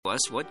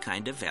us what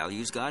kind of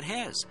values God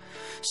has.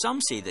 Some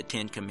see the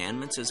Ten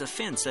Commandments as a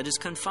fence that is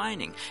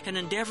confining, an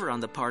endeavor on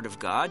the part of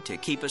God to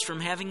keep us from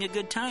having a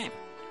good time.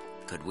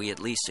 Could we at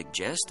least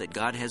suggest that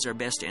God has our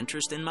best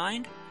interest in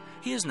mind?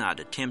 He is not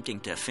attempting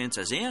to fence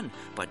us in,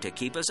 but to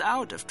keep us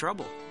out of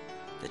trouble.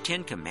 The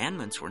Ten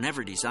Commandments were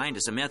never designed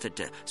as a method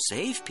to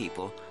save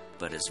people,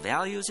 but as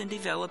values in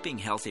developing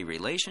healthy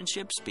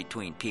relationships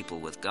between people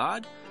with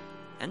God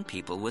and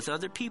people with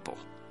other people.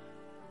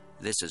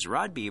 This is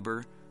Rod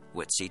Bieber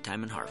with Seed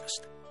Time and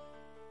Harvest.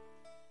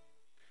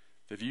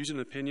 The views and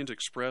opinions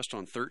expressed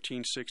on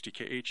 1360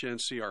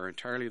 KHNC are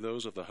entirely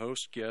those of the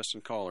host, guests,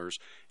 and callers,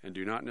 and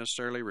do not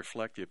necessarily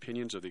reflect the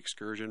opinions of the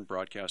Excursion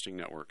Broadcasting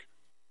Network.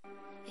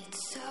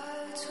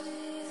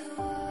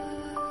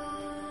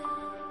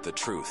 The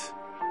truth.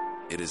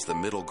 It is the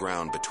middle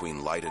ground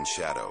between light and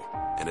shadow,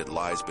 and it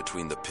lies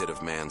between the pit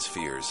of man's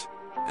fears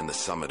and the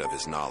summit of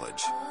his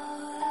knowledge.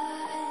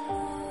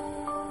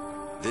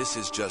 This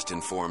is Just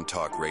Informed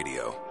Talk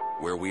Radio,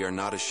 where we are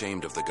not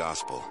ashamed of the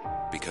gospel,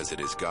 because it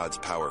is God's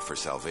power for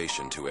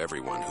salvation to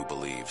everyone who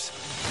believes.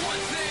 One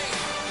thing,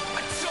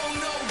 I don't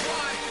know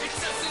why, it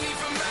doesn't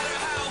even matter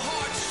how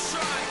hard you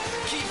try.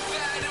 Keep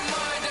that in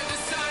mind, I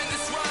designed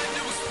this rhyme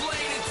to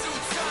explain in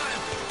due time.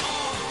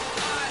 All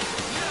I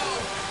know,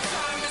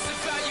 time is a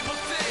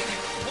valuable thing.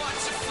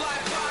 Watch it fly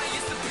by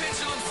as the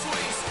pendulum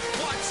swings.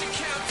 Watch it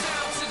count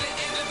down to the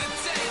end of the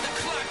day. The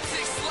clock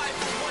takes life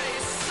away,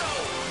 it's so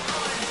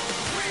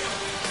unreal.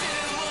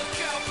 Didn't look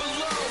out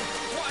below,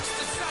 watch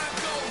the time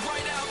go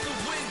right out the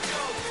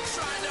window.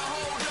 Trying to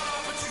hold on,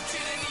 but you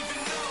didn't even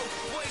know.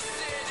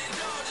 Wasted it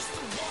all just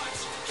to watch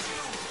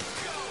you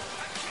go.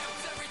 I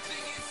kept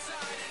everything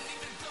inside, and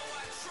even though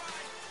I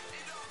tried,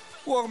 it all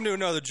fell. Welcome to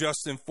another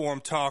Just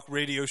Informed Talk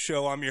Radio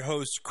show. I'm your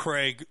host,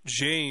 Craig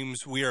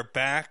James. We are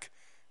back,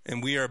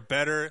 and we are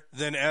better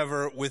than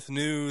ever with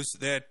news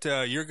that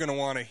you're going to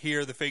want to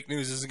hear. The fake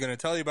news isn't going to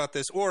tell you about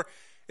this, or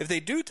if they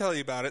do tell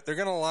you about it, they're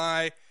going to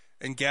lie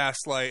and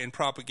gaslight and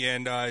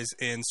propagandize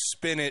and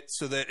spin it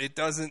so that it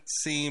doesn't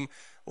seem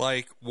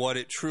like what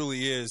it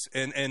truly is.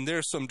 And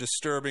there's some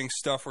disturbing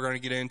stuff we're going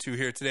to get into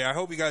here today. I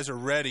hope you guys are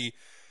ready.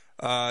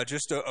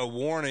 Just a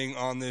warning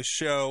on this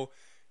show.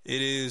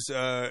 It is,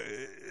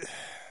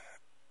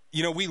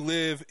 we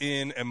live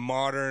in a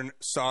modern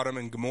Sodom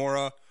and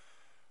Gomorrah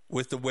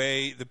with the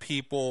way the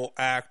people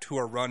act who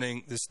are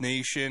running this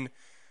nation.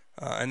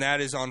 And that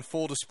is on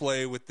full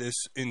display with this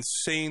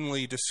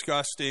insanely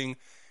disgusting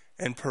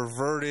and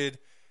perverted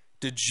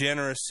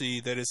degeneracy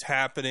that is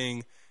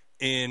happening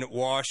in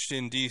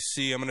Washington,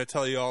 D.C. I'm going to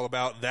tell you all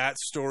about that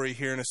story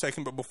here in a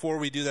second. But before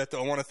we do that,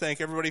 though, I want to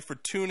thank everybody for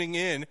tuning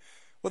in,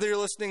 whether you're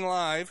listening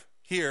live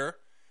here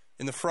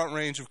in the Front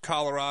Range of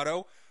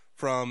Colorado,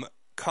 from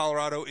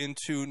Colorado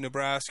into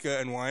Nebraska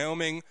and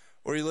Wyoming,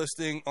 or you're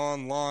listening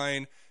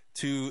online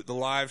to the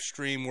live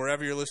stream,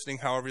 wherever you're listening,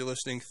 however you're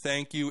listening.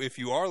 Thank you. If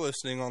you are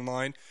listening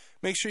online,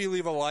 make sure you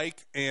leave a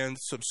like and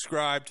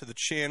subscribe to the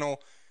channel.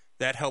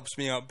 That helps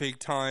me out big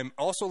time.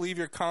 Also, leave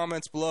your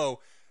comments below.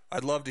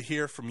 I'd love to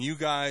hear from you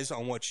guys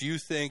on what you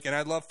think, and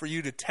I'd love for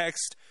you to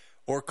text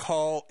or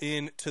call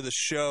in to the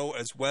show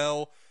as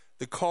well.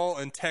 The call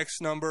and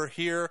text number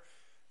here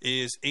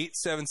is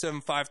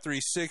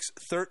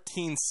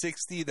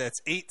 877-536-1360. That's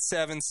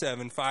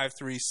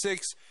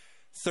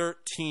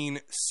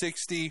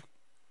 877-536-1360.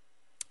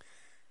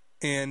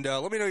 And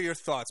let me know your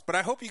thoughts. But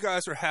I hope you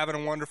guys are having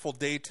a wonderful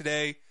day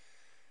today.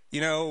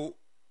 You know,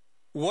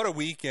 what a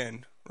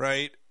weekend,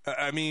 right?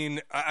 I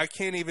mean, I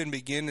can't even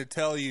begin to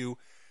tell you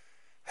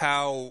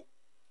how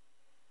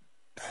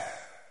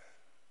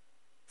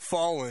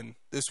fallen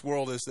this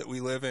world is that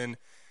we live in,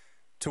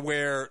 to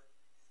where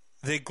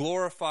they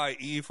glorify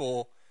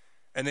evil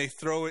and they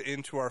throw it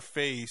into our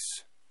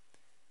face.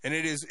 And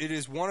it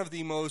is one of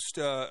the most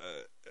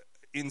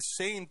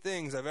insane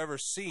things I've ever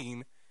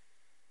seen.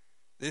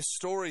 This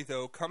story,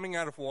 though, coming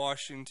out of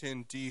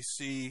Washington,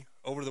 D.C.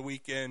 over the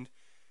weekend,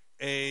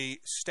 a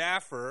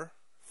staffer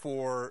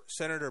for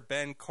Senator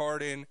Ben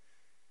Cardin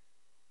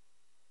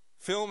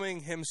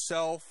filming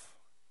himself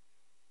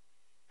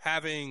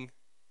having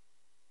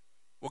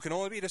what can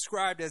only be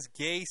described as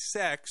gay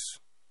sex.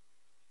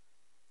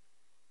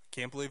 I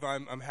can't believe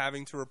I'm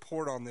having to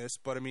report on this,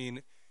 but I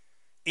mean,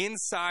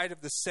 inside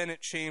of the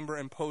Senate chamber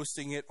and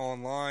posting it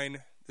online.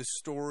 This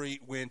story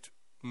went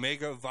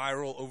mega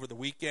viral over the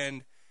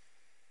weekend.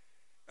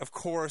 Of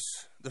course,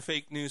 the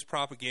fake news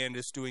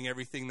propagandists doing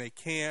everything they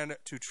can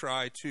to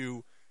try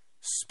to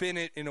spin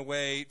it in a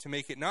way to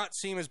make it not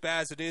seem as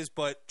bad as it is,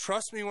 but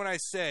trust me when I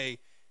say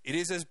it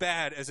is as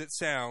bad as it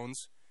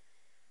sounds.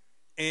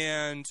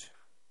 And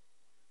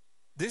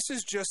this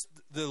is just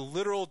the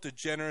literal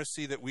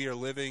degeneracy that we are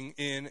living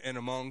in and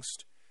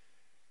amongst.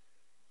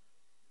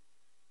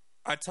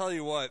 I tell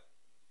you what,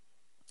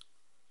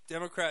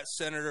 Democrat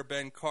Senator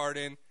Ben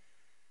Cardin,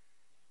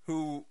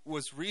 who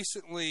was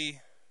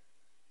recently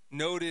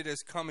noted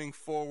as coming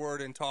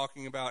forward and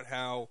talking about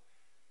how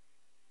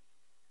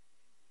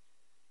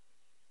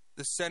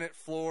the Senate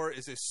floor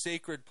is a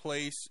sacred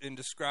place in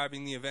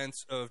describing the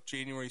events of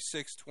January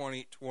 6,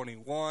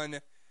 2021.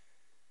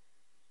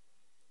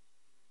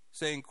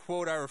 saying,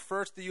 quote, "I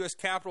refer to the U.S.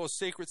 Capitol as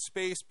sacred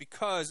space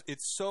because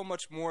it's so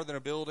much more than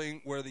a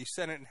building where the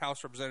Senate and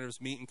House representatives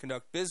meet and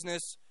conduct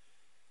business.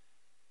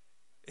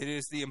 It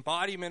is the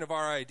embodiment of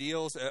our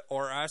ideals,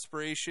 our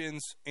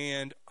aspirations,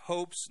 and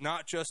hopes,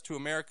 not just to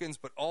Americans,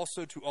 but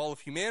also to all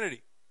of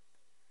humanity."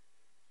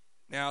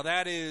 Now,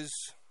 that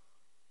is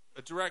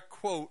a direct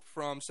quote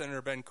from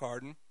Senator Ben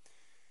Cardin,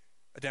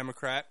 a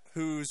Democrat,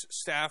 whose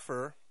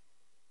staffer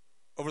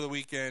over the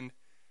weekend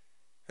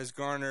has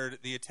garnered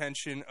the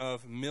attention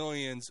of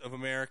millions of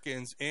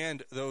Americans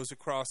and those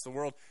across the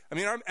world. I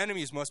mean, our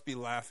enemies must be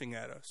laughing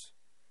at us.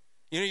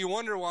 You know, you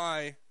wonder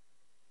why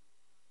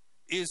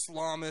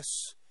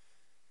Islamists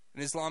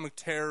and Islamic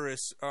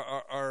terrorists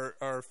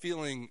are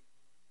feeling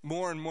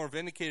more and more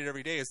vindicated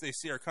every day as they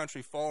see our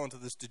country fall into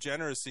this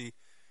degeneracy.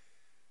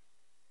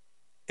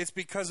 It's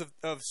because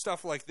of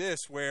stuff like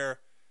this, where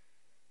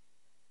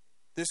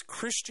this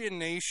Christian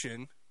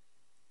nation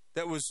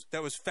that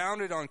was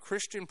founded on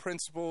Christian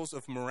principles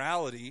of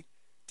morality,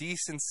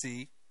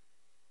 decency,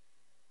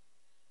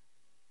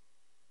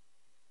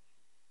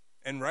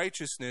 and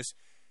righteousness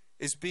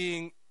is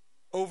being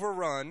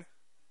overrun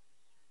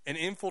and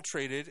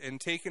infiltrated and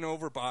taken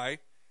over by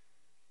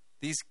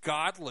these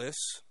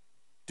godless,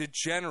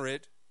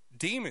 degenerate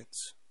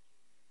demons.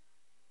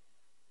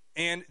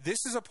 And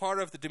this is a part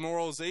of the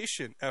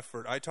demoralization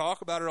effort. I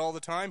talk about it all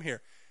the time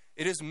here.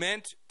 It is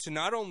meant to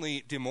not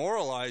only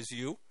demoralize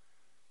you,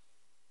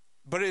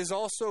 but it is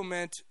also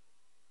meant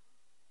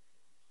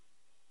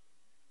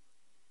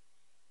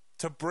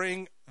to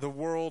bring the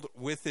world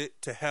with it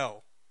to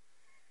hell.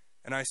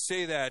 And I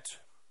say that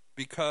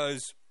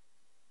because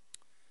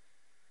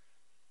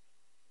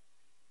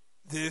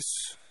this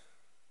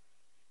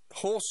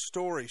whole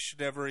story should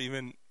never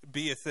even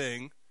be a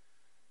thing.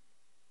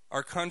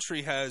 Our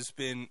country has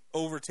been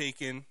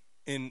overtaken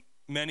in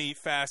many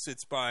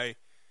facets by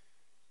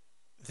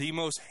the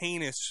most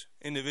heinous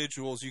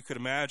individuals you could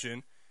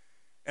imagine.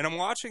 And I'm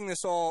watching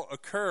this all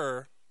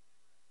occur,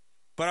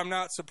 but I'm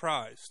not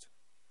surprised.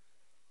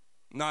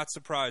 Not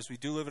surprised. We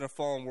do live in a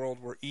fallen world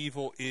where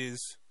evil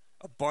is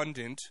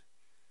abundant.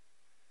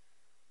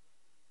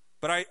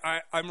 But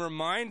I'm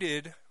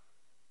reminded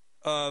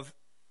of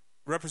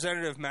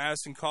Representative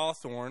Madison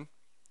Cawthorn,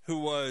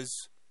 who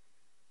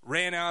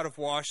ran out of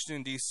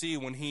Washington, D.C.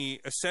 when he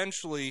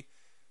essentially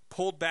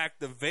pulled back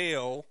the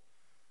veil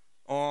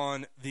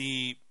on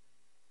the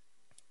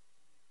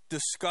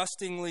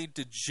disgustingly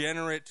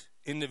degenerate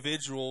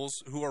individuals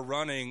who are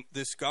running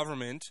this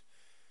government,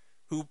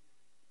 who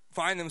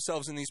find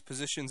themselves in these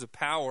positions of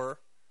power.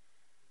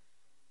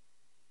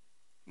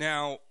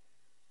 Now,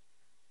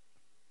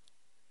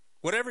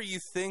 whatever you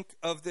think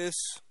of this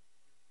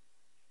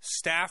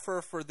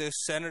staffer for this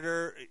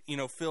senator, you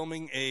know,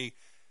 filming a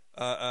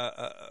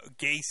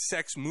gay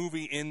sex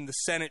movie in the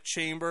Senate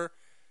chamber,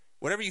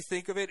 whatever you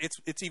think of it,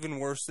 it's even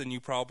worse than you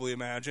probably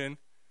imagine.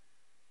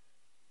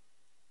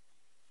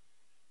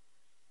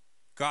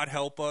 God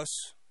help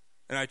us,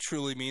 and I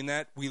truly mean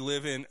that. We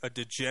live in a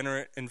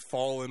degenerate and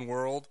fallen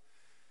world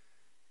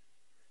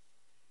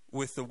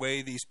with the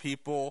way these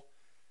people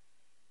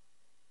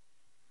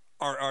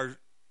are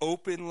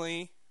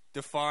openly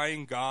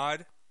defying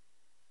God.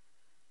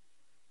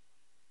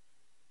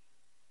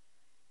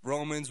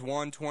 Romans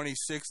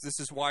 1:26, this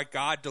is why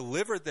God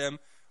delivered them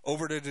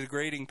over to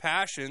degrading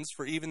passions,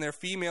 for even their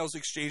females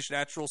exchanged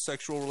natural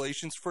sexual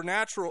relations for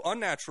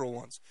unnatural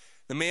ones.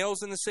 The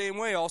males in the same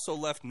way also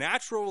left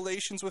natural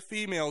relations with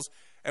females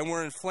and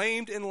were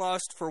inflamed in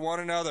lust for one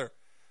another.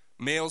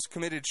 Males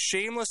committed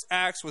shameless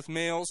acts with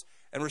males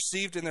and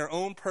received in their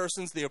own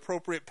persons the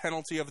appropriate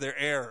penalty of their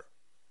error.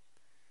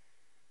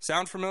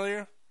 Sound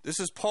familiar? This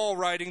is Paul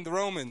writing the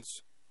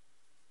Romans.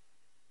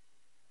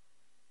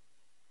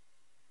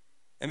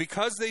 And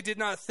because they did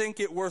not think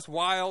it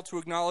worthwhile to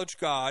acknowledge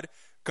God,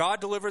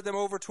 God delivered them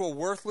over to a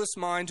worthless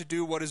mind to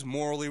do what is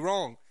morally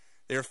wrong.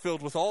 They are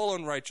filled with all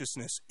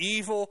unrighteousness,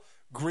 evil,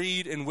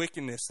 greed, and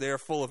wickedness. They are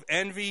full of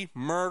envy,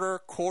 murder,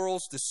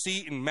 quarrels,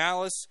 deceit, and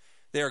malice.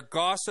 They are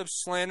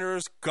gossips,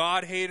 slanderers,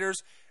 God-haters,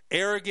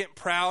 arrogant,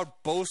 proud,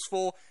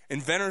 boastful,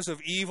 inventors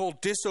of evil,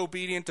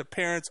 disobedient to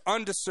parents,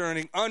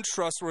 undiscerning,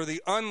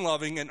 untrustworthy,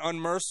 unloving, and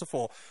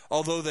unmerciful.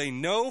 Although they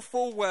know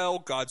full well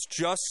God's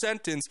just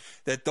sentence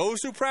that those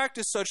who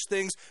practice such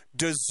things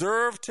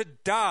deserve to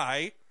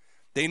die,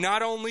 they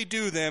not only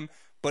do them,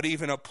 but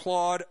even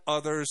applaud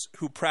others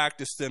who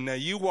practice them. Now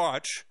you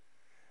watch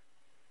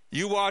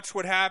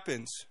what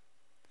happens.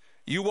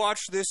 You watch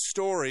this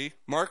story,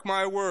 mark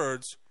my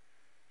words,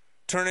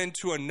 turn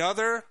into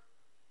another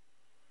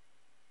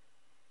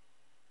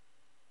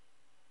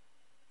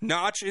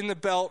notch in the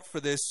belt for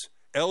this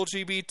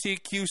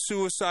LGBTQ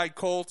suicide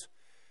cult.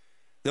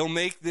 They'll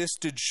make this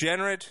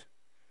degenerate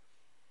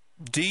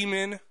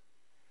demon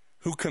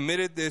who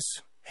committed this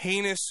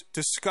heinous,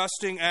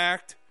 disgusting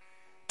act,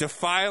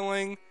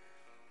 defiling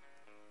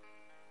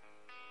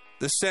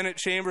the Senate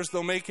chambers,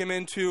 they'll make him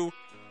into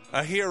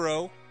a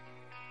hero,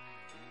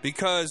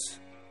 because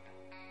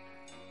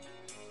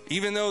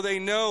even though they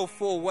know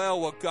full well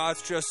what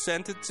God's just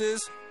sentence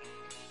is,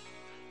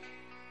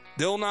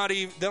 They'll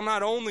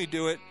not only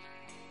do it,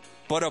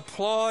 but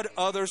applaud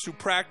others who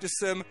practice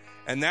them,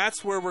 and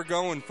that's where we're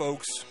going,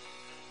 folks.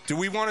 Do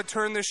we want to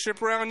turn this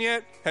ship around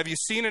yet? Have you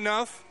seen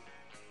enough?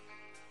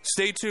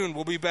 Stay tuned.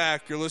 We'll be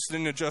back. You're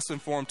listening to Just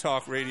Informed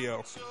Talk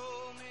Radio.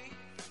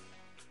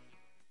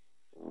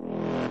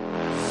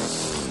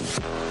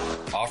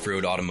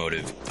 Off-Road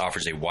Automotive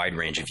offers a wide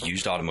range of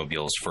used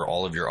automobiles for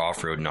all of your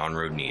off-road and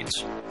on-road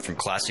needs. From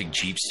classic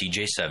Jeep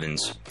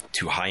CJ7s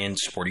to high-end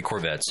sporty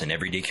Corvettes and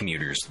everyday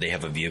commuters, they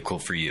have a vehicle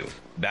for you.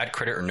 Bad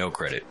credit or no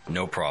credit,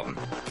 no problem.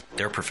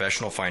 Their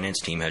professional finance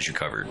team has you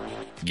covered.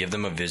 Give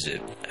them a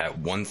visit at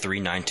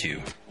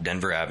 1392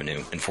 Denver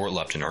Avenue in Fort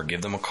Lupton, or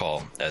give them a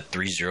call at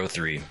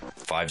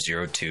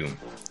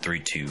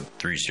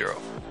 303-502-3230.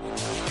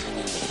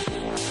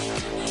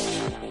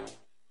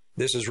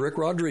 This is Rick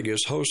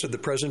Rodriguez, host of The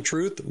Present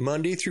Truth,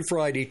 Monday through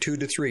Friday, 2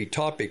 to 3.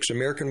 Topics: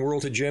 American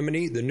world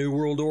hegemony, the New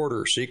World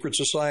Order, secret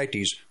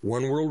societies,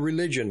 one world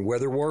religion,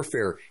 weather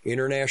warfare,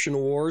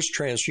 international wars,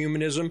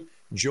 transhumanism.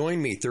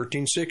 Join me,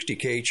 1360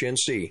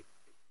 KHNC.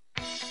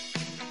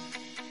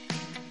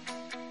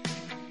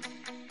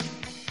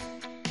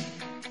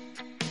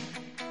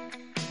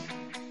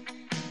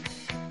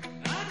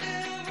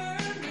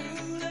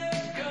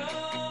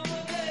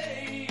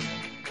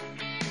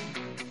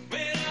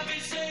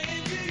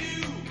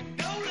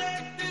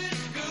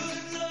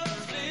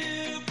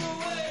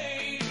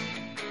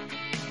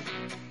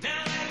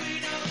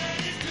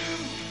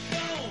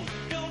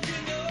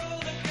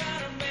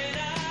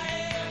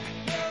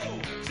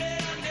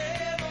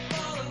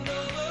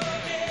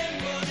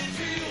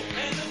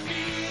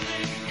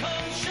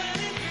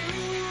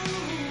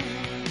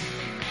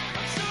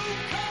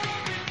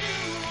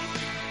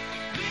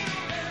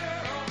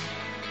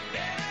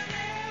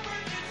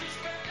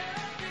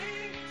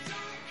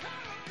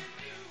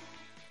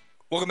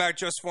 Welcome back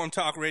to Just Informed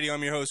Talk Radio.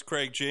 I'm your host,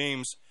 Craig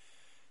James.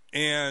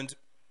 And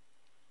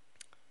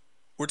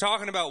we're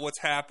talking about what's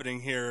happening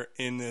here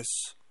in this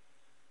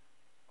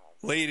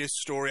latest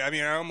story. I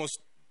mean, I almost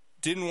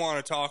didn't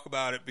want to talk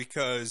about it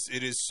because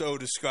it is so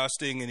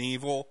disgusting and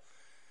evil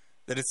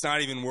that it's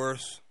not even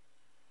worth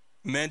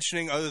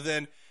mentioning, other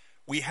than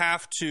we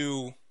have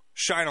to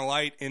shine a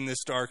light in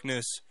this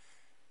darkness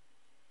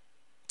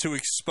to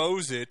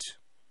expose it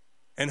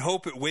and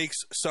hope it wakes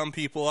some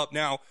people up.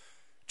 Now,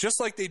 just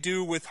like they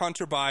do with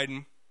Hunter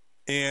Biden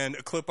and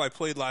a clip I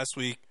played last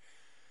week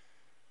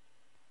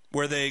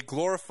where they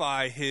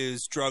glorify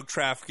his drug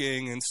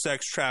trafficking and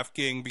sex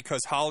trafficking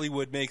because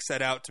Hollywood makes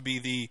that out to be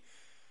the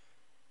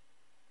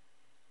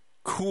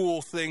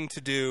cool thing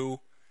to do.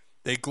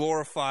 They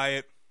glorify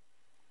it.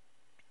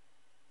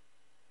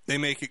 They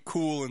make it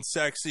cool and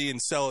sexy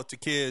and sell it to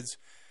kids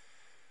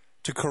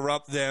to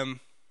corrupt them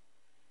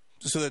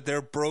so that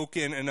they're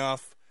broken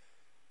enough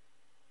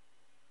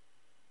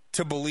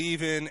to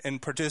believe in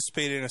and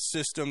participate in a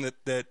system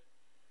that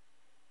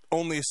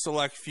only a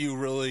select few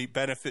really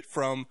benefit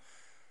from,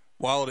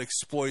 while it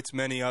exploits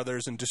many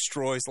others and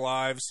destroys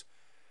lives.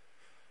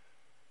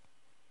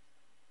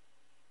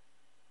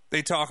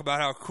 They talk about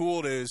how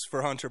cool it is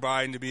for Hunter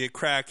Biden to be a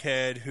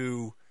crackhead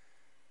who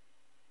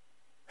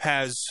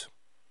has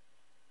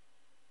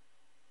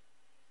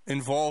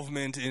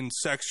involvement in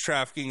sex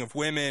trafficking of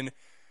women,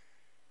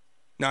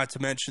 not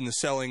to mention the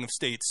selling of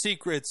state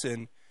secrets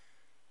and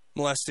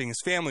molesting his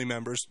family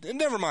members.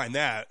 Never mind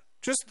that.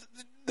 Just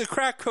the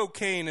crack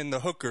cocaine and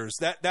the hookers.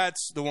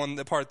 That's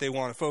the part they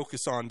want to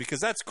focus on, because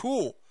that's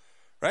cool,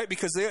 right?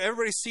 Because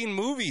everybody's seen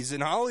movies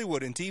in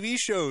Hollywood and TV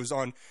shows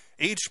on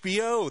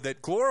HBO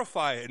that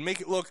glorify it and make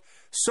it look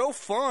so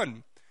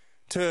fun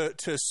to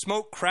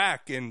smoke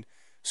crack and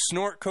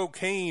snort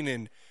cocaine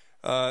and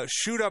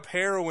shoot up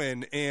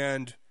heroin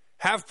and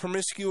have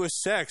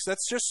promiscuous sex.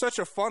 That's just such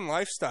a fun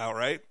lifestyle,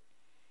 right?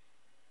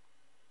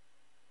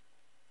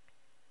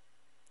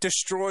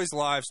 Destroys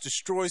lives,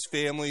 destroys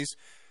families,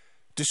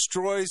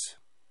 destroys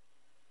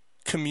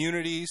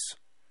communities.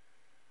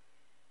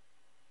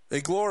 They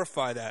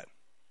glorify that.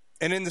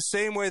 And in the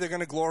same way, they're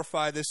going to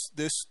glorify this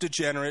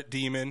degenerate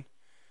demon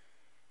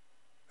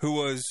who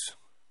was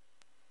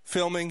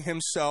filming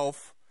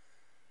himself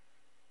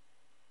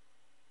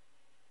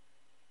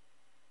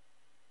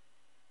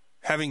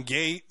having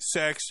gay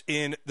sex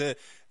in the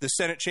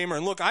Senate chamber.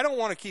 And look, I don't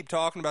want to keep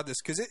talking about this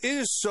because it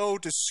is so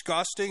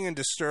disgusting and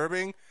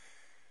disturbing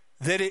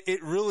that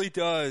it really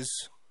does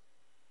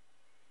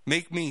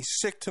make me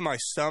sick to my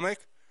stomach.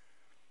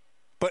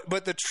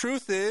 But the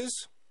truth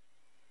is,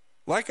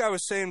 like I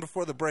was saying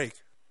before the break,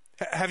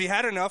 have you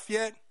had enough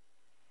yet?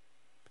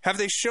 Have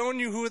they shown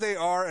you who they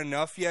are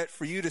enough yet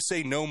for you to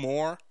say no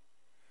more?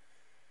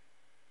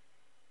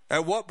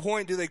 At what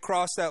point do they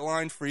cross that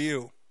line for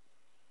you?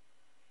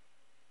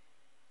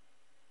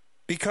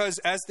 Because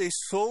as they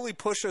slowly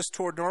push us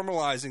toward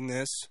normalizing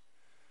this,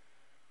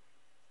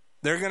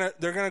 they're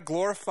gonna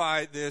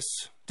glorify this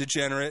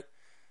degenerate.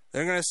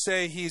 They're gonna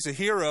say he's a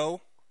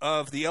hero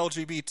of the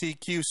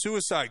LGBTQ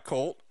suicide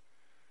cult.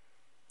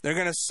 He's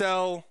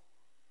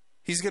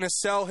gonna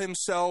sell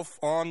himself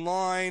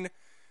online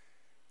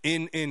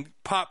in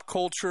pop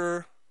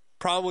culture.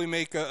 Probably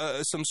make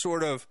some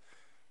sort of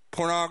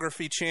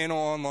pornography channel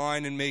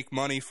online and make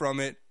money from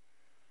it.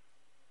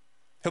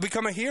 He'll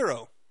become a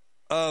hero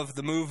of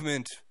the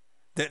movement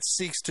that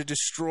seeks to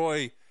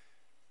destroy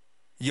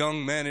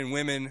young men and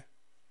women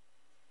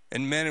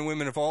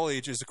of all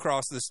ages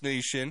across this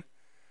nation.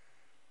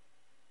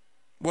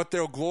 What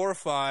they'll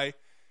glorify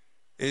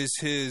is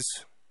his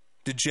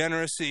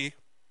degeneracy,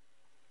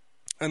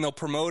 and they'll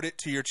promote it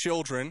to your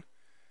children.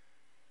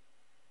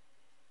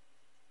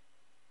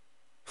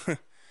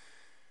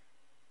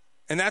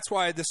 And that's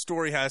why this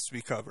story has to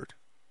be covered.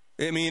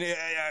 I mean,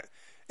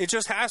 it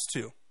just has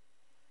to.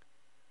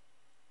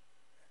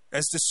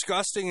 As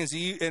disgusting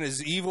and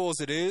as evil as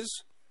it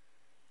is,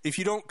 if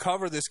you don't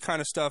cover this kind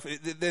of stuff,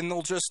 then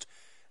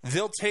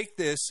they'll take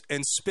this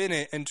and spin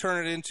it and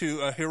turn it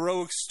into a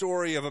heroic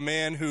story of a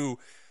man who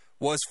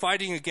was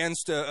fighting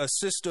against a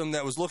system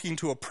that was looking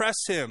to oppress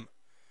him.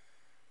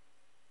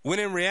 When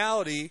in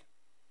reality,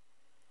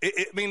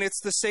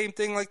 it's the same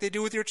thing like they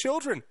do with your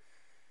children.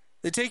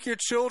 They take your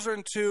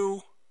children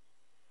to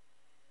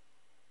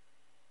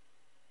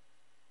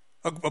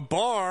a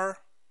bar,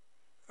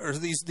 or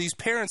these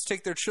parents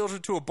take their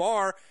children to a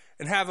bar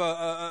and have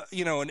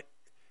an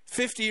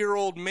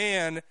 50-year-old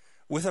man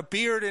with a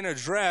beard and a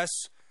dress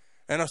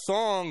and a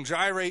thong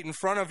gyrate in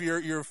front of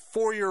your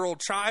 4-year-old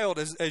child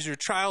as your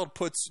child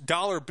puts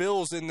dollar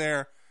bills in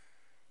their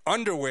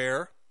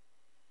underwear.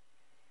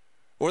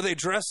 Or they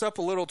dress up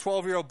a little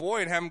 12-year-old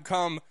boy and have him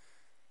come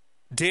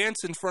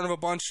dance in front of a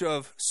bunch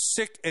of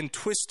sick and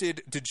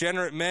twisted,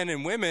 degenerate men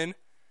and women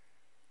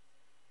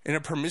in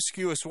a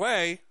promiscuous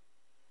way,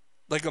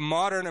 like a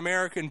modern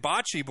American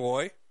bocce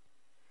boy.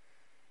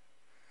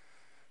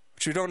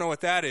 But you don't know what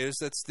that is.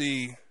 That's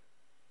it's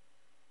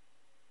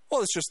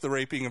just the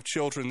raping of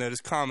children that is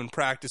common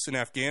practice in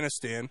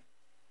Afghanistan,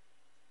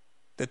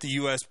 that the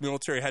U.S.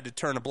 military had to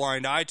turn a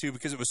blind eye to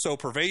because it was so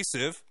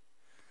pervasive.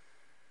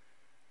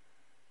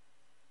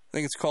 I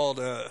think it's called,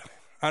 I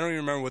don't even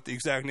remember what the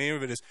exact name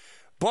of it is.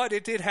 But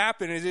it did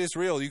happen. It is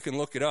real. You can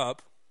look it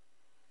up.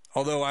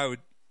 Although I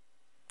would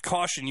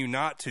caution you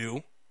not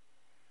to,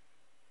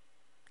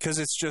 because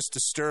it's just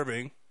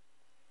disturbing.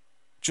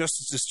 Just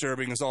as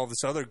disturbing as all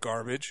this other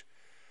garbage.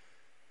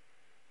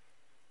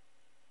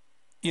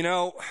 You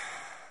know,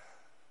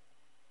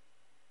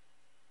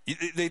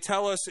 they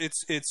tell us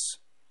it's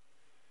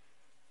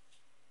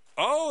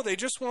they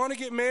just want to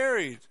get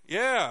married.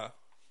 Yeah.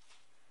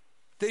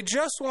 They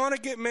just want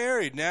to get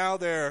married. Now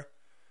they're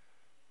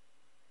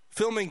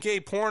filming gay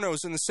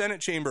pornos in the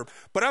Senate chamber.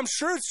 But I'm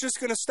sure it's just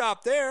going to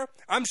stop there.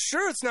 I'm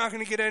sure it's not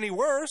going to get any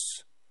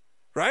worse.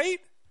 Right?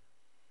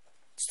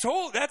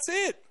 That's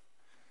it.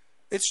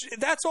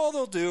 That's all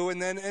they'll do, and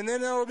then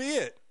that'll be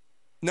it.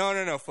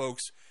 No,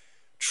 folks.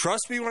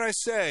 Trust me when I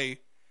say,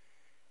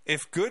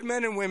 if good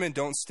men and women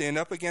don't stand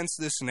up against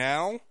this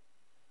now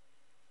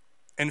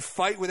and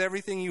fight with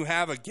everything you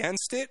have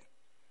against it,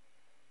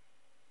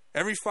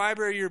 every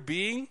fiber of your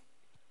being,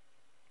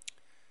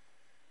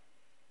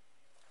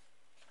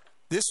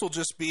 this will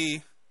just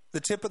be the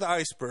tip of the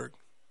iceberg.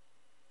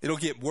 It'll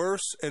get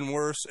worse and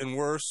worse and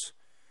worse.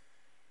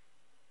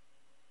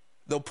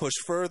 They'll push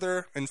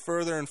further and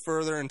further and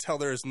further until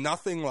there is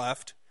nothing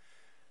left.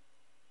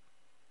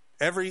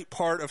 Every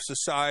part of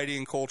society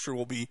and culture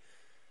will be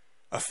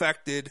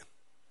affected.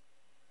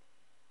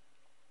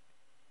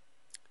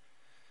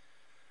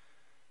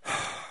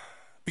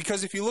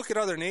 Because if you look at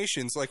other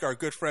nations, like our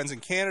good friends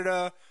in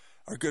Canada,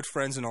 our good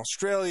friends in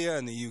Australia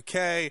and the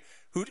UK,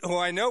 who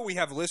I know we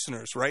have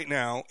listeners right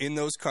now in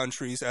those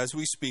countries as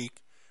we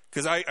speak,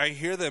 because I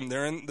hear them.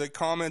 They're in the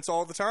comments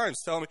all the time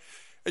telling me,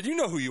 and you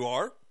know who you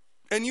are,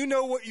 and you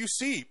know what you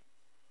see.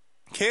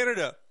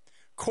 Canada,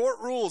 court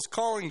rules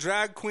calling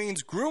drag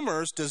queens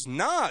groomers does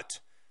not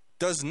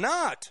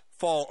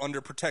fall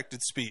under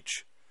protected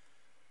speech.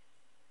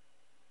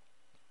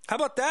 How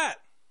about that?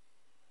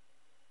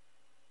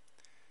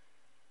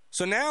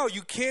 So now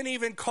you can't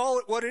even call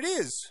it what it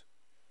is,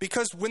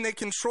 because when they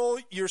control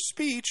your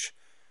speech,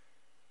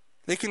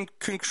 they can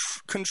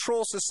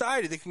control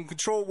society. They can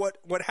control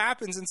what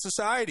happens in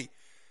society.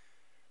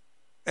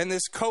 And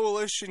this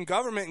coalition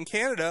government in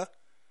Canada,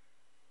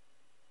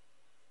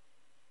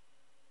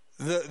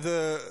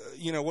 the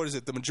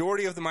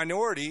majority of the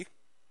minority,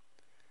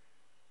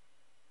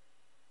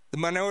 the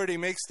minority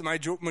makes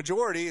the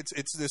majority.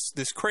 It's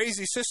this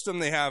crazy system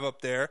they have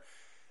up there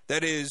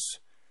that is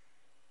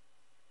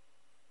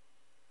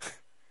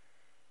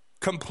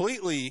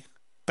completely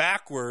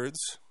backwards,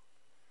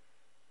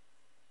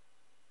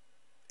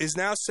 is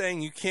now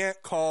saying you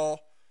can't call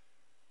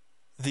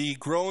the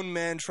grown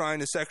men trying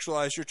to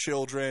sexualize your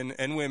children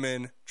and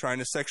women trying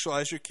to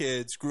sexualize your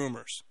kids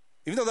groomers,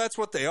 even though that's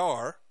what they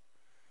are.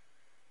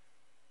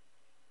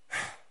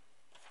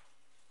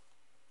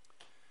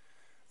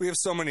 We have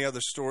so many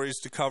other stories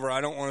to cover.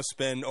 I don't want to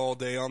spend all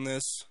day on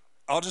this.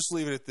 I'll just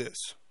leave it at this.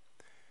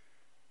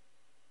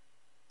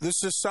 The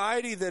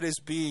society that is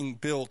being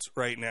built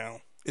right now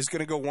is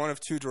going to go one of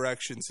two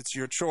directions. It's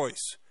your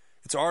choice.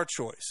 It's our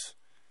choice.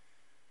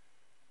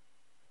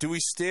 Do we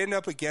stand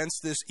up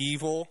against this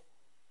evil,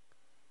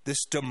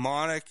 this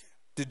demonic,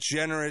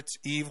 degenerate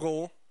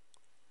evil,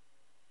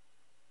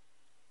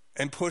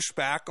 and push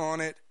back on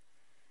it?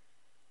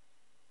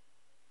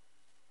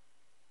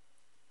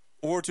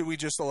 Or do we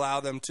just allow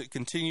them to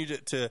continue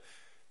to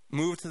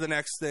move to the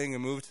next thing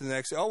and move to the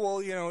next? Oh, well,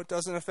 it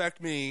doesn't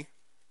affect me.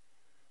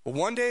 Well,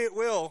 one day it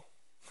will.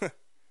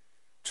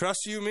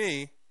 Trust you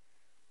me.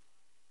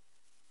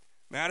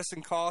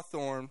 Madison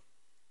Cawthorn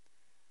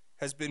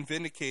has been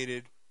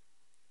vindicated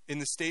in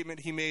the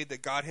statement he made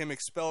that got him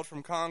expelled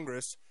from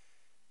Congress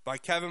by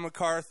Kevin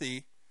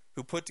McCarthy,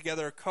 who put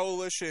together a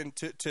coalition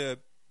to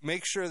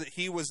make sure that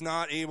he was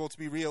not able to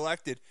be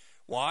reelected.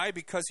 Why?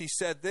 Because he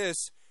said this.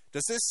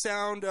 Does this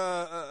sound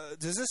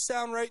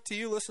right to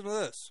you? Listen to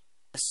this.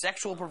 The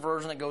sexual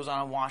perversion that goes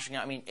on in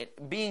Washington. I mean,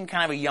 being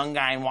kind of a young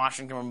guy in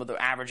Washington, with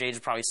the average age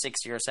of probably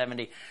 60 or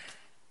 70,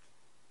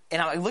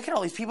 and I look at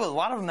all these people. A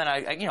lot of them that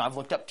I've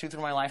looked up to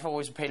through my life. I've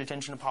always paid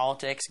attention to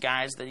politics,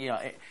 guys. That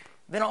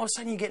then all of a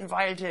sudden you get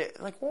invited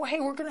to, like, well, hey,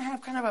 we're going to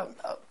have kind of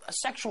a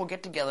sexual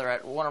get together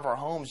at one of our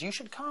homes. You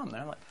should come. And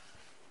I'm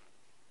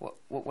like,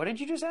 what did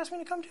you just ask me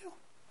to come to?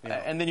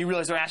 Yeah. And then you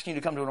realize they're asking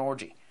you to come to an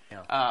orgy.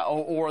 Yeah.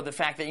 Or the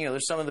fact that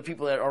there's some of the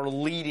people that are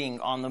leading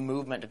on the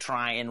movement to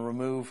try and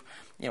remove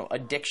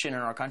addiction in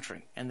our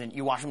country, and then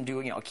you watch them do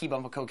a key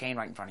bump of cocaine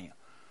right in front of you,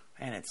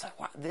 and it's like,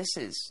 wow, this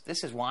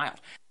is wild.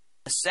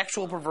 The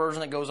sexual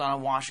perversion that goes on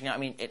in Washington. I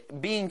mean,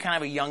 being kind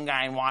of a young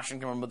guy in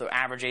Washington, with the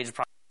average age of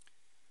probably.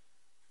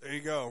 There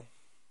you go,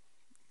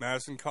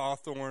 Madison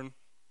Cawthorn.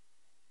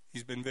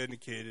 He's been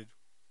vindicated.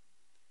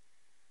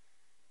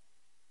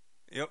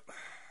 Yep,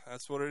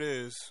 that's what it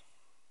is.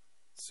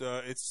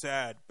 It's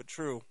sad, but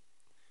true.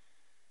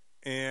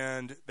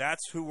 And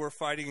that's who we're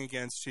fighting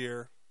against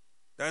here.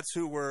 That's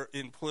who we're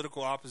in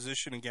political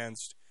opposition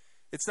against.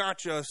 It's not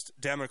just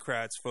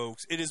Democrats,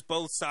 folks. It is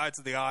both sides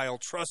of the aisle.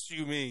 Trust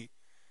you me.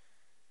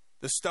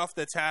 The stuff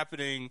that's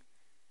happening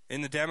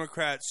in the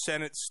Democrat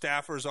Senate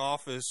staffer's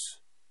office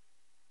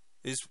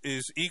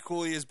is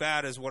equally as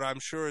bad as what I'm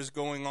sure is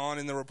going on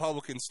in the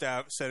Republican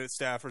Senate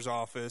staffer's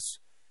office.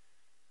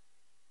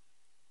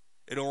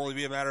 It'll only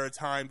be a matter of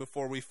time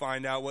before we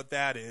find out what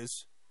that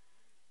is.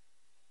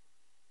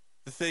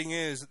 The thing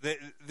is,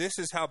 this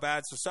is how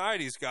bad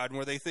society's gotten,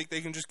 where they think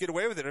they can just get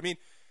away with it. I mean,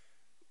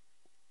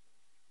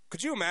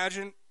 could you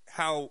imagine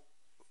how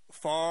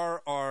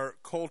far our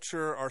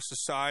culture, our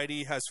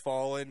society has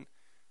fallen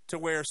to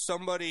where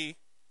somebody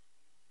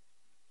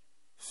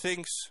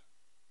thinks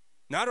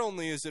not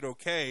only is it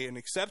okay and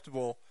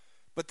acceptable,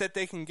 but that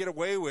they can get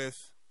away with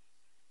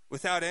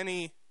without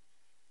any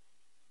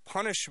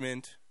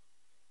punishment?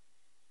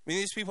 I mean,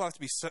 these people have to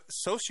be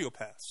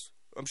sociopaths.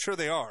 I'm sure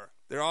they are.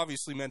 They're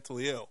obviously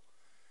mentally ill.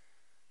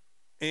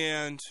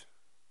 And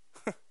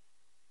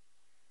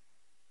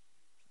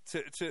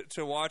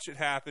to watch it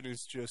happen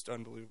is just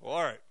unbelievable.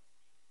 All right.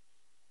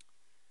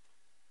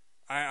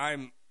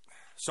 I'm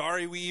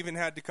sorry we even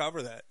had to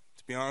cover that,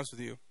 to be honest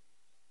with you.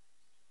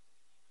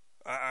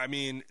 I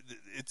mean,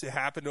 it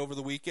happened over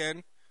the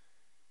weekend.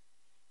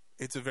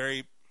 It's a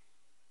very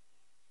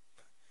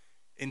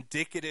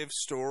indicative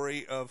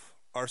story of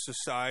our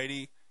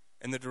society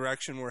and the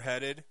direction we're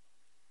headed.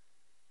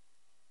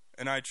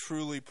 And I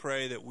truly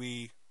pray that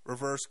we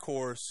reverse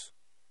course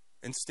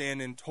and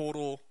stand in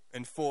total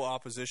and full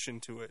opposition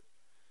to it.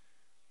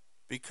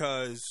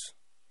 Because,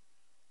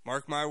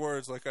 mark my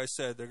words, like I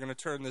said, they're going to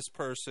turn this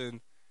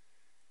person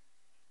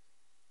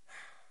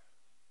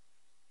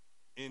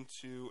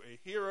into a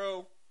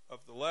hero of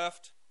the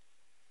left.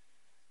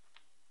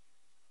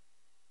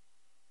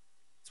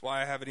 That's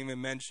why I haven't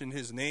even mentioned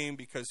his name,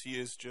 because he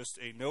is just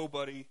a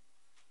nobody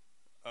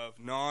of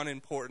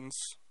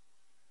non-importance.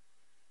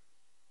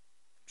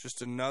 Just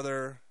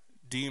another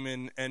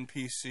demon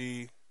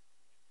NPC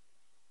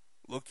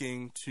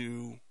looking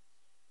to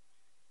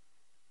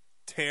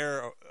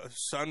tear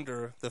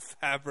asunder the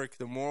fabric,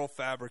 the moral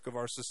fabric of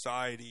our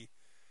society.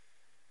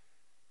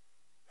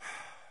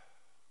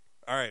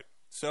 All right,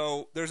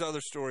 so there's other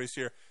stories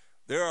here.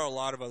 There are a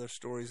lot of other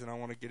stories, and I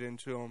want to get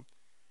into them.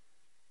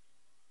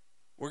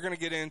 We're going to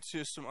get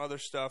into some other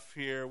stuff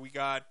here. We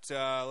got,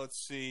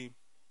 let's see,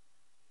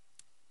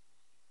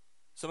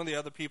 some of the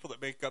other people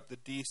that make up the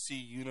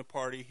D.C.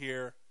 Uniparty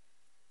here.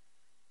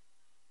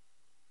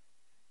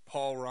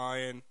 Paul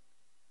Ryan,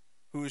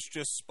 who was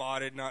just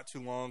spotted not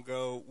too long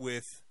ago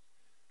with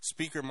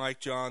Speaker Mike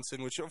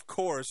Johnson, which of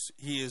course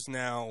he is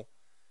now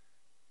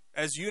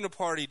as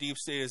Uniparty deep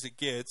state as it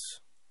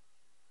gets.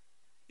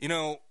 You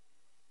know,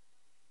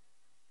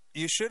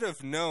 you should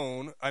have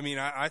known, I mean,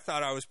 I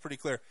thought I was pretty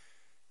clear,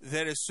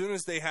 that as soon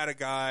as they had a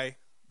guy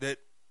that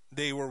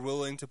they were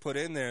willing to put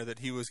in there that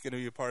he was going to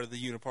be a part of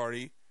the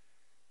Uniparty,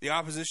 the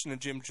opposition to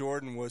Jim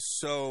Jordan was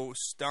so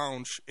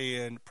staunch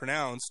and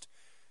pronounced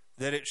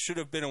that it should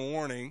have been a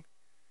warning.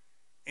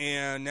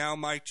 And now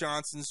Mike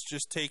Johnson's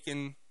just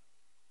taken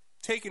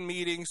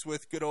meetings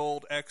with good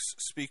old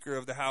ex-Speaker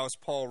of the House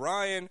Paul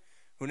Ryan,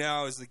 who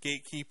now is the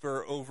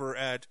gatekeeper over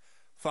at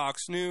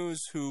Fox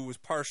News, who was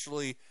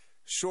partially,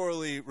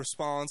 surely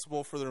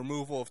responsible for the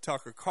removal of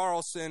Tucker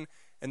Carlson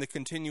and the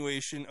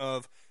continuation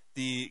of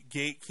the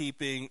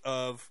gatekeeping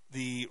of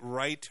the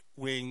right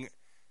wing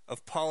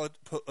of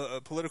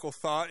political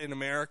thought in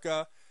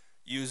America.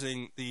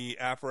 using the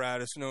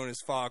apparatus known as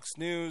Fox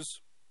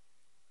News.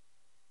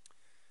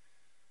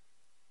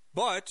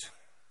 But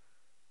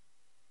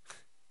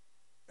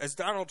as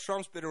Donald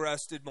Trump's been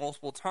arrested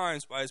multiple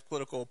times by his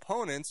political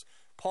opponents,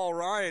 Paul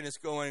Ryan is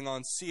going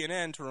on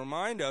CNN to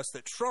remind us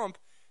that Trump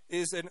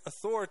is an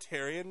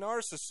authoritarian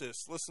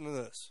narcissist. Listen to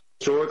this.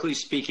 Historically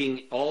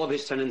speaking, all of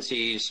his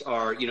tendencies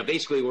are,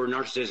 basically where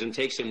narcissism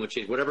takes him, which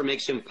is whatever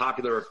makes him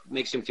popular, or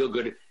makes him feel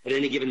good at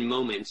any given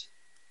moment.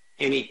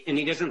 And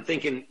he doesn't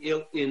think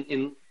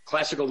in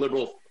classical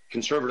liberal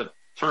conservative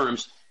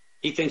terms.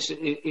 He thinks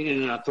in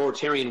an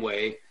authoritarian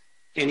way.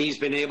 And he's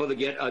been able to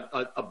get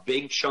a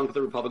big chunk of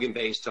the Republican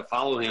base to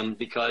follow him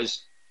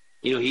because,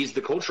 he's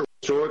the culture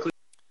historically.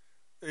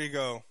 There you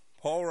go.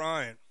 Paul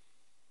Ryan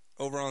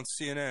over on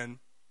CNN,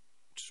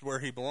 which is where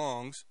he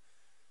belongs,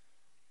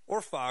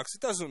 or Fox.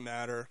 It doesn't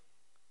matter.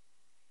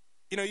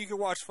 You can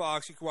watch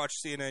Fox, you can watch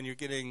CNN. You're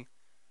getting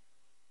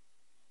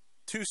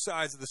two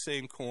sides of the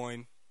same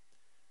coin.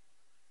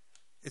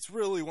 It's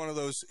really one of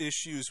those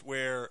issues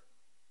where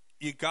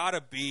you got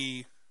to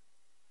be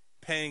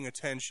paying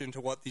attention to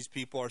what these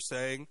people are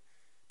saying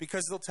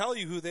because they'll tell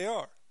you who they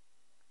are.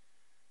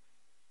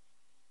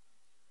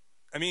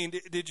 I mean,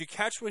 did you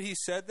catch what he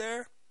said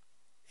there?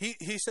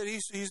 He said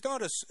he's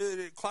not a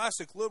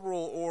classic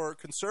liberal or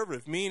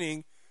conservative,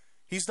 meaning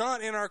he's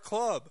not in our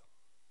club.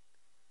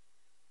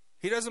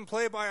 He doesn't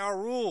play by our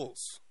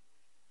rules.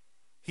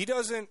 He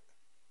doesn't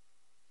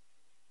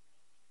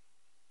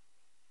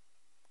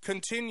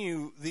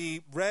continue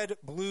the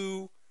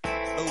red-blue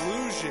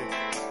illusion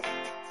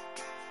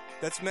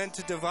that's meant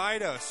to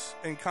divide us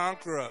and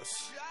conquer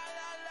us.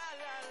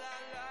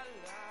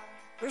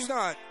 There's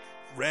not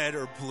red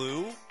or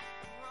blue.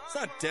 It's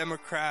not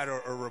Democrat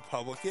or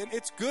Republican.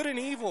 It's good and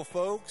evil,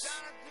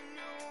 folks.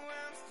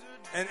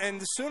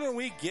 And the sooner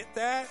we get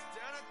that,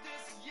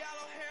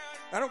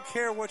 I don't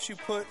care what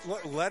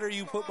letter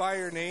you put by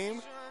your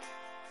name.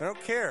 I don't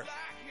care.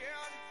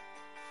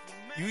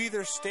 You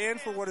either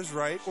stand for what is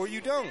right or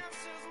you don't.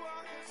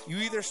 You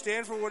either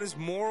stand for what is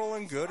moral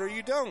and good or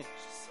you don't.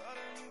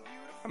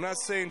 I'm not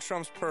saying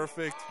Trump's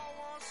perfect.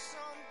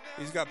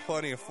 He's got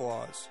plenty of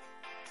flaws.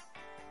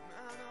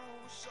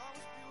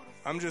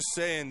 I'm just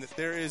saying that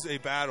there is a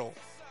battle,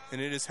 and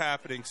it is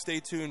happening.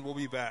 Stay tuned. We'll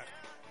be back.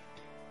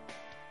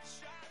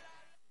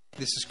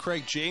 This is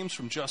Craig James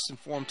from Just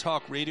Informed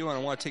Talk Radio, and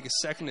I want to take a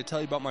second to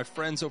tell you about my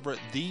friends over at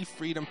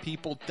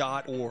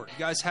thefreedompeople.org. If you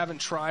guys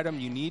haven't tried them,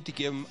 you need to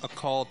give them a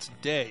call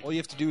today. All you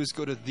have to do is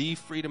go to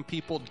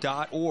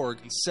thefreedompeople.org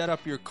and set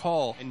up your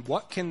call. And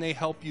what can they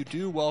help you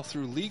do? Well,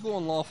 through legal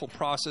and lawful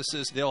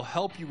processes, they'll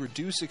help you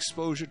reduce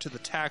exposure to the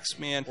tax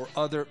man or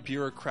other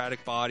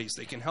bureaucratic bodies.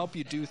 They can help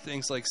you do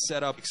things like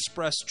set up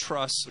express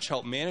trusts, which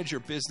help manage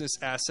your business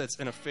assets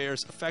and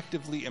affairs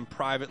effectively and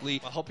privately,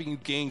 while helping you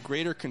gain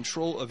greater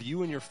control of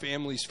you and your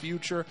family's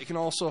future. It can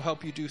also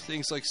help you do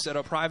things like set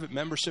up private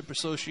membership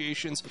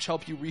associations, which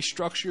help you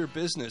restructure your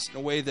business in a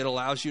way that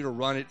allows you to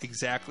run it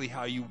exactly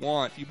how you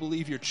want. If you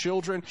believe your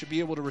children should be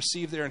able to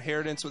receive their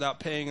inheritance without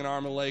paying an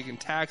arm and a leg in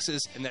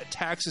taxes, and that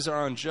taxes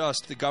are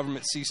unjust, the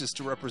government ceases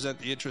to represent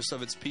the interests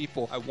of its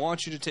people, I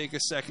want you to take a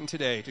second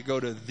today to go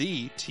to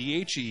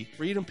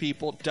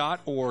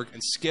freedompeople.org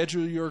and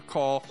schedule your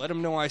call. Let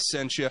them know I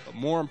sent you, but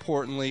more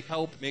importantly,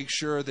 help make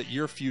sure that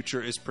your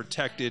future is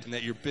protected and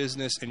that your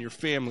business and your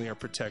family are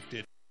protected.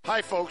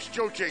 Hi folks,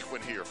 Joe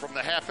Jaquin here from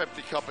the Half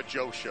Empty Cup of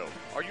Joe show.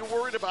 Are you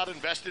worried about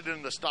investing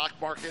in the stock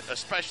market,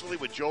 especially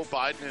with Joe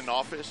Biden in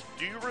office?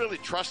 Do you really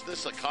trust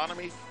this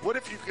economy? What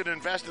if you could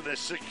invest in a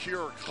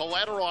secure,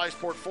 collateralized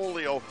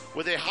portfolio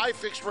with a high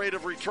fixed rate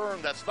of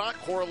return that's not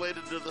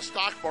correlated to the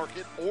stock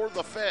market or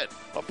the Fed?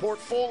 A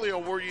portfolio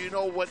where you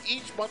know what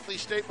each monthly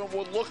statement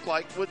will look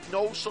like with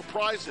no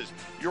surprises.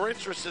 Your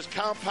interest is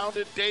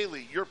compounded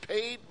daily, you're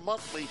paid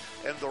monthly,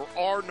 and there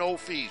are no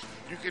fees.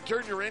 You can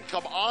turn your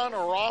income on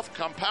or off,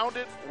 compound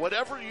it,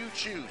 whatever you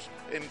choose.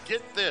 And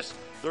get this,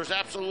 there's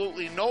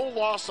absolutely no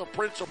loss of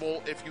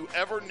principal if you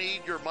ever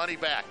need your money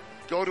back.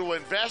 Go to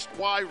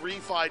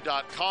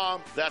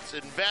investyrefi.com. That's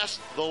invest,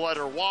 the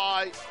letter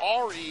Y,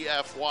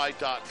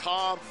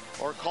 REFY.com,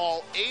 or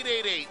call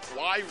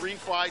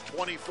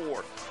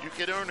 888-YREFI24. You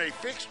can earn a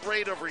fixed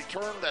rate of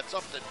return that's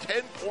up to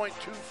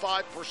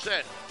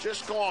 10.25%.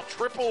 Just call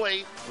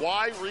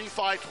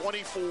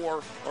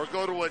 888-YREFI24 or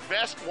go to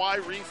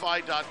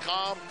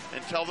investyrefi.com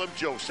and tell them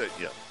Joe sent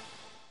you.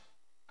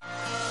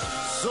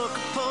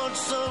 Sucker punch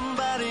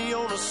somebody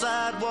on a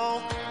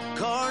sidewalk,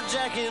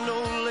 carjacking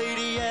old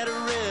lady at a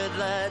red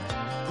light,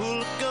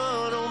 pull a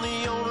gun on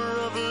the owner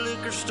of a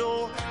liquor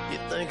store. You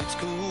think it's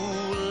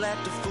cool,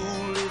 act a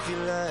fool if you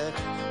like.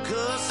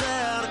 Cuss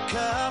out a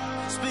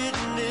cop, spit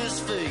in his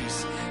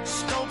face,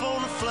 stomp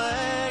on the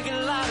flag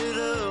and light it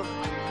up.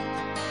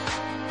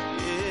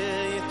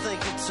 Yeah, you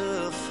think you're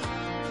tough.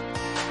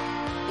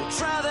 Well,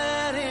 try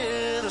that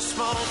in a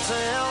small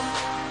town.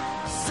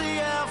 See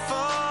how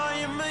far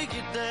you make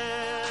it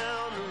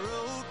down the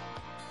road.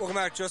 Welcome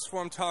back, Just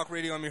Informed Talk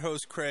Radio. I'm your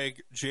host,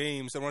 Craig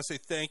James. I want to say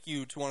thank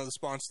you to one of the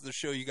sponsors of the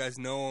show. You guys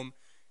know him.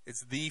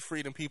 It's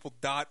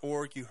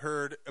thefreedompeople.org. You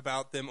heard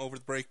about them over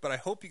the break, but I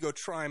hope you go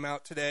try them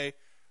out today.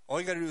 All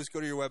you got to do is go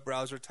to your web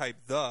browser, type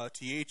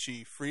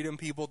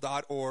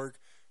freedompeople.org.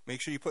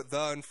 Make sure you put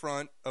the in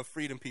front of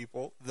Freedom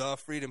People,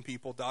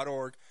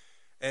 thefreedompeople.org,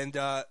 and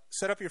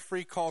set up your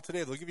free call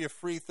today. They'll give you a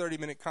free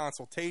 30-minute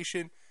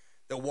consultation.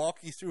 They'll walk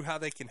you through how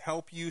they can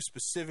help you,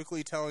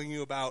 specifically telling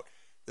you about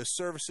the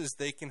services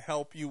they can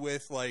help you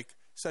with, like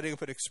setting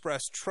up an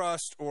express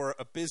trust or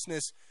a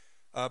business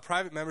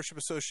private membership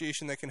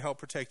association that can help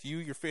protect you,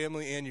 your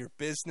family, and your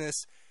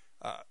business.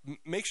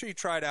 Make sure you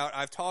try it out.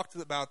 I've talked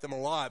about them a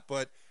lot,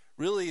 but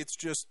really it's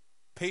just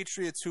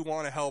patriots who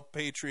want to help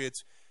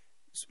patriots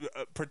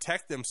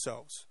protect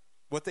themselves.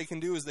 What they can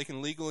do is they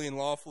can legally and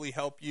lawfully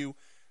help you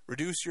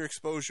reduce your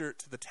exposure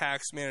to the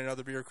tax man and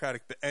other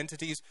bureaucratic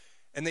entities,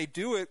 and they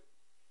do it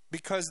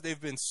because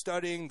they've been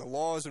studying the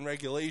laws and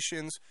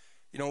regulations.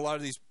 You know, a lot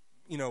of these,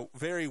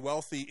 very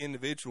wealthy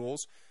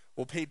individuals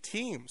will pay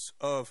teams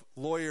of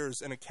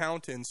lawyers and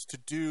accountants to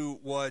do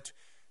what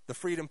the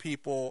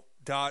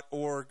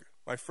freedompeople.org,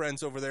 my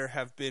friends over there,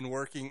 have been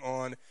working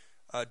on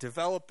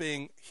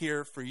developing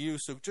here for you.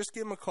 So just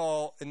give them a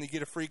call and you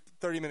get a free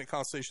 30-minute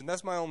consultation.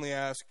 That's my only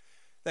ask.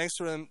 Thanks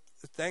to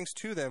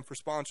them for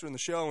sponsoring the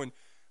show. And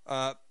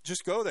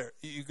just go there.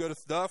 You go to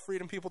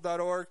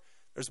thefreedompeople.org.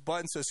 There's a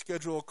button that says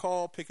schedule a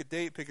call, pick a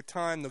date, pick a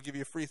time. They'll give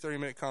you a free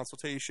 30-minute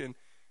consultation.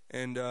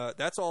 And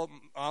that's all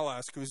I'll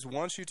ask. Because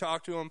once you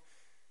talk to them,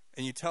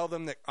 and you tell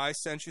them that I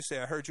sent you, say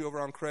I heard you over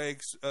on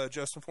Craig's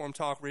Just Informed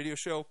Talk radio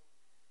show,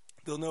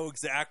 they'll know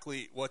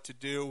exactly what to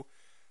do,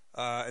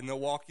 and they'll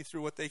walk you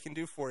through what they can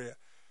do for you.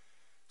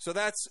 So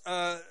that's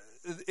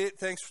it.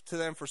 Thanks to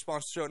them for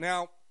sponsoring the show.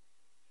 Now,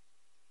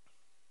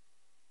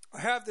 I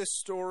have this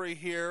story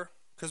here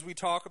because we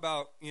talk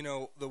about,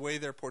 the way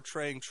they're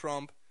portraying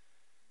Trump.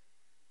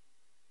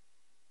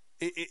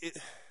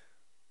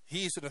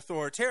 He's an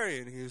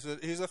authoritarian.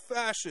 He's a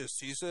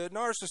fascist. He's a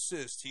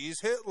narcissist. He's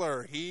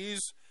Hitler.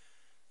 He's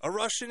a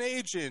Russian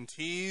agent.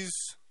 He's,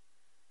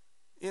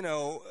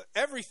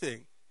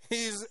 everything.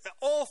 He's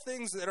all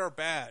things that are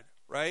bad,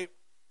 right?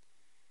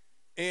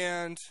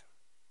 And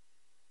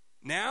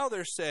now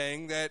they're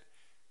saying that,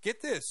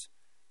 get this,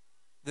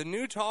 the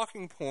new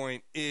talking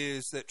point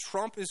is that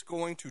Trump is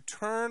going to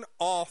turn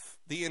off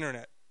the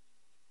internet.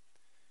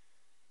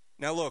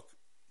 Now look,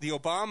 the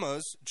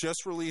Obamas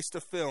just released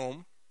a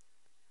film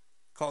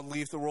called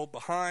Leave the World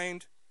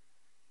Behind.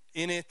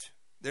 In it,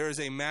 there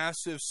is a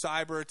massive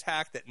cyber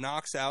attack that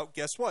knocks out,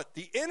 guess what?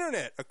 The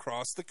internet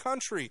across the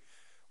country,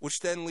 which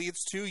then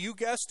leads to, you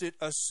guessed it,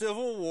 a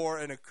civil war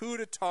and a coup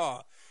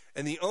d'etat.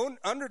 And the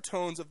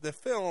undertones of the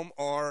film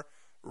are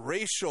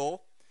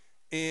racial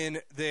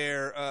in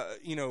their,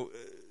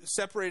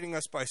 separating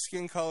us by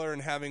skin color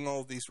and having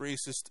all of these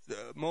racist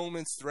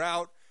moments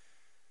throughout.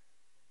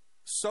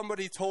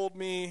 Somebody told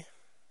me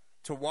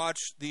to watch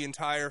the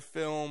entire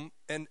film,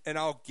 and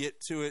I'll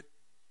get to it.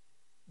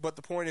 But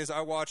the point is,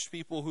 I watched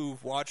people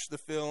who've watched the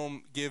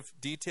film give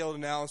detailed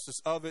analysis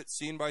of it,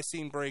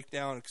 scene-by-scene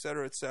breakdown, et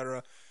cetera, et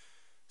cetera.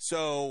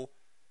 So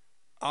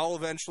I'll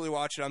eventually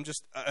watch it.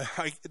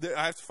 I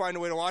have to find a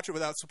way to watch it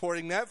without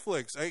supporting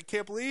Netflix. I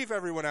can't believe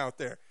everyone out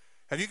there.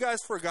 Have you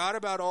guys forgot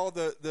about all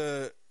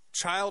the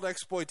child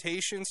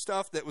exploitation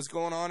stuff that was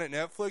going on at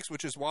Netflix,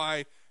 which is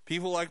why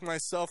people like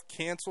myself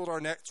canceled our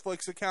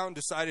Netflix account and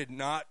decided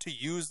not to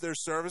use their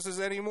services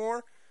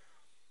anymore?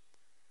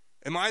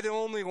 Am I the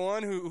only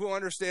one who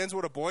understands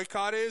what a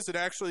boycott is? And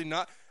actually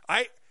not.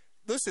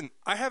 Listen,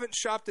 I haven't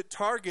shopped at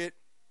Target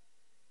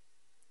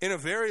in a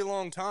very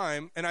long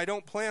time, and I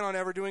don't plan on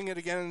ever doing it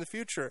again in the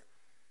future.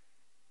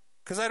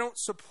 Because I don't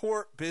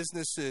support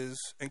businesses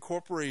and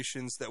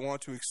corporations that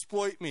want to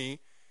exploit me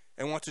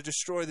and want to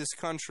destroy this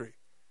country.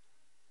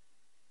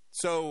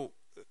 So,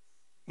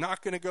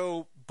 not going to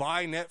go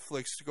buy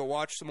Netflix to go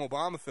watch some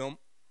Obama film.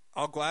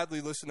 I'll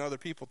gladly listen to other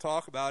people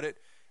talk about it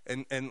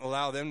and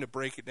allow them to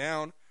break it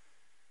down.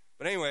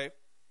 But anyway,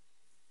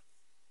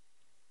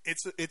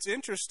 it's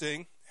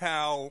interesting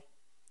how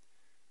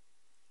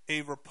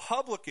a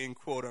Republican,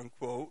 quote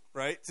unquote,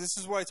 right? This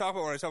is what I talk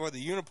about when I talk about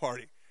the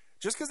Uniparty.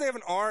 Just because they have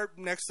an R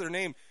next to their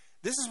name,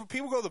 this is when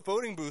people go to the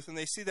voting booth and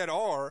they see that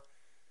R,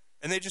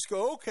 and they just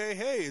go, okay,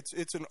 hey,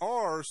 it's an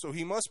R, so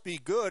he must be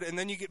good. And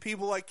then you get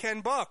people like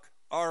Ken Buck,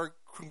 our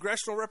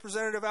congressional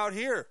representative out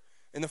here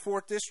in the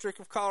 4th District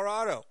of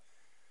Colorado,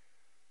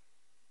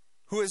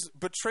 who has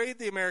betrayed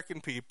the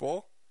American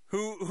people,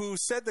 who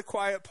said the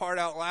quiet part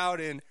out loud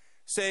in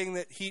saying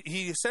that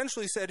he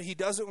essentially said he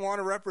doesn't want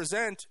to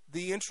represent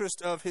the interest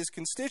of his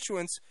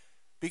constituents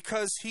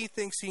because he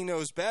thinks he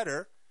knows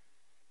better,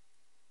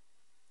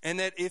 and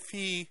that if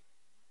he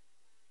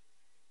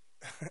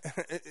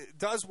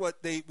does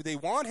what they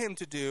want him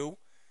to do,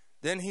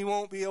 then he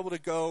won't be able to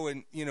go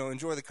and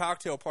enjoy the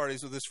cocktail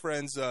parties with his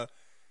friends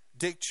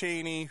Dick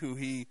Cheney, who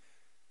he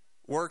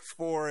worked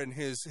for, and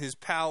his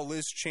pal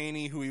Liz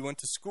Cheney, who he went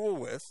to school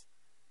with.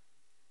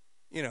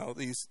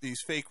 These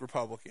fake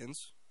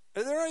Republicans.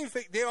 They're not even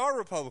fake. They are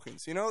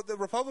Republicans. The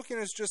Republican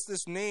is just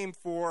this name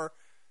for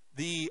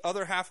the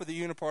other half of the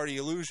uniparty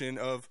illusion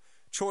of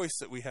choice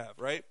that we have,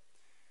 right?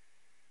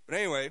 But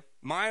anyway,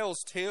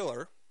 Miles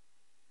Taylor,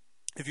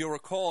 if you'll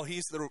recall,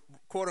 he's the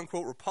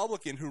quote-unquote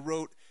Republican who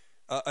wrote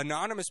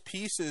anonymous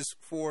pieces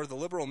for the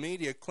liberal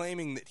media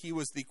claiming that he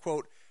was the,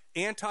 quote,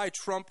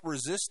 anti-Trump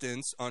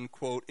resistance,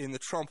 unquote, in the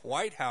Trump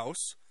White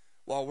House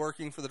while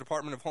working for the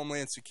Department of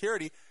Homeland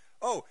Security.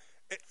 Oh,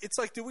 it's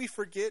like, do we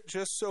forget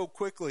just so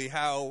quickly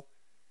how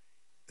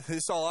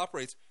this all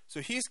operates? So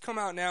he's come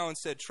out now and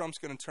said Trump's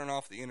going to turn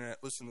off the internet.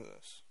 Listen to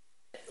this.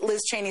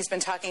 Liz Cheney's been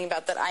talking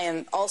about that I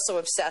am also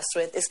obsessed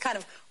with is kind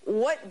of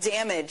what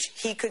damage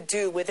he could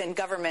do within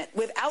government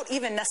without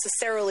even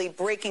necessarily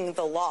breaking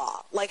the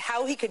law, like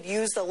how he could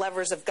use the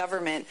levers of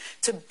government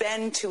to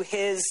bend to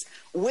his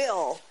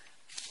will.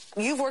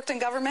 You've worked in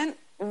government.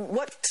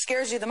 What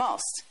scares you the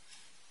most?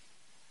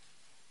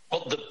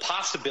 Well, the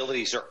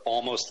possibilities are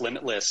almost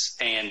limitless,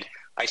 and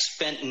I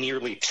spent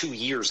nearly 2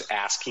 years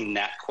asking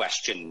that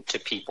question to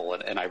people,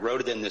 and I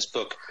wrote it in this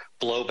book,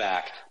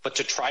 Blowback, but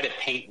to try to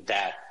paint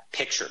that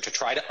picture, to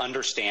try to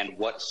understand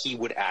what he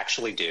would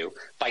actually do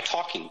by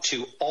talking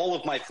to all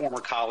of my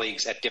former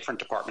colleagues at different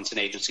departments and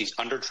agencies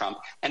under Trump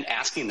and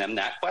asking them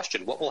that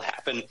question. What will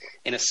happen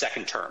in a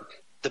second term?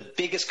 The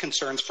biggest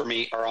concerns for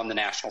me are on the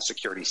national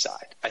security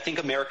side. I think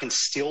Americans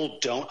still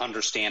don't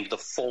understand the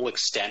full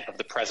extent of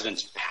the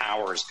president's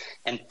powers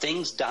and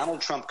things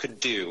Donald Trump could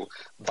do,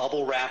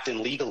 bubble wrapped in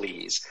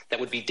legalese, that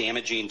would be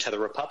damaging to the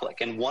republic.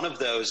 And one of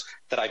those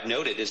that I've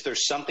noted is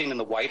there's something in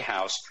the White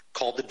House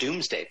called the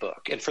Doomsday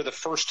Book. And for the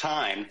first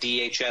time,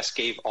 DHS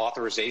gave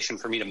authorization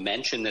for me to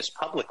mention this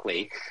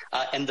publicly.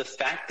 And the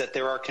fact that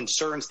there are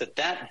concerns that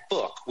that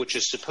book, which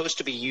is supposed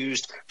to be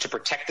used to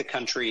protect the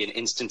country in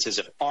instances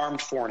of armed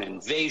foreign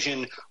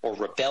invasion or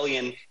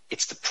rebellion,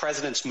 it's the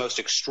president's most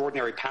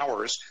extraordinary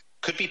powers,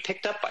 could be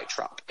picked up by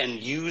Trump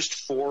and used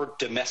for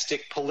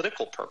domestic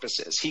political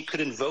purposes. He could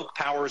invoke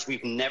powers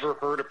we've never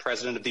heard a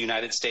president of the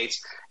United States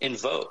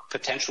invoke,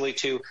 potentially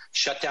to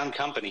shut down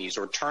companies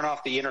or turn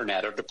off the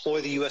internet or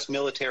deploy the U.S.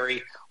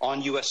 military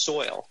on U.S.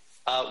 soil.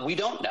 We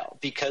don't know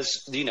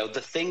because,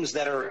 the things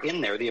that are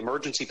in there, the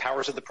emergency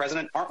powers of the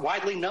president, aren't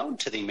widely known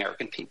to the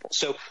American people.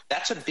 So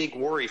that's a big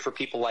worry for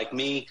people like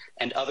me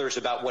and others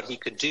about what he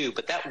could do.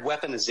 But that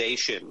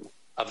weaponization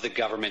of the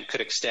government could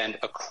extend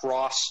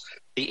across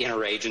the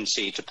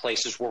interagency to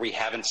places where we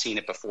haven't seen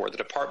it before. The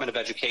Department of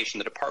Education,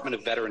 the Department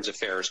of Veterans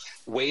Affairs,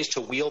 ways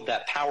to wield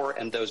that power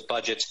and those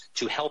budgets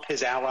to help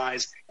his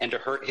allies and to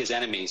hurt his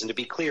enemies. And to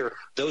be clear,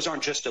 those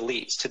aren't just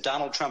elites. To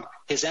Donald Trump,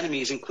 his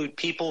enemies include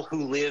people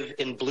who live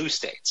in blue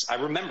states. I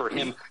remember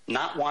him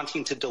not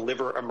wanting to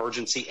deliver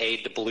emergency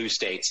aid to blue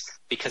states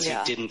because he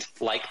didn't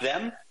like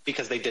them,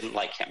 because they didn't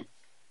like him.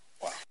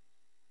 Wow.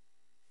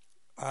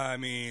 I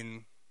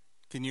mean,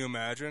 can you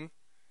imagine?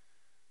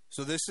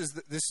 So this is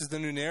the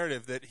new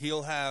narrative, that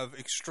he'll have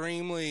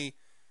extremely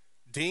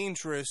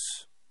dangerous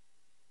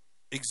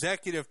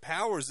executive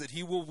powers that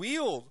he will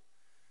wield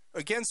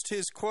against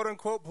his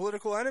quote-unquote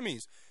political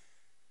enemies.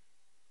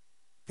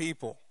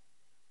 People,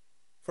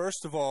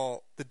 first of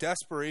all, the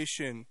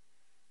desperation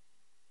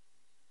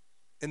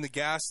and the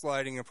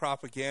gaslighting and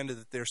propaganda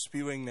that they're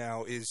spewing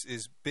now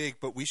is big,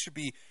 but we should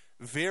be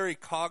very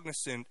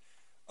cognizant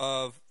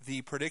of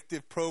the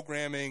predictive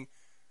programming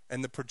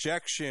and the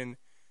projection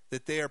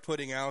that they are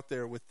putting out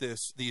there with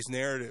these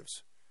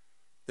narratives.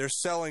 They're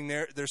selling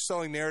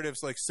narratives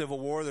like civil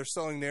war. They're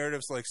selling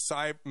narratives like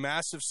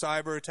massive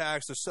cyber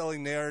attacks. They're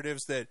selling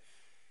narratives that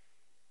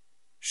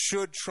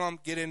should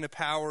Trump get into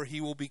power,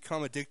 he will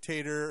become a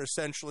dictator,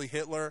 essentially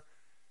Hitler.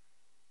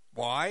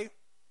 Why?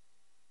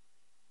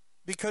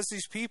 Because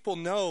these people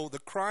know the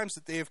crimes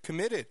that they have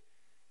committed.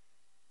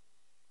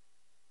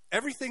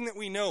 Everything that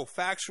we know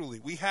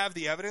factually, we have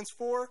the evidence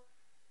for,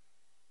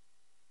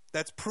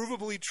 that's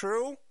provably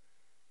true,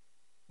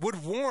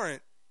 would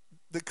warrant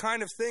the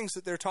kind of things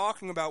that they're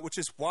talking about, which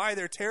is why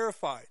they're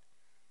terrified.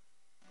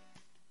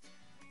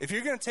 If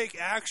you're going to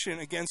take action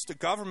against a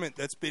government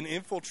that's been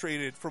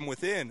infiltrated from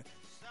within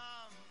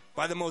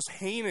by the most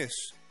heinous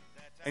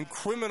and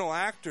criminal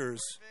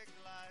actors,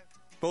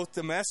 both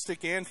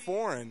domestic and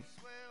foreign,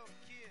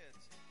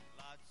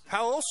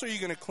 how else are you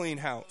going to clean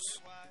house?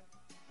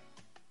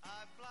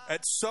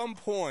 At some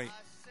point,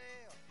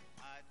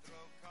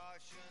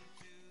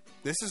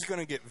 this is going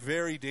to get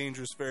very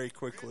dangerous very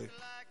quickly.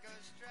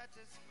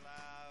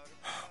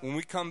 When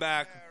we come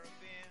back,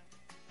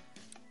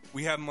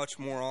 we have much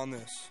more on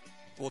this.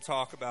 We'll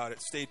talk about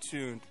it. Stay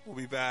tuned. We'll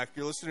be back.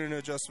 You're listening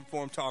to Just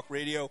Informed Talk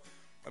Radio.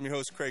 I'm your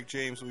host, Craig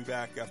James. We'll be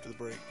back after the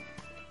break.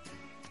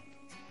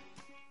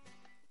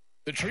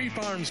 The Tree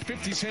Farm's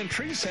 50-cent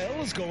tree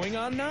sale is going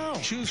on now.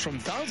 Choose from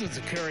thousands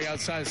of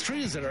carry-out-size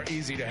trees that are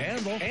easy to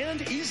handle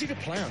and easy to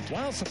plant.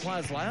 While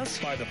supplies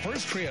last, buy the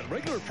first tree at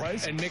regular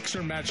price and mix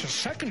or match a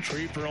second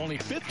tree for only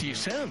 50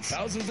 cents.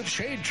 Thousands of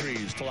shade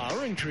trees,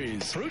 flowering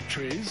trees, fruit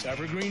trees,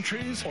 evergreen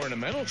trees,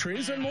 ornamental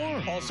trees, and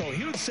more. Also,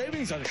 huge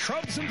savings on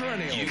shrubs and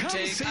perennials. You Come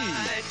take see.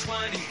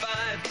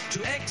 I-25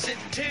 to exit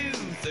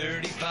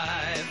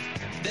 235,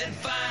 then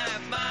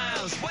 5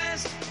 miles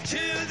west to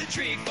the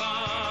Tree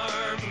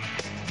Farm.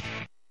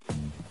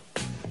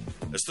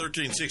 A As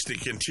 1360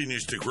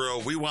 continues to grow,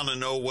 we want to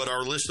know what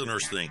our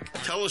listeners think.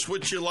 Tell us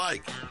what you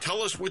like.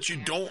 Tell us what you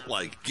don't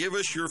like. Give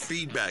us your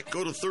feedback.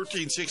 Go to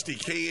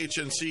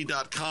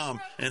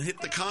 1360khnc.com and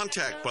hit the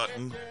contact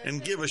button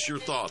and give us your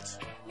thoughts.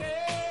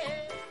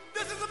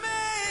 This is a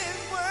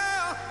man's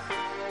world.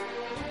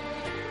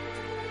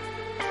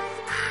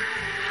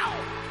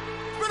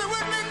 But it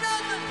wouldn't be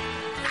nothing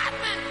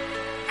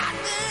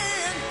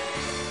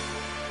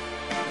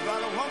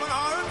about a woman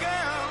or a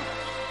girl.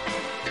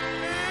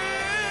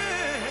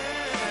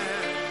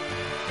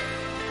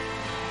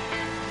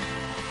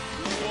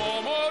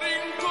 L'uomo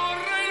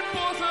rincorre il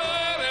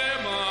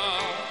potere, ma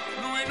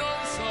lui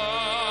non sa.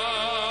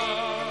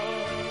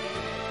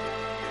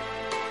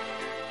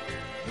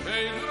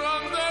 Nei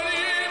grandi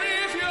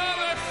limiti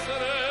ad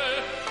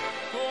essere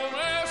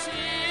come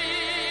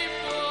si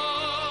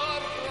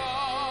potrà.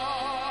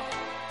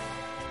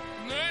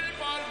 Nel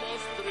palmo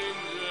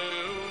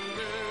stringere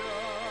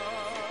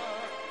un'idea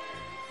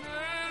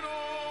che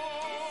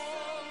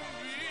non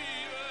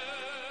vive.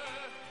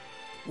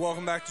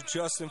 Welcome back to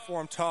Just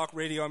Informed Talk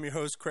Radio. I'm your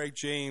host, Craig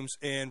James,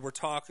 and we're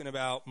talking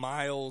about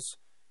Miles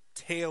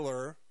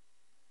Taylor,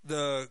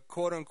 the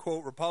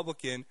quote-unquote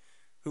Republican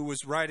who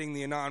was writing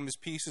the anonymous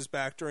pieces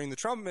back during the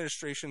Trump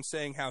administration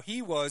saying how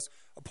he was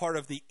a part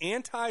of the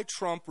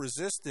anti-Trump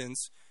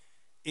resistance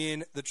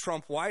in the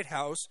Trump White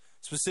House,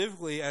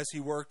 specifically as he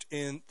worked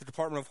in the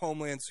Department of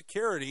Homeland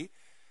Security.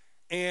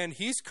 And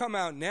he's come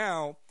out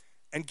now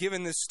and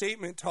given this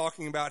statement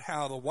talking about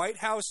how the White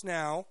House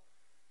now,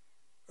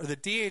 or the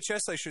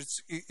DHS,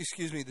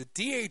 the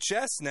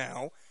DHS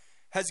now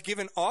has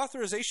given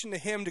authorization to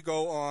him to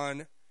go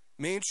on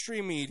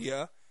mainstream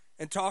media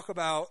and talk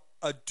about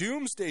a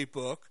doomsday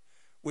book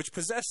which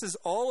possesses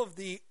all of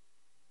the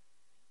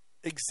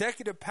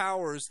executive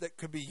powers that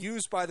could be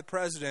used by the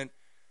president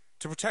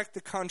to protect the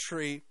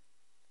country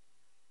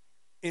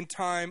in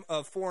time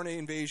of foreign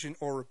invasion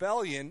or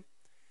rebellion.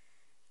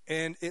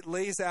 And it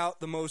lays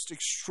out the most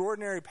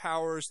extraordinary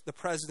powers the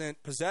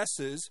president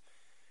possesses.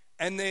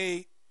 And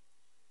they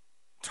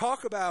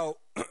talk about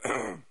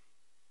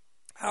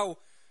how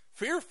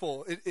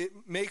fearful it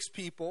makes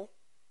people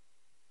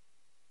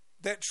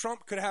that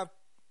Trump could have,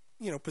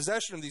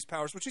 possession of these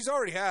powers, which he's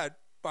already had,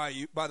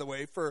 by the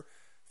way, for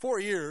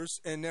 4 years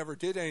and never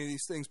did any of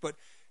these things, but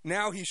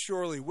now he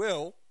surely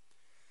will.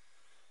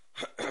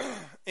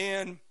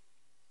 And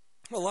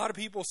a lot of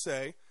people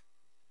say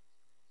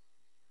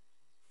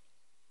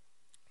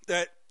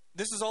that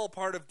this is all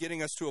part of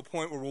getting us to a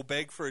point where we'll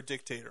beg for a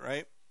dictator,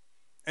 right?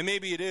 And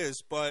maybe it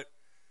is, but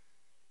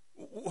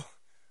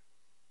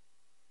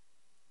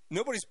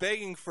nobody's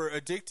begging for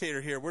a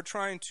dictator here. We're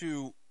trying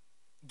to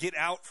get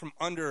out from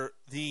under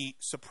the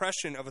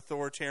suppression of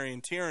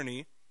authoritarian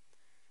tyranny,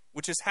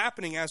 which is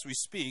happening as we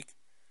speak,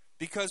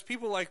 because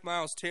people like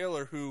Miles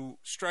Taylor, who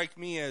strike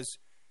me as,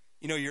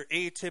 your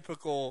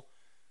atypical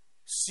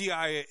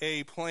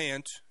CIA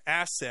plant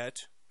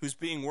asset who's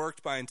being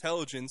worked by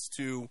intelligence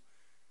to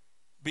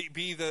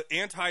be the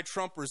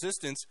anti-Trump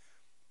resistance,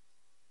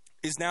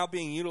 is now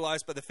being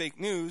utilized by the fake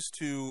news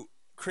to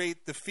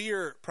create the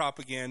fear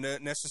propaganda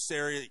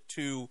necessary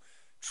to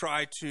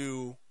try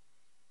to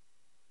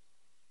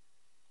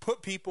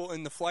put people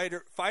in the fight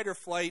or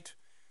flight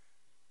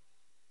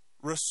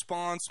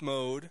response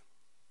mode,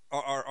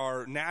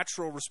 our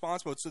natural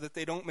response mode, so that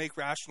they don't make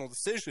rational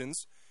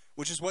decisions,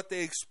 which is what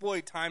they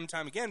exploit time and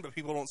time again, but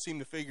people don't seem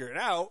to figure it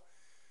out,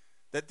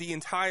 that the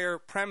entire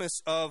premise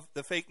of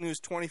the fake news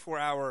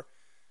 24-hour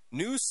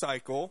news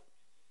cycle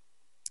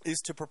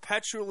is to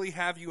perpetually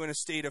have you in a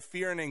state of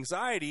fear and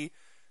anxiety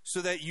so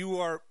that you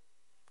are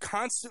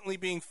constantly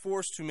being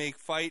forced to make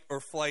fight or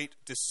flight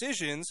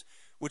decisions,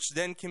 which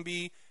then can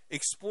be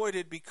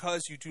exploited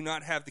because you do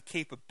not have the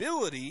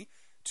capability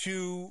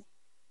to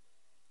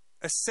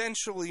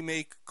essentially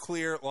make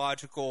clear,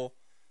 logical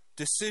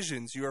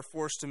decisions. You are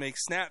forced to make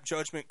snap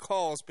judgment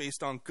calls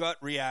based on gut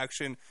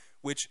reaction,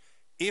 which,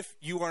 if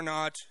you are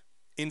not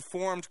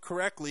informed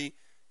correctly,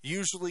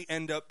 usually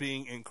end up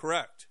being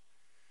incorrect.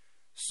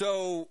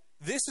 So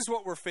this is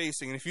what we're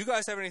facing. And if you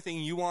guys have anything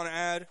you want to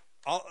add,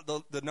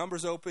 the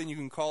number's open. You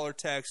can call or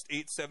text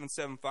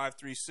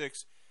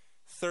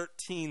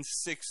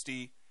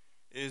 877-536-1360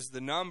 is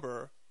the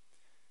number.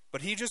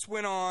 But he just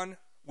went on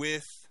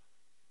with,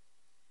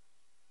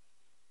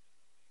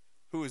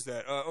 who is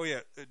that?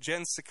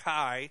 Jen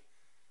Psaki,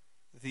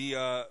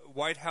 the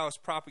White House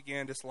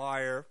propagandist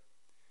liar.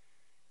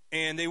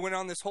 And they went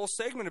on this whole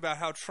segment about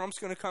how Trump's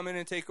going to come in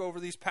and take over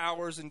these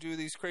powers and do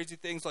these crazy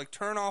things like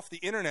turn off the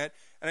internet.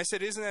 And I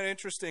said, isn't that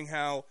interesting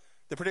how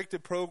the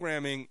predictive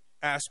programming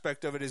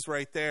aspect of it is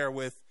right there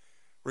with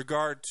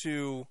regard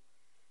to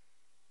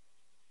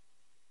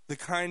the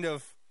kind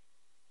of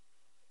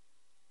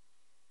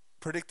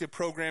predictive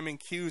programming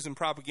cues and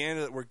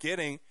propaganda that we're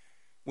getting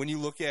when you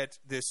look at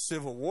this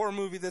Civil War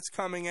movie that's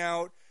coming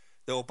out,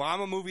 the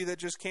Obama movie that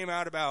just came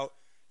out about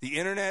the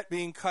internet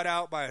being cut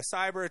out by a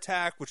cyber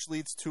attack, which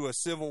leads to a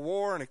civil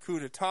war and a coup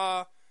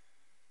d'etat.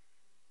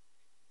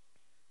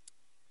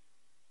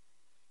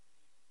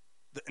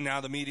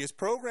 Now the media is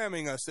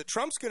programming us that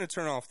Trump's going to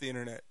turn off the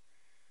internet.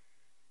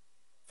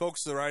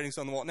 folks, the writing's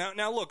on the wall.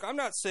 Now, look, I'm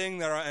not saying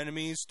that our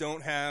enemies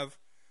don't have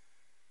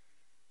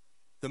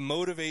the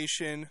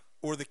motivation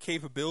or the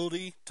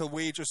capability to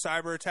wage a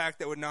cyber attack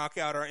that would knock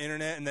out our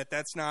internet, and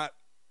that's not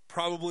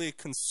probably a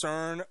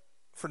concern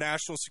for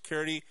national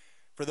security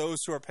for those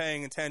who are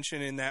paying attention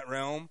in that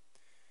realm.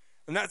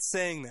 I'm not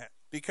saying that,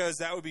 because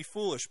that would be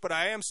foolish, but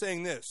I am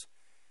saying this,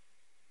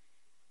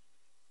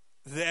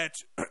 that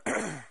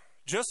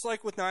just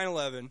like with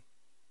 9/11,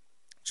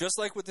 just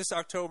like with this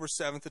October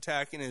 7th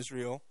attack in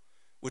Israel,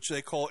 which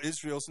they call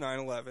Israel's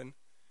 9/11,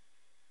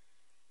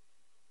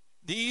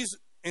 these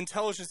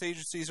intelligence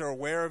agencies are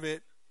aware of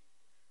it,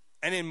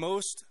 and in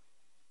most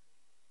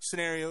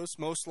scenarios,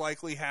 most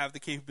likely have the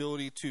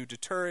capability to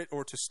deter it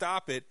or to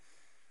stop it.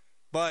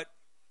 But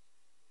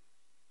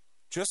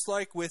just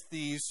like with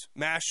these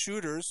mass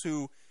shooters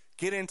who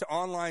get into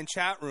online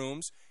chat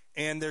rooms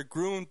and they're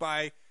groomed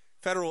by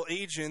federal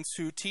agents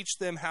who teach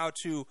them how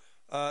to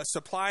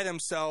supply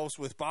themselves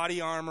with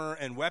body armor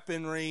and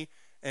weaponry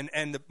and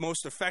the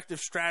most effective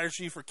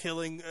strategy for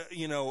killing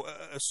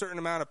a certain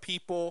amount of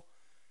people,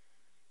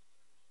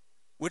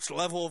 which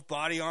level of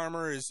body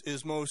armor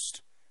is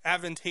most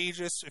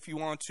advantageous if you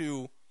want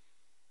to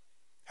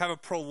have a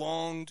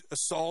prolonged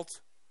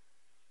assault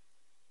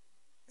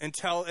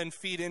and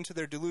feed into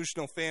their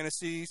delusional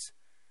fantasies.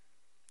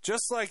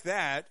 Just like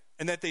that,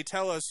 and that they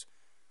tell us,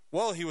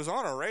 well, he was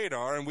on our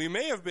radar, and we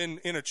may have been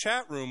in a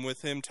chat room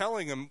with him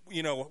telling him,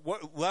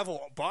 what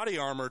level body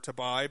armor to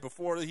buy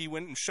before he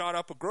went and shot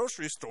up a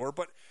grocery store.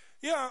 But,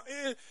 yeah,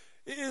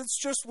 it's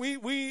just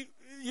he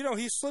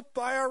slipped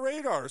by our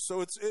radar. So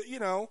it's,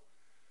 And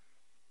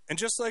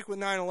just like with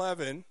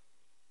 9/11,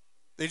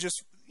 they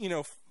just,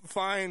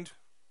 find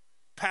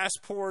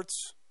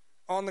passports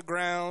on the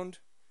ground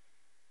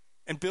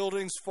and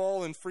buildings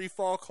fall in free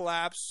fall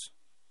collapse,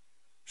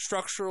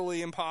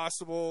 structurally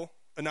impossible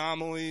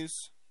anomalies.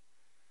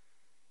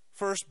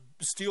 First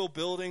steel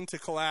building to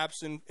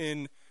collapse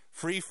in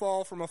free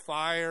fall from a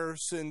fire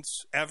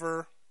since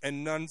ever,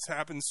 and none's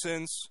happened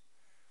since.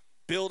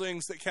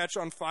 Buildings that catch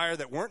on fire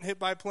that weren't hit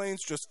by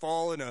planes just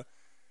fall in a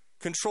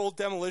controlled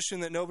demolition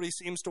that nobody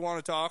seems to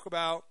want to talk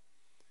about.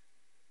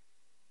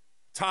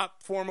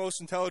 Top foremost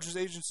intelligence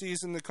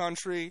agencies in the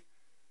country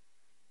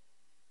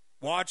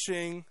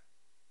watching.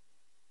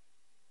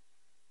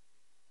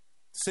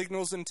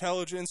 Signals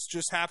intelligence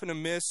just happen to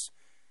miss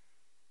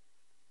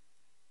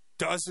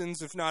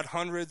dozens, if not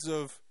hundreds,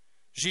 of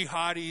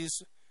jihadis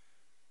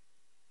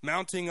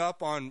mounting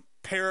up on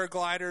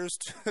paragliders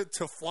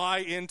to fly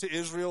into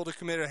Israel to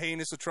commit a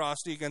heinous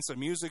atrocity against a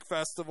music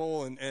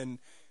festival and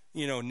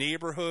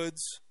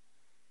neighborhoods.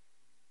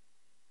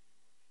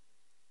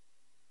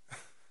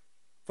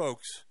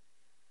 Folks,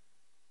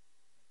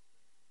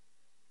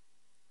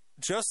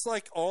 just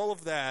like all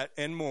of that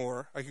and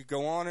more, I could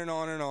go on and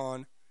on and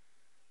on.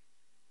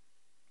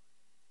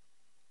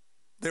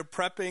 They're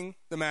prepping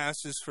the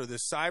masses for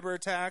this cyber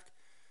attack.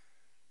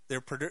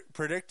 They're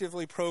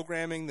predictively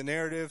programming the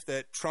narrative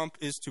that Trump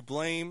is to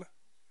blame.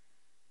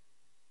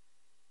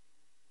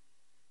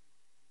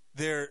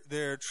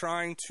 They're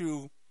trying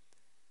to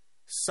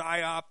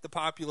psyop the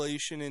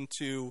population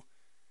into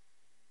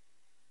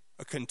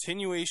a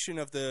continuation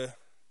of the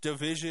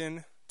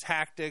division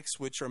tactics,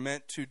 which are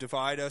meant to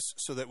divide us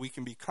so that we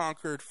can be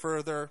conquered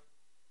further.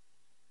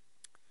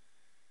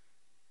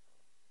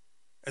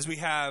 As we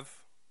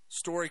have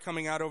story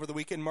coming out over the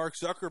weekend, Mark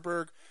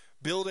Zuckerberg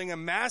building a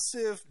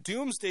massive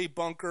doomsday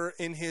bunker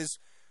in his,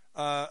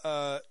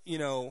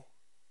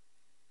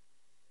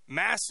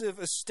 massive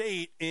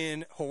estate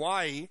in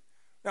Hawaii.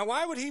 Now,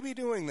 why would he be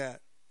doing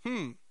that?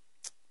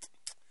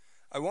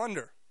 I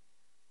wonder.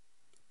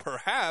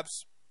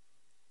 Perhaps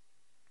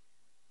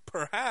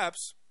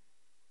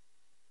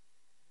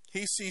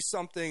he sees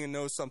something and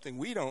knows something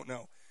we don't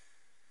know.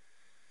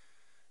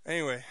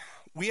 Anyway,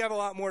 we have a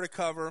lot more to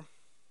cover.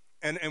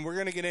 And we're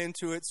going to get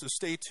into it, so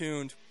stay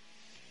tuned.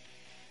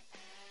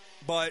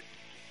 But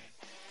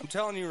I'm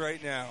telling you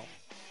right now,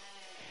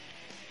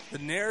 the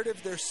narrative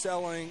they're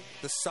selling,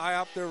 the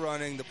psyop they're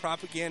running, the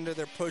propaganda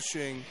they're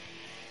pushing,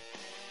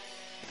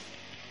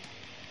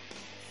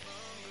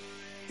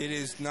 it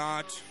is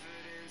not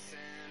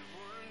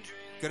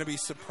going to be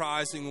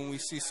surprising when we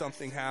see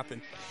something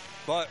happen.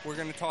 But we're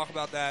going to talk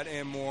about that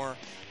and more.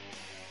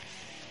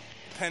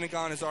 The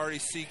Pentagon is already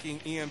seeking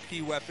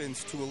EMP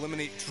weapons to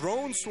eliminate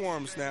drone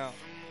swarms now.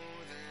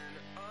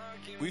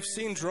 We've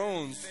seen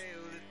drones.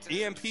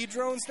 EMP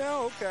drones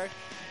now? Okay.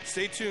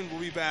 Stay tuned.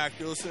 We'll be back.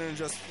 You're listening to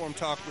Just Informed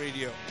Talk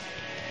Radio.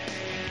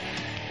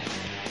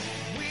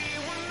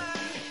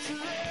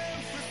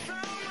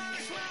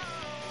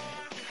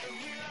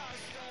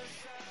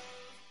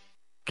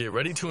 Get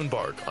ready to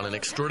embark on an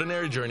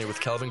extraordinary journey with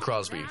Kelvin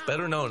Crosby,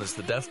 better known as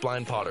the Deaf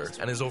Blind Potter,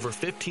 and his over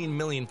 15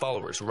 million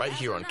followers right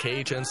here on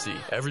KHNC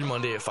every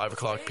Monday at 5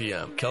 o'clock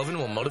p.m. Kelvin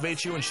will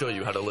motivate you and show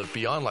you how to live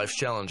beyond life's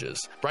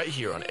challenges right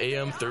here on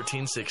AM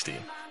 1360.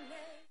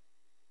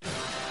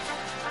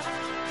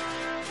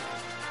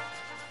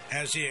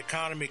 As the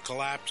economy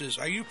collapses,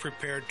 are you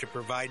prepared to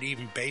provide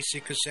even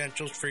basic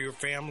essentials for your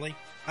family?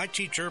 I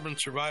teach Urban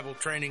Survival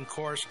Training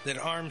course that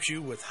arms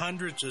you with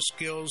hundreds of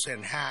skills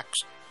and hacks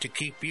to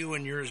keep you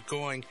and yours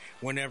going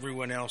when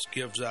everyone else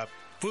gives up.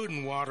 Food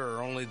and water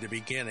are only the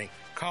beginning.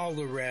 Call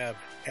the Rev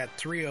at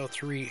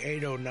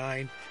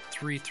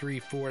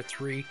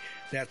 303-809-3343.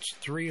 That's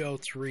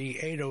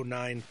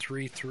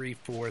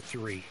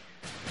 303-809-3343.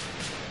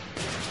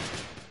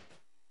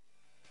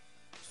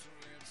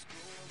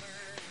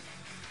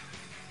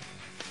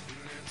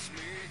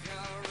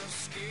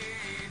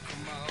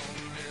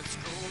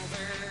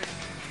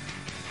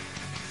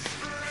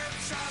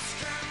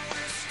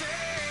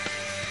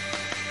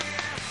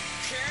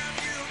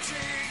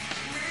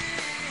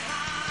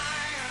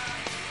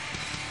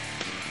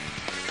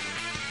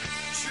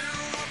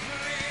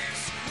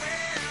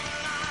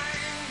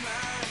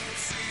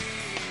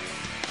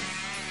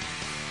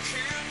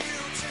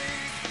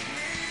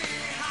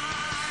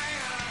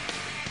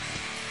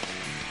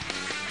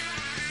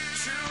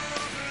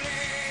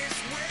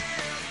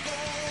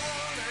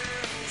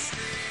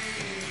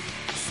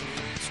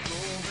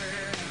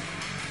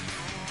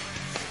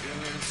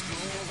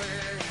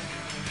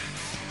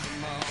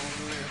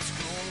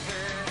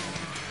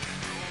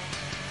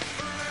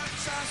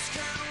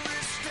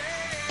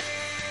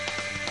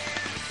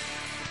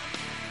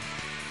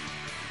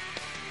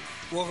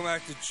 Welcome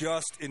back to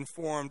Just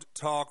Informed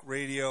Talk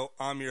Radio.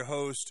 I'm your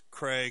host,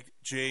 Craig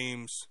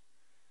James.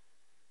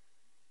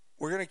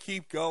 We're going to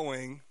keep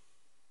going,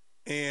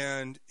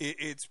 and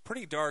it's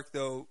pretty dark,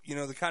 though. You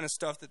know, the kind of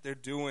stuff that they're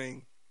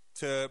doing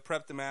to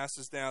prep the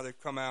masses now. They've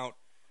come out.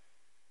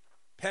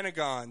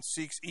 Pentagon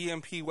seeks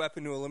EMP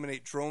weapon to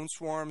eliminate drone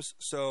swarms.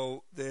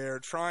 So they're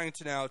trying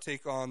to now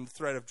take on the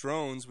threat of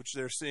drones, which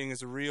they're seeing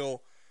as a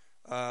real,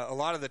 a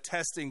lot of the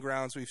testing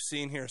grounds we've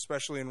seen here,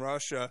 especially in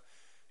Russia.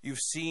 You've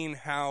seen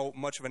how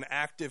much of an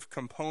active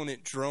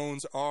component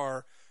drones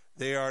are.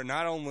 They are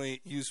not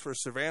only used for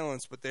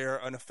surveillance, but they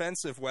are an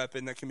offensive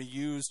weapon that can be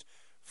used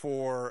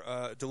for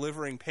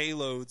delivering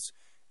payloads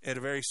at a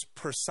very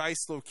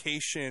precise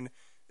location,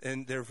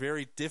 and they're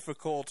very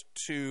difficult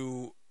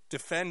to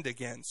defend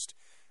against.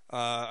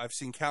 I've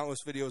seen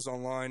countless videos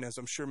online, as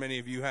I'm sure many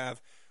of you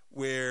have,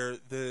 where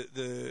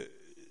the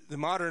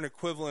modern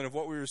equivalent of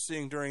what we were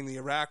seeing during the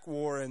Iraq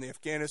War and the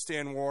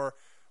Afghanistan War,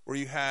 where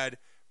you had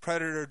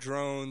Predator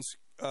drones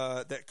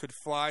that could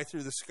fly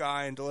through the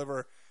sky and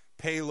deliver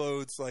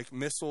payloads like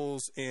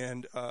missiles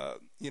and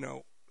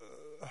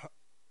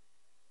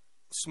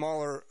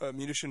smaller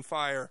munition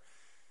fire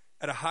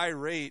at a high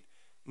rate.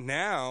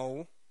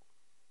 Now,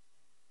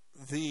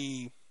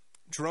 the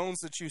drones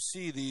that you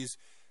see, these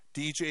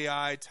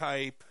DJI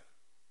type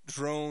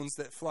drones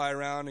that fly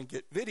around and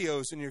get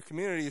videos in your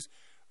communities,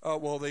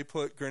 well, they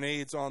put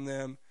grenades on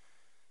them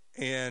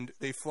and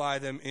they fly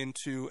them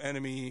into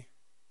enemy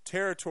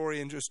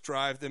territory and just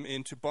drive them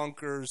into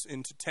bunkers,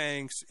 into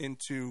tanks,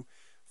 into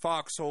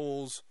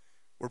foxholes,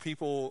 where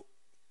people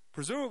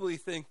presumably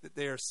think that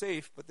they are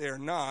safe, but they are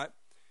not.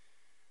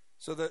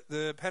 So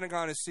the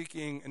Pentagon is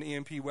seeking an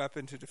EMP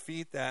weapon to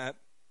defeat that.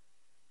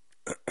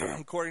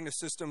 According to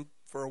System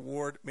for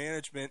Award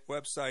Management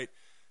website,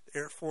 the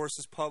Air Force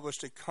has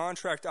published a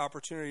contract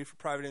opportunity for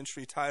private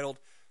industry titled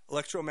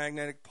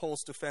Electromagnetic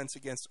Pulse Defense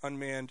Against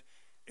Unmanned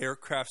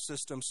Aircraft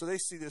Systems. So they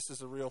see this as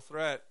a real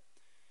threat.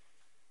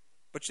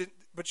 But you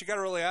got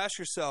to really ask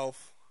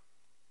yourself,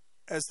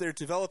 as they're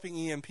developing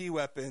EMP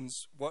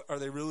weapons, what are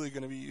they really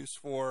going to be used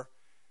for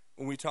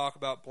when we talk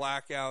about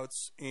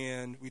blackouts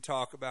and we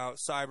talk about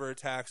cyber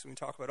attacks and we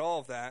talk about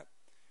all of that?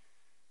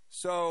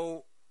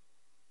 So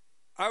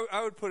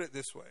I would put it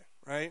this way,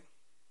 right?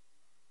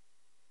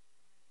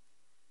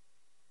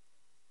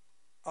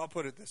 I'll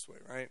put it this way,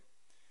 right?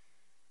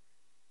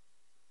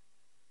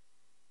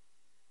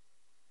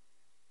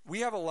 We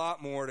have a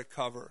lot more to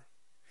cover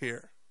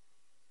here.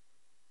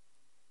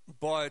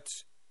 But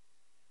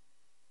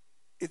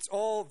it's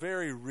all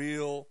very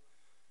real,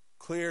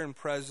 clear and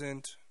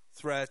present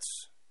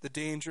threats. The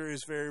danger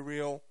is very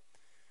real.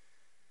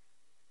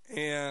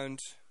 And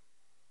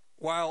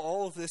while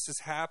all of this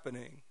is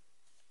happening,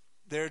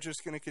 they're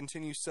just going to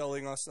continue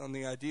selling us on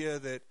the idea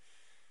that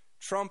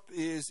Trump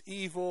is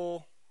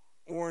evil,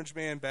 Orange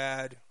Man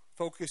bad,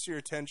 focus your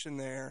attention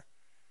there,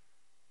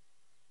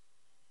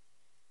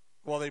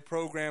 while they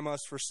program us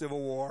for civil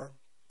war.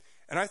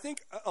 And I think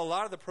a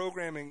lot of the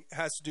programming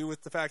has to do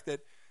with the fact that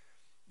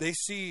they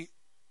see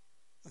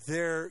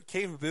their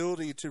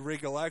capability to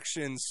rig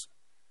elections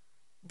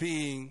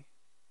being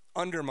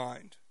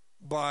undermined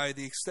by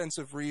the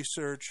extensive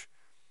research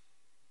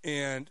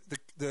and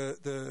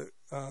the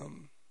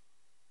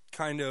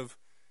kind of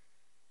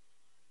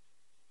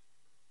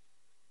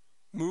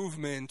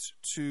movement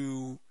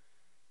to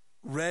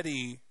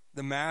ready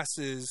the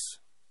masses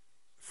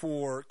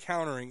for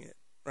countering it,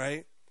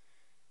 right?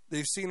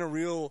 They've seen a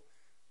real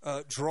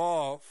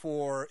draw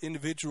for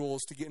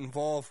individuals to get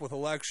involved with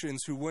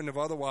elections who wouldn't have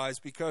otherwise,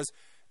 because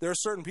there are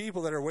certain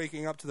people that are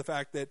waking up to the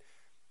fact that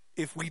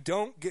if we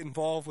don't get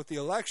involved with the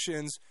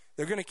elections,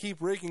 they're going to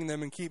keep rigging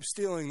them and keep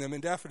stealing them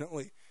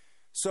indefinitely.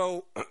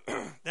 So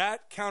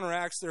that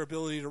counteracts their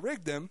ability to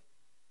rig them,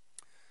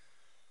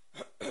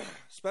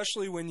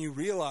 especially when you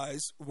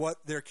realize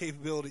what their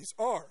capabilities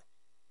are.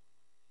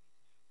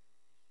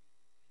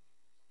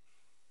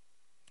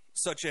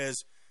 Such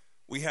as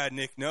we had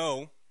Nick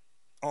Noe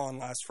on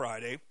last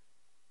Friday,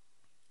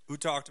 who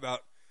talked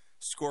about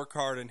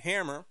Scorecard and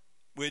Hammer,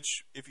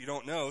 which, if you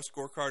don't know,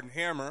 Scorecard and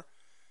Hammer,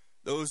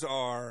 those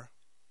are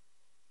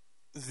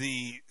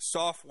the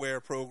software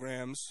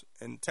programs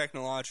and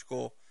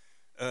technological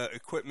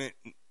equipment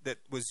that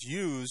was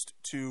used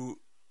to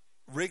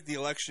rig the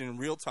election in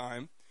real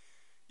time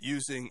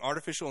using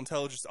artificial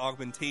intelligence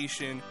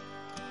augmentation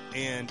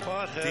and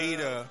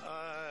data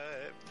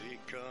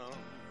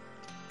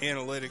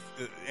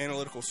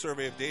analytical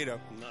survey of data.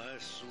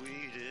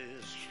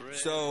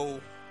 So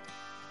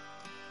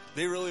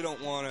they really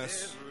don't want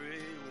us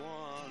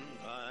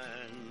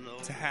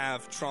to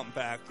have Trump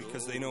back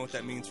because they know what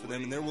that means for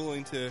them, and they're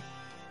willing to,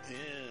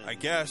 I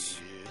guess,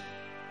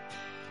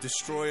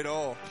 destroy it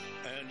all.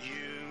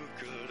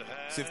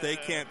 Because if they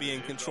can't be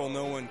in control,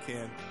 no one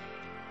can.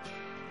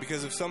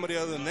 Because if somebody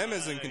other than them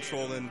is in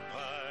control, then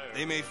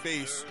they may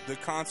face the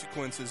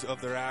consequences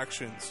of their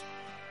actions.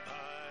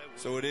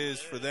 So it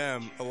is, for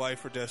them, a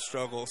life or death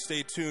struggle.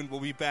 Stay tuned. We'll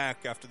be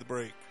back after the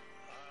break.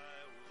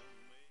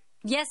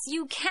 Yes,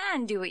 you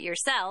can do it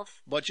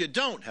yourself. But you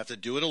don't have to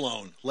do it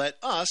alone. Let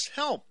us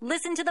help.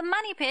 Listen to the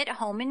Money Pit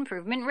Home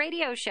Improvement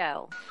Radio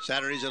Show.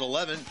 Saturdays at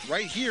 11,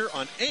 right here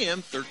on AM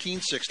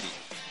 1360.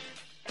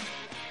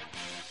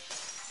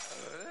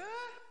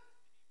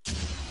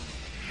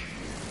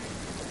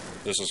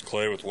 This is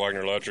Clay with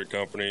Wagner Electric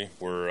Company.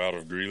 We're out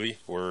of Greeley.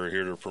 We're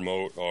here to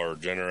promote our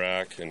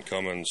Generac and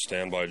Cummins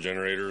standby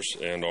generators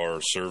and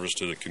our service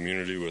to the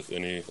community with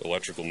any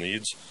electrical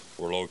needs.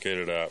 We're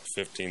located at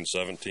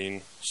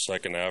 1517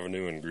 2nd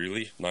Avenue in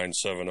Greeley,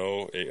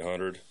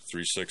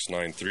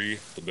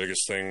 970-800-3693. The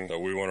biggest thing that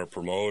we want to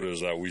promote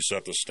is that we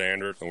set the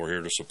standard, and we're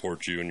here to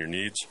support you and your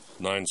needs.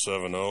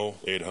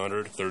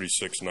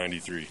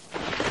 970-800-3693.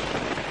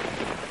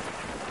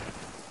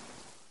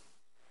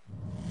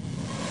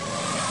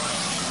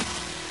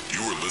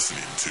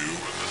 Listening to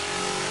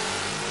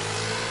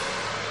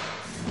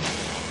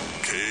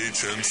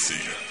KHNC,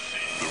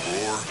 the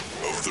roar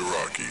of the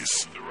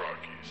Rockies.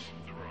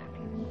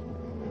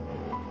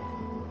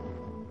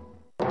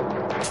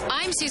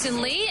 I'm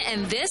Susan Lee,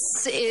 and this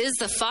is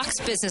the Fox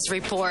Business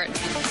Report.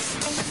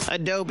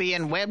 Adobe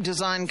and web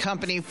design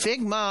company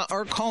Figma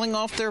are calling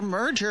off their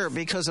merger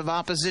because of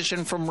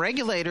opposition from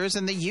regulators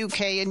in the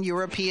UK and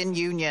European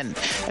Union.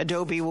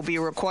 Adobe will be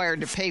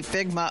required to pay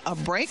Figma a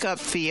breakup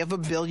fee of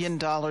 $1 billion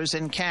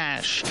in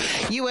cash.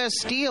 U.S.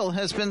 Steel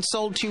has been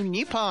sold to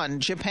Nippon,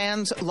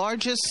 Japan's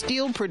largest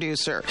steel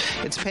producer.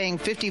 It's paying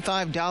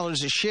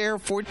 $55 a share,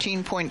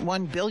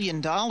 $14.1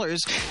 billion,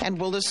 and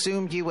will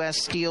assume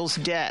U.S. Steel's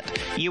debt.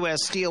 U.S.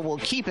 Steel will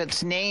keep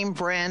its name,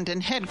 brand,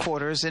 and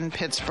headquarters in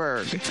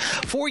Pittsburgh.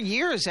 4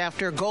 years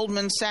after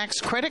Goldman Sachs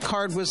credit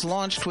card was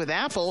launched with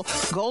Apple,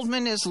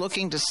 Goldman is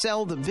looking to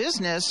sell the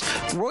business.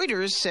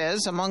 Reuters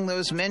says among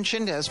those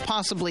mentioned as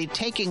possibly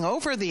taking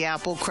over the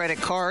Apple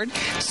credit card,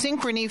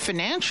 Synchrony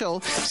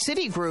Financial,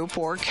 Citigroup,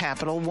 or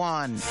Capital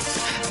One.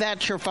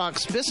 That's your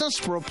Fox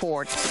Business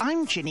Report.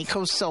 I'm Ginny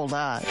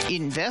Cosola.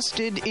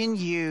 Invested in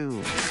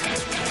you.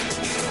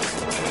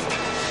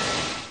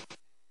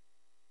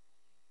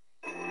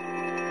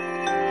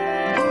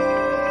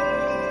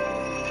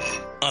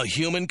 A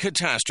human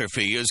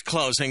catastrophe is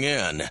closing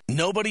in.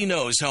 Nobody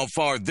knows how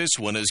far this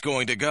one is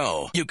going to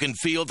go. You can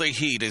feel the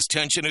heat as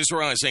tension is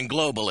rising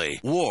globally.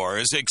 War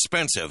is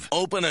expensive.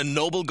 Open a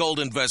Noble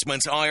Gold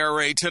Investments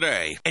IRA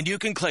today, and you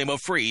can claim a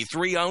free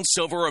 3-ounce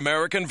silver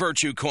American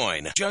Virtue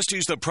coin. Just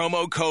use the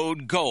promo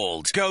code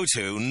GOLD. Go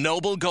to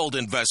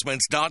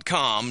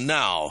noblegoldinvestments.com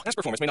now. Past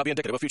performance may not be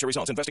indicative of future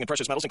results. Investing in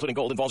precious metals, including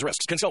gold, involves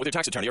risks. Consult with your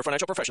tax attorney or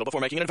financial professional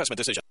before making an investment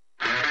decision.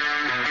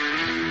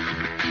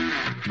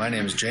 My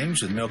name is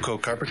James with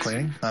Milco Carpet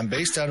Cleaning. I'm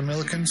based out of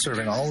Milliken,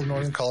 serving all of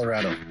northern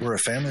Colorado. We're a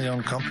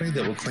family-owned company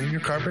that will clean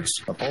your carpets,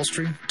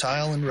 upholstery,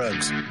 tile, and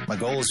rugs. My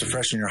goal is to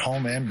freshen your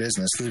home and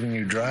business, leaving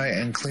you dry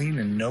and clean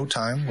in no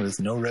time with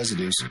no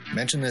residues.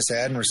 Mention this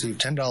ad and receive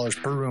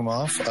 $10 per room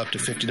off, up to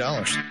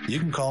 $50. You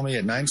can call me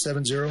at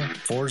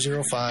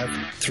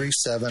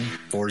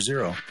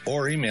 970-405-3740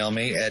 or email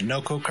me at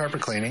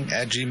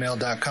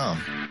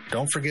nococarpetcleaning@gmail.com.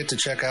 Don't forget to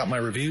check out my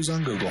reviews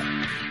on Google.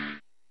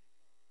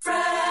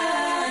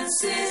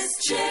 Francis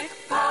Chick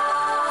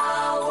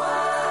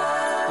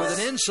Power. With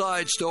an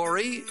inside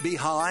story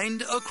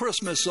behind a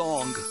Christmas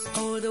song.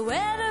 Oh, the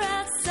weather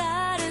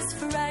outside is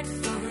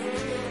frightful,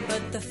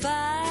 but the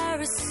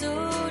fire is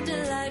so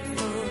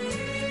delightful.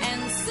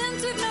 And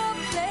since we've no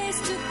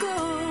place to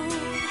go,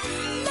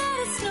 let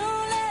it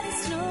snow, let it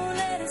snow,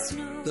 let it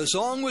snow. The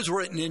song was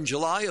written in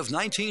July of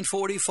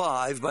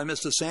 1945 by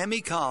Mr.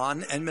 Sammy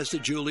Kahn and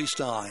Mr. Julie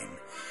Stein.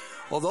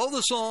 Although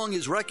the song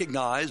is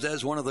recognized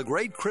as one of the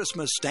great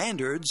Christmas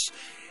standards,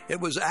 it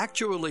was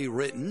actually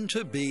written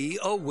to be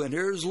a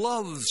winter's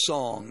love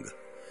song.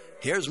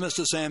 Here's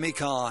Mr. Sammy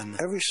Kahn.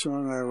 Every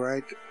song I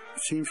write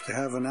seems to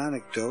have an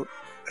anecdote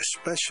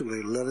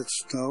especially Let It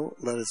Snow,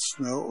 Let It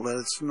Snow, Let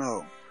It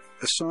Snow.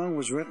 The song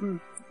was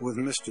written with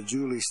Mr.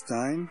 Julie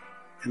Stein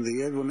in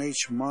the Edwin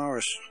H.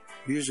 Morris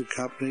Music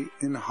Company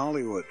in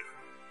Hollywood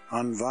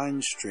on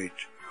Vine Street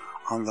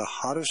on the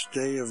hottest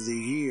day of the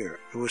year.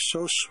 It was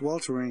so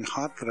sweltering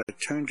hot that I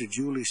turned to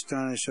Julie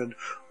Stein and said,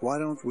 "Why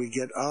don't we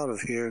get out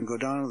of here and go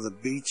down to the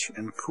beach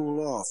and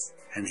cool off?"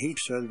 And he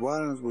said, "Why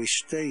don't we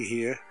stay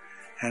here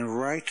and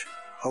write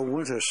a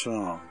winter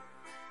song?"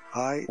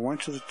 I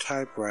went to the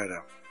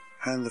typewriter,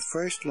 and the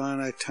first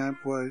line I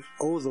typed was,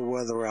 "Oh, the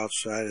weather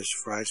outside is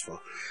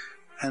frightful."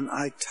 And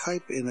I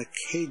type in a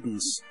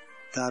cadence,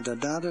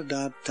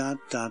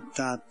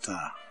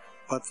 da-da-da-da-da-da-da-da-da.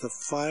 But the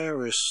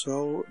fire is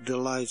so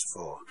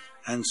delightful.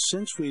 And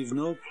since we've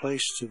no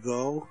place to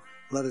go,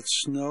 let it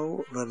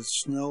snow, let it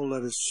snow,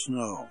 let it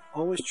snow.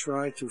 Always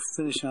try to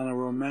finish on a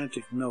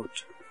romantic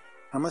note.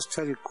 I must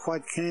tell you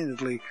quite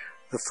candidly,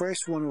 the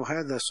first one who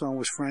had that song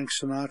was Frank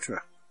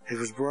Sinatra. It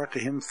was brought to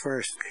him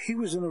first. He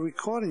was in a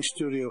recording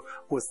studio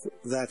with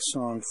that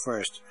song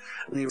first,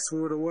 and he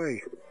threw it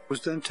away. It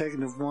was then taken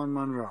to Vaughn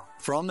Monroe.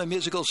 From the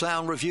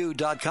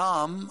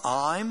musicalsoundreview.com,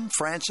 I'm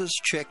Francis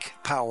Chick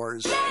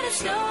Powers. Let it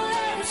snow,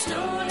 let it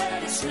snow,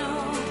 let it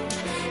snow.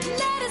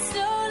 Let it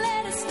snow,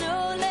 let it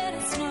snow, let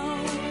it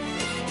snow.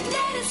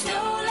 Let it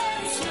snow,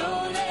 let it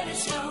snow, let it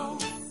snow.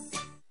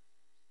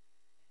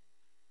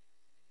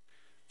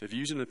 The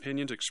views and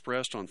opinions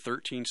expressed on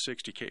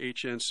 1360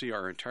 KHNC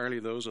are entirely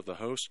those of the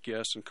host,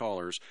 guests, and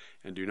callers,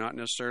 and do not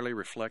necessarily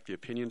reflect the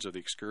opinions of the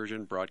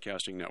Excursion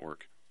Broadcasting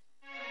Network.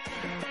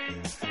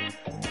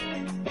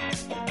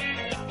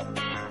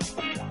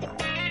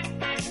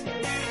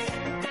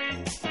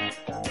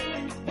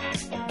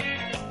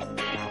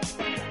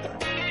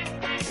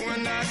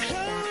 When I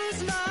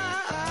close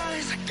my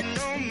eyes, I can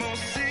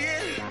almost see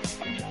it.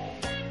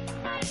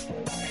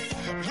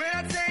 When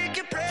I take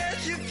a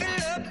breath, you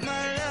fill up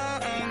my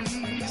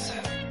lungs.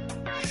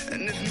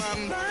 And if my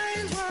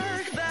mind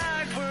works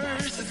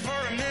backwards just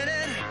for a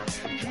minute,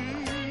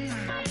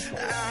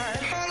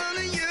 I'd hold on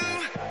to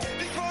you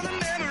before the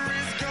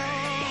memory's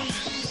gone.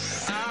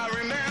 I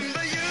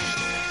remember you,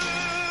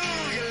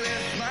 you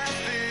lift my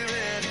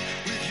spirit.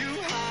 With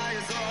you high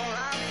is all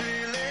I'm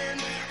feeling.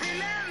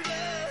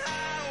 Remember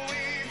how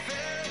we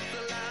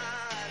felt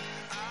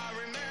alive. I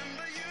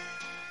remember you.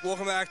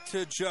 Welcome back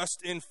to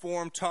Just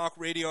Informed Talk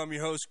Radio. I'm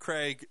your host,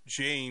 Craig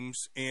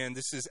James, and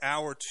this is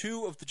hour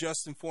 2 of the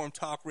Just Informed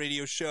Talk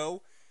Radio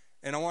show.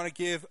 And I want to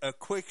give a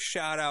quick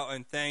shout out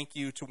and thank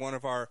you to one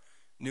of our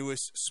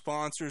newest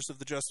sponsors of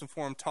the Just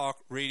Informed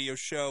Talk Radio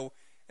show,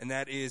 and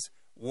that is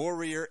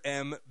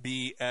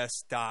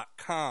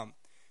WarriorMBS.com.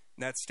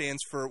 And that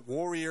stands for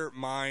Warrior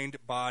Mind,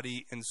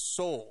 Body, and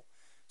Soul.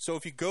 So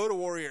if you go to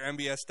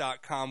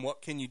WarriorMBS.com,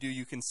 what can you do?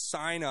 You can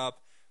sign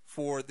up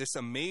for this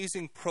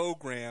amazing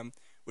program,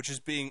 which is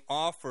being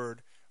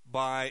offered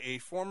by a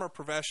former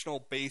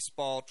professional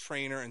baseball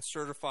trainer and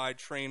certified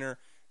trainer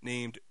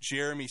named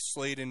Jeremy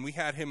Sladen. We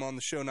had him on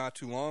the show not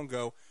too long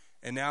ago,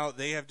 and now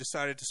they have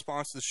decided to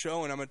sponsor the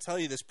show. And I'm going to tell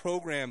you, this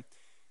program,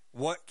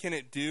 what can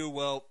it do?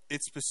 Well,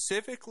 it's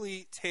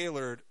specifically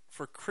tailored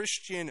for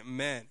Christian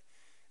men.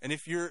 And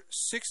if you're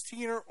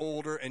 16 or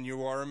older and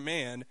you are a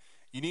man,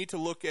 you need to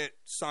look at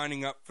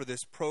signing up for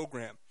this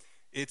program.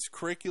 Its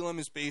curriculum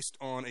is based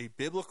on a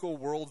biblical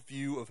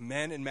worldview of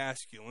men and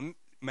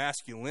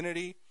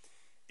masculinity.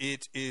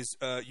 It is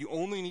you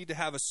only need to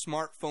have a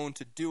smartphone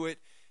to do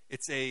it.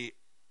 It's a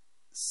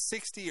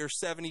 60 or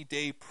 70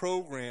 day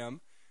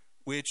program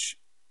which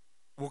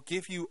will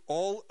give you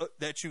all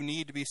that you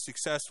need to be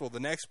successful. The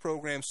next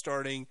program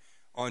starting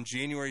on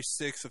January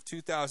 6th of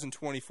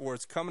 2024.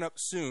 It's coming up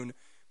soon,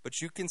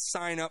 but you can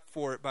sign up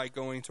for it by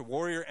going to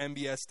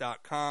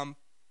WarriorMBS.com.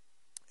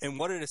 And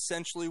what it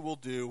essentially will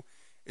do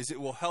is it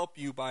will help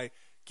you by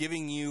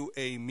giving you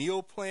a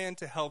meal plan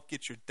to help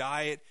get your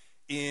diet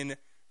in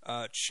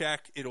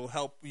check. It'll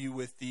help you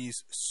with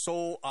these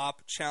soul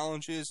op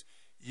challenges.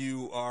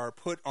 You are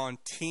put on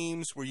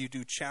teams where you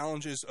do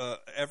challenges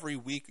every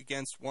week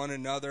against one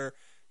another.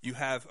 You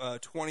have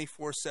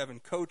 24/7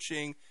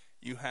 coaching.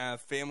 You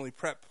have family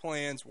prep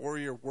plans,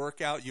 warrior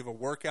workout. You have a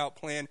workout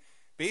plan.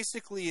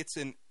 Basically, it's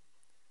a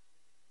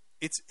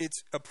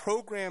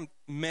program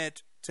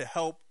meant to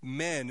help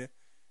men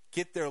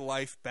get their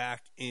life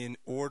back in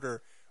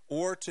order,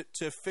 or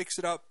to fix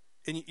it up.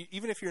 And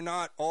even if you're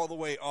not all the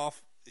way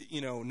off,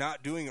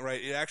 not doing it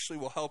right, it actually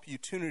will help you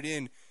tune it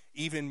in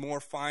even more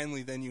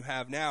finely than you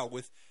have now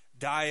with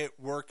diet,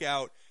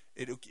 workout.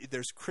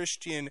 There's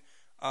Christian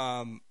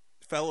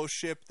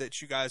fellowship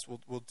that you guys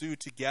will do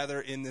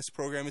together in this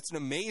program. It's an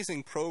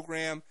amazing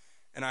program,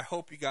 and I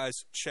hope you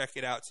guys check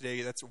it out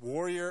today. That's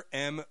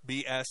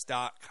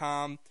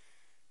WarriorMBS.com.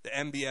 The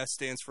MBS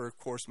stands for, of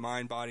course,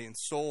 Mind, Body, and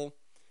Soul.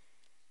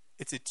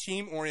 It's a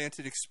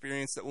team-oriented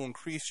experience that will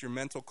increase your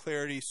mental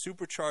clarity,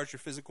 supercharge your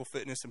physical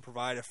fitness, and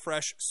provide a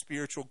fresh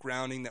spiritual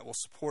grounding that will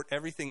support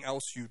everything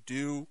else you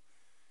do.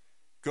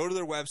 Go to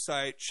their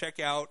website, check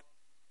out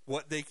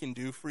what they can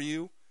do for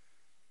you.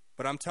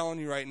 But I'm telling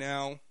you right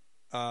now,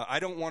 I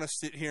don't want to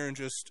sit here and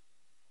just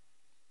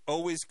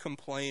always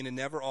complain and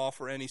never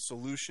offer any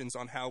solutions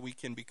on how we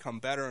can become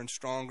better and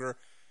stronger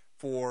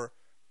for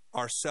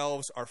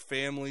ourselves, our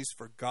families,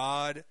 for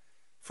God,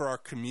 for our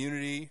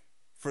community,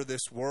 for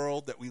this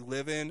world that we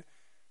live in.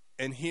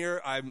 And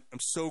here I'm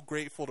so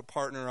grateful to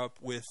partner up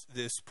with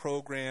this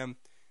program,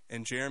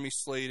 and Jeremy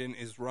Sladen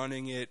is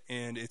running it,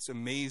 and it's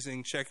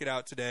amazing. Check it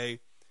out today.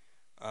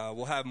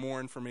 We'll have more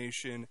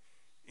information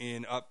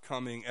in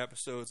upcoming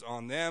episodes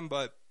on them,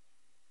 but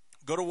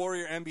go to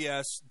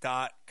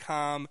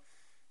warriormbs.com,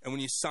 and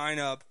when you sign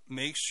up,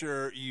 make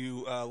sure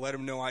you let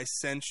them know I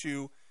sent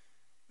you.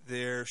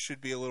 There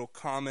should be a little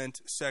comment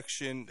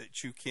section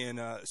that you can,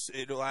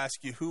 it'll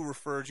ask you who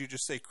referred you.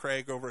 Just say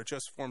Craig over at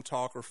Just Form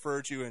Talk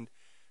referred you, and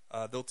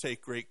they'll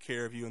take great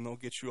care of you, and they'll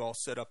get you all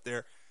set up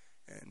there.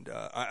 And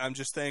I'm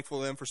just thankful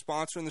to them for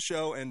sponsoring the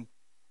show. And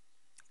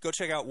go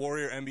check out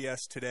Warrior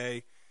MBS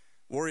today,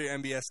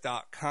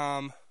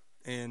 warriormbs.com,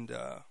 and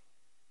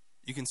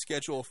you can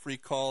schedule a free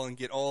call and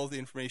get all of the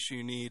information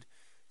you need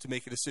to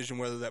make a decision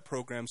whether that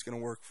program is going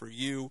to work for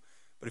you.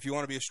 But if you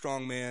want to be a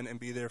strong man and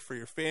be there for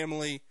your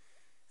family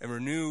and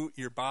renew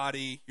your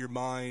body, your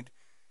mind,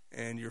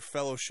 and your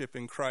fellowship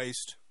in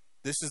Christ,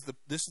 this is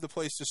the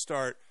place to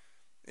start.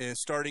 And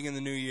starting in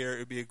the new year, it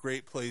would be a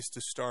great place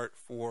to start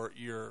for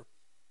your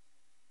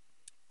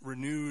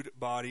renewed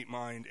body,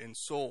 mind, and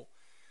soul.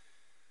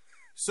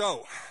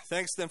 So,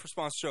 thanks to them for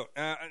sponsoring the show.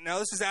 Now,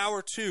 this is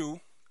hour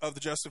 2 of the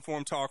Just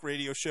Informed Talk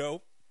radio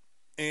show,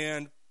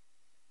 and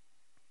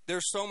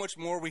there's so much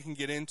more we can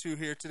get into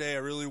here today. I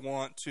really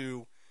want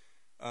to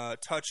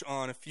touch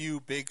on a few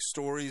big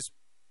stories,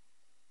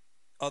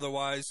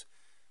 otherwise,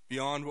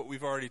 beyond what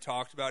we've already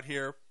talked about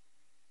here.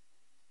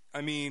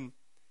 I mean,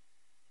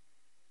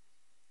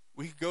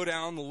 we could go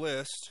down the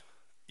list.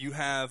 You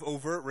have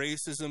overt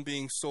racism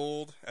being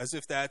sold as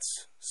if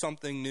that's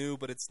something new,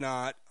 but it's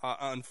not.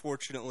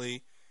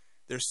 Unfortunately,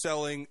 they're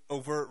selling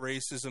overt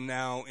racism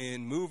now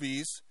in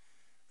movies,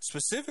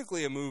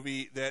 specifically a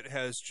movie that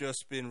has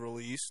just been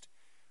released,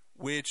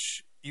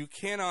 which you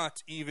cannot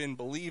even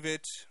believe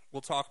it.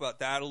 We'll talk about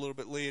that a little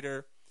bit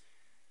later.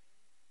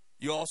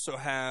 You also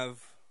have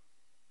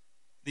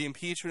the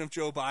impeachment of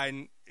Joe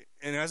Biden.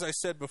 And as I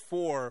said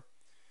before,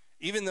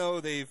 even though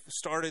they've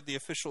started the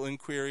official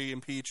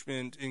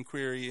impeachment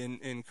inquiry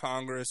in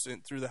Congress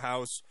and through the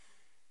House,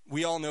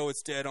 we all know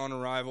it's dead on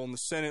arrival. In the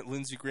Senate,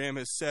 Lindsey Graham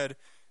has said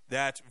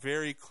that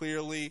very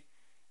clearly.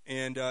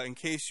 And in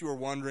case you were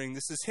wondering,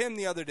 this is him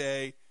the other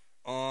day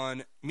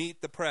on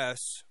Meet the Press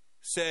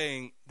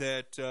saying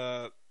that,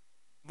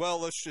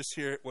 well, let's just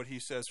hear what he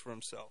says for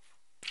himself.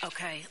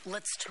 Okay,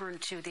 let's turn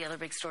to the other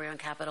big story on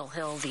Capitol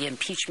Hill, the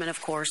impeachment, of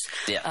course,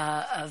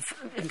 of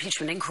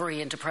impeachment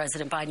inquiry into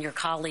President Biden. Your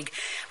colleague,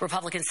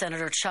 Republican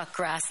Senator Chuck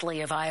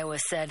Grassley of Iowa,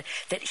 said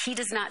that he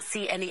does not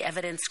see any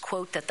evidence,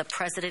 quote, that the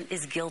president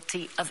is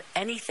guilty of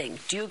anything.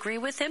 Do you agree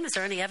with him? Is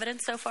there any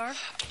evidence so far?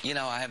 You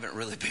know, I haven't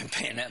really been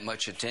paying that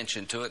much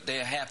attention to it. They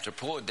have to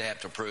prove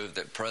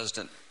that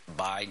President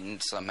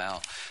Biden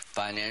somehow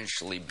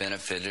financially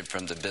benefited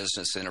from the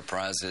business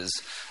enterprises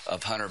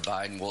of Hunter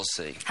Biden. We'll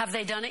see. Have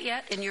they done it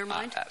yet, in your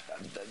mind?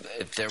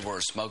 If there were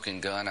a smoking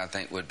gun, I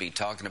think we'd be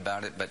talking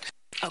about it. But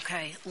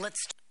okay, let's.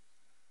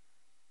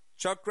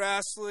 Chuck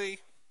Grassley,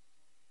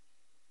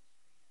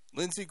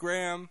 Lindsey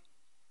Graham,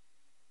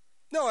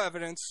 no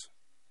evidence,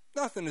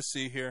 nothing to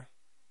see here.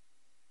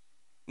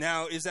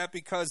 Now, is that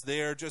because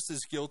they are just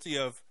as guilty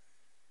of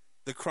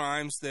the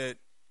crimes that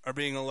are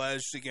being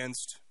alleged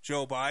against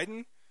Joe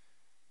Biden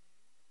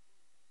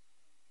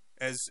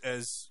as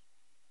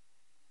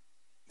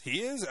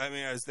he is? I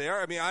mean, as they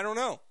are? I mean, I don't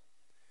know.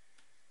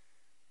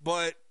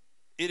 But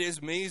it is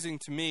amazing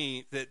to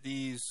me that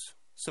these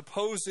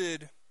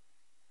supposed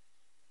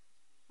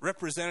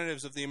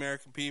representatives of the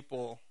American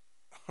people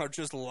are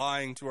just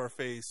lying to our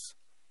face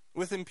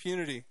with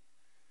impunity.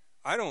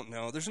 I don't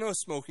know. There's no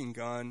smoking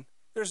gun.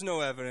 There's no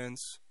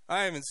evidence.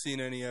 I haven't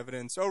seen any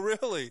evidence. Oh,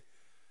 really?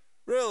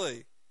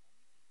 Really?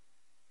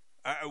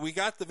 We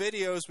got the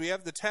videos. We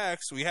have the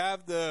text. We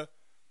have the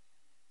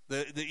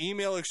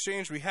email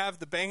exchange. We have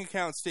the bank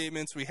account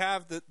statements. We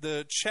have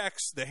the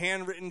checks, the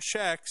handwritten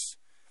checks.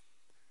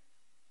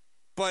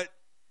 But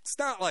it's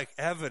not like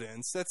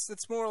evidence.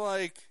 It's more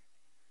like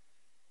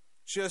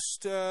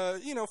just,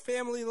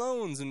 family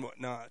loans and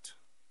whatnot.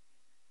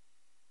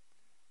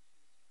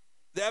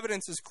 The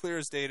evidence is clear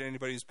as day to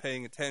anybody who's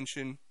paying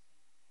attention.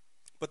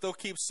 But they'll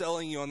keep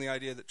selling you on the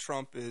idea that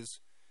Trump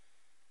is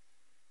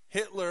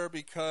Hitler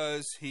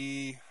because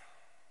he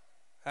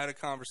had a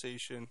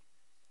conversation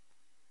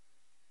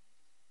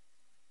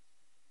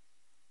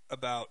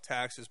about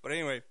taxes. But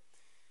anyway,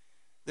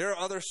 there are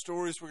other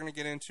stories we're going to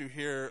get into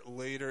here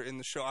later in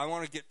the show. I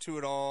want to get to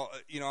it all.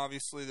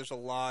 Obviously there's a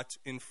lot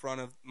in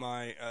front of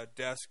my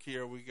desk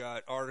here. We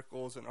got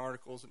articles and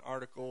articles and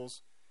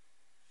articles.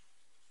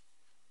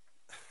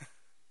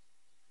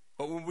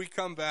 But when we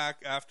come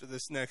back after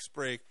this next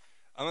break,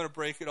 I'm going to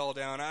break it all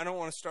down. I don't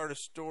want to start a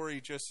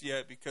story just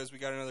yet because we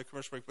got another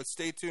commercial break, but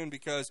stay tuned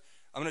because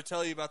I'm going to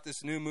tell you about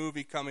this new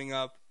movie coming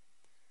up,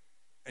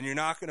 and you're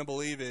not going to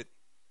believe it.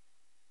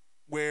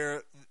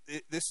 where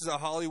this is a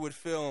Hollywood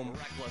film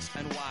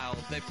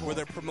where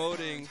they're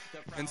promoting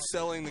and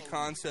selling the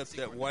concept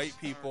that white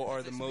people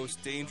are the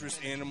most dangerous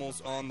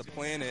animals on the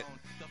planet.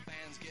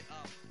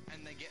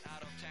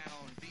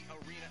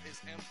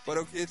 But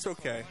it's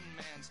okay,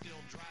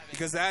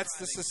 because that's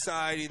the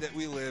society that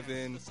we live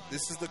in.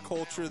 This is the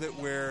culture that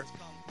we're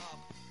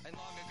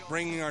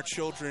bringing our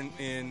children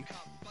in,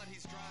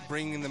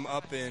 bringing them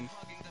up in,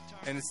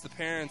 and it's the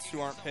parents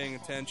who aren't paying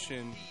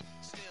attention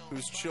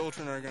whose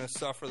children are going to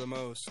suffer the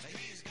most.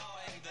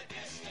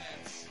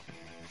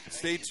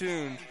 Stay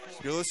tuned.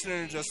 You're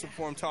listening to Just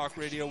Informed Talk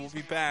Radio. We'll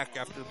be back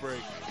after the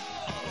break.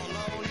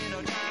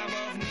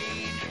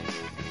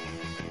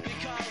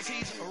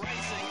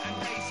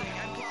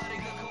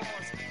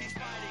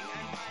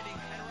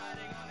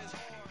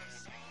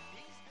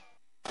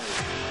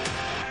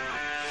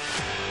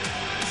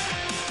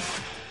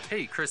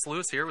 Hey, Chris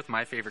Lewis here with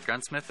My Favorite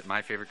Gunsmith at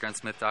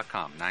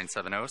MyFavoriteGunsmith.com,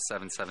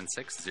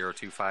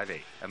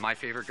 970-776-0258. At My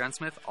Favorite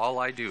Gunsmith, all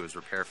I do is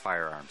repair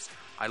firearms.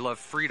 I love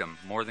freedom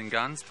more than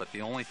guns, but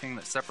the only thing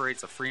that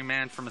separates a free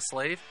man from a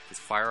slave is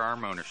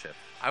firearm ownership.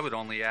 I would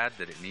only add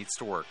that it needs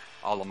to work.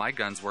 All of my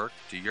guns work.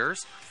 Do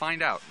yours?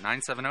 Find out.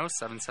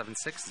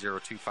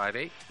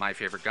 970-776-0258. My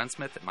Favorite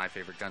Gunsmith at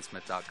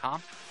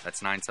MyFavoriteGunsmith.com.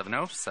 That's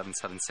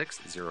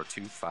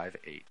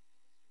 970-776-0258.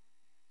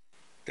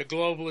 The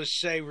globalists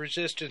say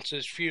resistance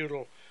is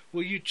futile.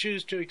 Will you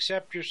choose to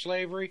accept your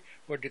slavery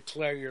or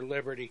declare your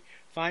liberty?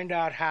 Find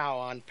out how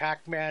on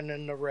Pac-Man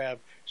and the Rev,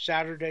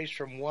 Saturdays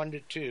from 1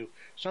 to 2.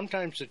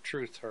 Sometimes the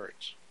truth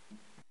hurts.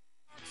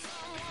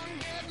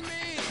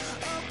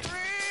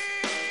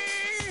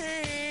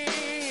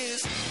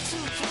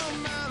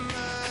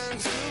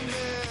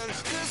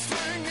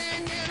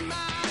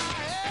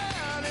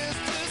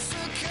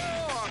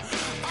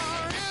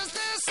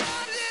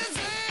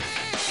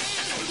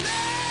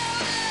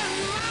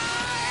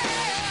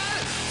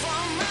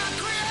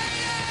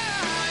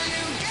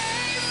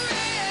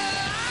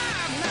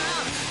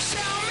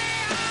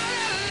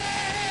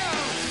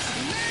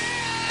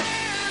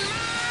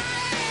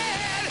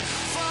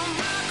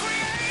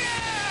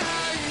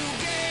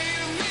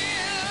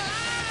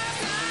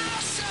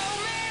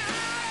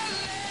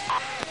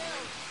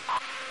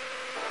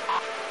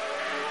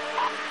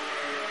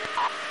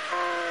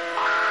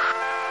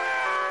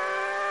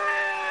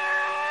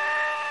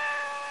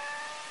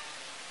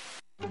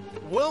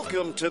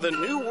 Welcome to the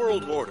New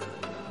World Order.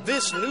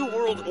 This New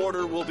World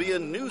Order will be a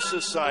new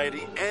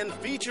society and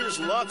features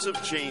lots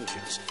of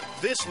changes.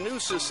 This new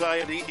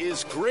society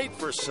is great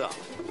for some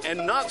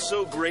and not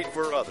so great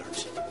for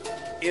others.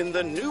 In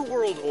the New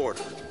World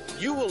Order,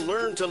 you will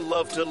learn to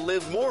love to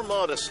live more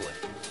modestly.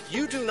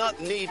 You do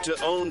not need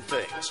to own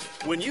things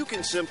when you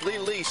can simply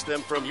lease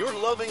them from your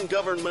loving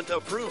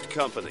government-approved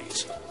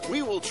companies.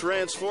 We will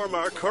transform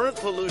our current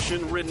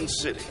pollution-ridden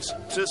cities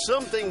to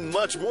something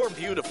much more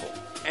beautiful,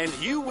 and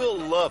you will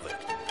love it.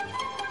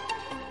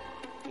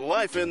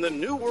 Life in the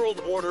New World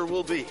Order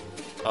will be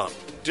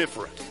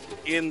different.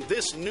 In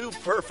this new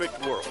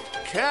perfect world,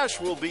 cash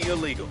will be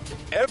illegal.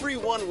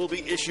 Everyone will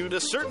be issued a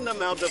certain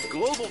amount of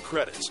global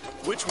credits,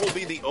 which will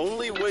be the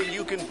only way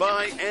you can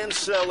buy and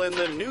sell in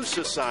the new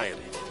society.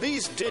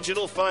 These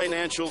digital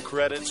financial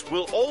credits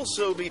will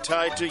also be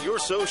tied to your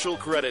social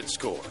credit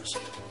scores.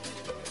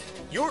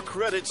 Your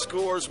credit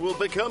scores will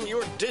become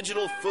your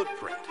digital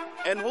footprint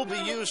and will be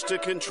used to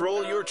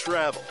control your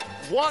travel,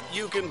 what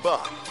you can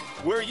buy,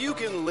 where you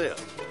can live,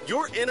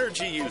 your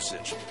energy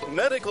usage,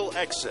 medical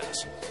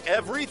excess.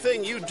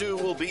 Everything you do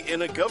will be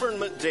in a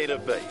government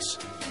database.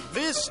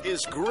 This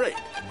is great.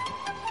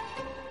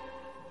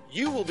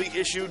 You will be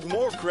issued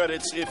more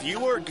credits if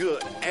you are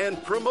good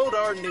and promote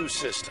our new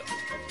system.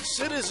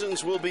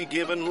 Citizens will be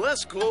given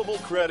less global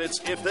credits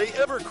if they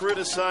ever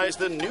criticize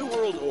the New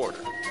World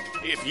Order.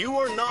 If you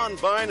are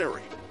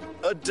non-binary,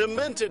 a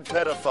demented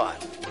pedophile,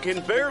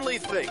 can barely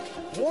think,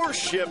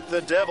 worship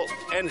the devil,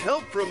 and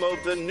help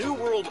promote the New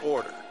World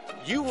Order,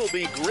 you will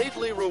be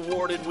greatly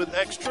rewarded with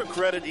extra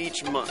credit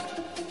each month.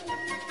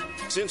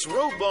 Since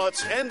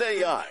robots and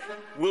AI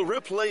will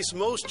replace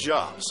most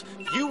jobs,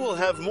 you will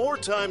have more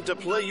time to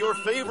play your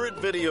favorite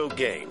video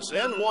games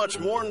and watch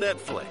more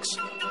Netflix.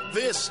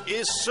 This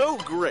is so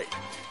great.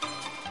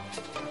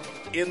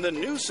 In the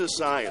new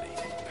society,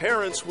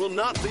 parents will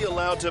not be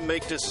allowed to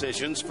make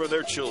decisions for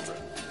their children.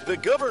 The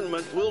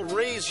government will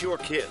raise your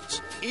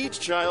kids.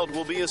 Each child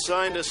will be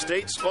assigned a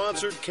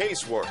state-sponsored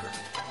caseworker.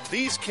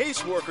 These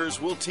caseworkers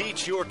will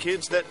teach your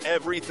kids that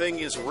everything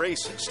is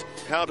racist,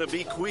 how to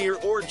be queer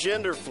or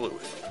gender fluid,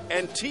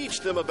 and teach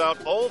them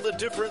about all the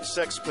different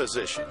sex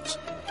positions.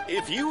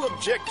 If you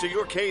object to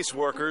your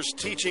caseworkers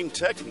teaching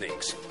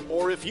techniques,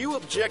 or if you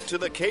object to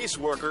the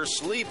caseworker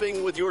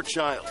sleeping with your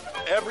child,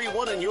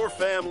 everyone in your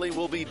family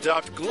will be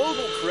docked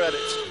global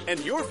credits,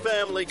 and your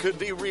family could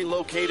be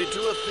relocated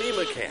to a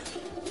FEMA camp.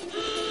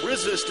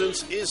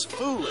 Resistance is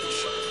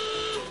foolish.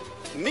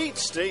 Meet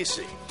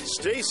Stacy.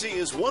 Stacy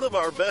is one of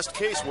our best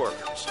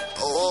caseworkers.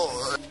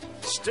 Oh.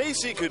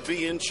 Stacy could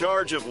be in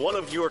charge of one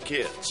of your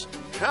kids.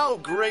 How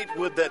great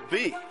would that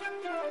be?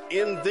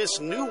 In this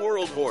new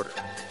world order,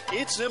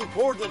 it's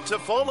important to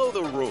follow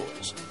the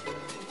rules.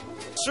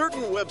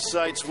 Certain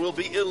websites will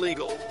be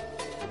illegal.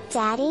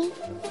 Daddy,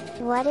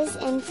 what is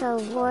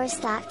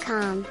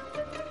Infowars.com?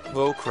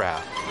 Oh,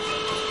 crap.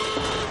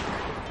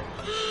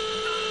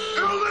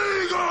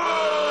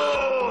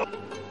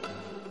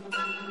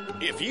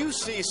 If you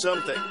see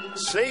something,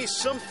 say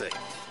something.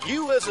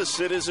 You as a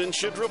citizen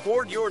should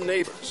report your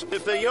neighbors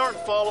if they aren't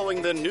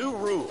following the new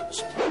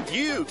rules.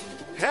 You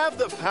have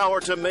the power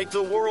to make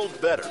the world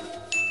better.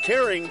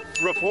 Caring,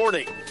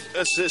 reporting,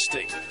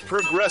 assisting,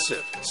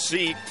 progressive,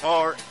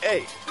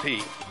 C-R-A-P,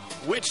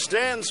 which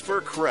stands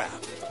for crap.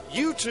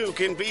 You too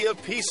can be a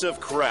piece of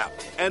crap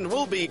and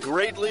will be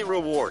greatly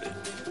rewarded.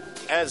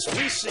 As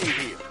we see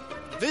here,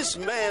 this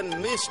man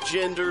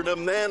misgendered a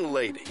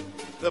man-lady.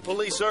 The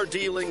police are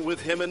dealing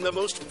with him in the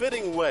most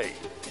fitting way.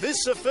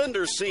 This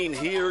offender seen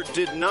here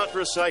did not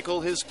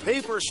recycle his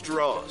paper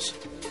straws.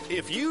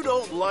 If you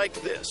don't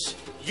like this,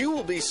 you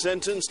will be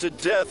sentenced to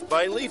death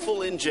by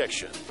lethal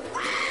injection.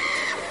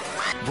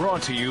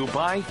 Brought to you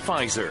by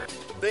Pfizer.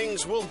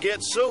 Things will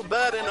get so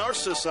bad in our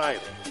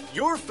society.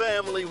 Your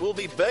family will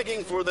be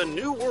begging for the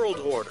New World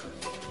Order.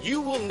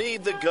 You will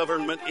need the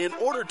government in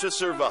order to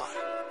survive.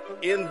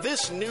 In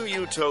this new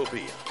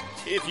utopia,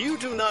 if you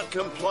do not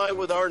comply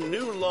with our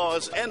new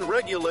laws and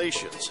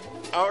regulations,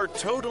 our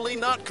totally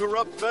not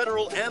corrupt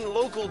federal and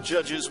local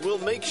judges will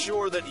make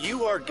sure that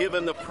you are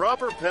given the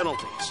proper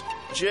penalties.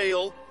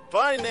 Jail,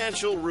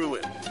 financial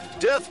ruin,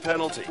 death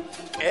penalty,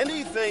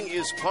 anything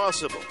is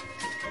possible.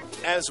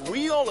 As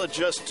we all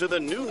adjust to the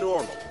new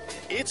normal,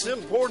 it's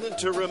important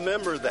to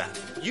remember that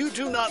you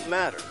do not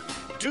matter.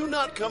 Do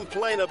not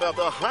complain about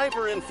the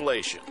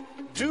hyperinflation.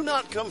 Do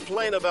not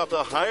complain about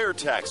the higher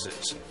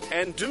taxes.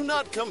 And do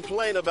not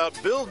complain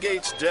about Bill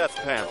Gates' death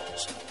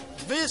panels.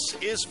 This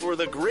is for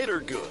the greater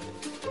good.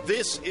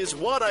 This is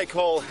what I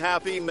call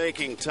happy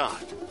making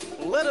time.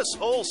 Let us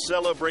all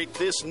celebrate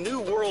this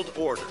new world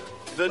order.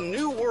 The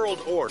new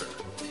world order.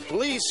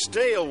 Please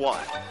stay a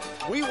while.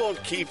 We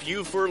won't keep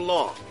you for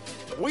long.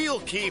 We'll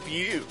keep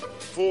you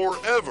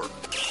forever.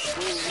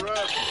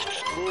 Forever.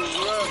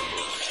 Forever.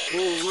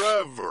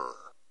 Forever.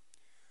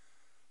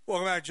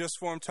 Welcome back to Just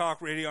Form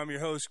Talk Radio. I'm your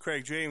host,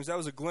 Craig James. That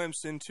was a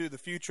glimpse into the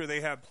future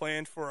they have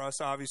planned for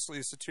us. Obviously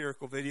a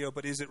satirical video,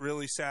 but is it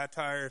really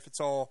satire if it's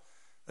all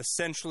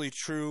essentially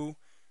true?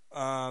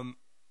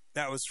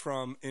 That was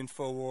from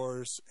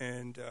Infowars,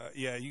 and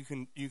yeah, you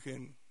can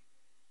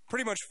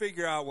pretty much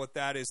figure out what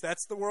that is.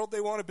 That's the world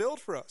they want to build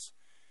for us.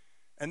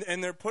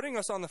 And they're putting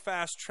us on the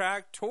fast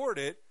track toward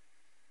it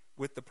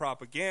with the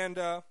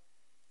propaganda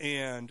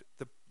and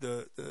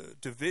the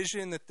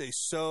division that they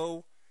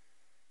sow.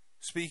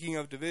 Speaking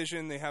of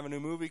division, they have a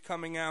new movie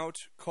coming out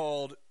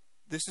called,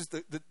 this is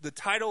the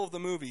title of the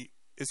movie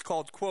is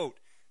called, quote,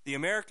 The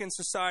American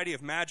Society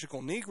of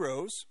Magical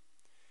Negroes.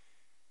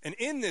 And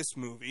in this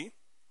movie,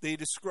 they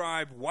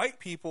describe white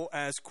people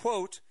as,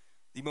 quote,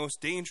 the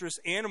most dangerous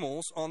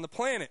animals on the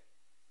planet.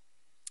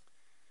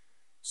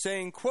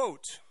 Saying,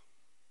 quote,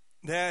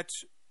 that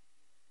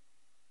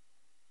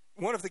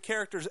one of the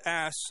characters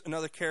asks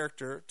another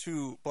character,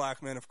 two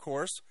black men, of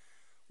course,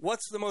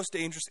 what's the most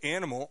dangerous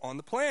animal on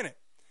the planet?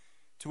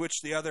 To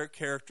which the other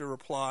character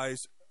replies,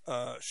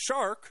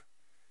 shark,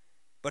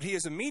 but he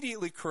is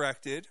immediately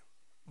corrected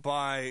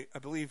by, I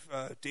believe,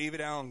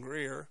 David Alan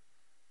Grier,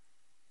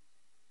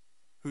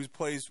 who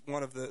plays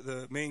one of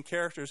the main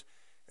characters,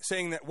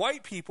 saying that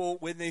white people,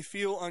 when they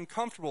feel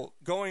uncomfortable,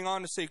 going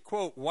on to say,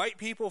 quote, white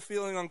people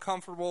feeling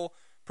uncomfortable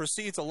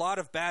precedes a lot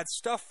of bad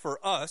stuff for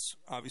us,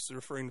 obviously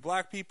referring to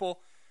black people.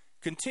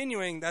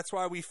 Continuing, that's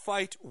why we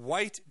fight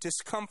white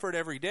discomfort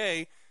every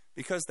day,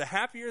 because the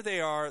happier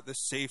they are, the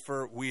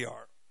safer we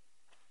are.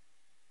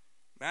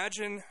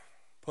 Imagine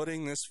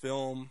putting this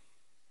film,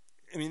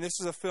 I mean, this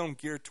is a film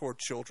geared toward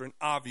children,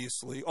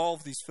 obviously. All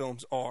of these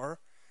films are.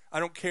 I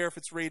don't care if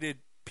it's rated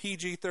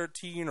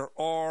PG-13 or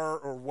R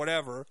or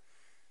whatever.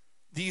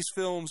 These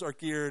films are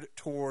geared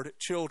toward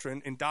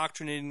children,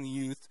 indoctrinating the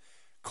youth,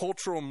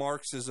 cultural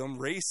Marxism,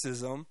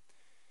 racism.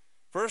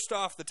 First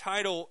off, the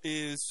title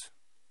is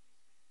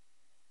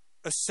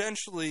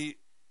essentially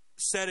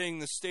setting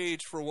the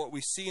stage for what we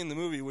see in the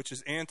movie, which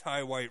is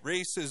anti-white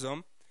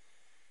racism.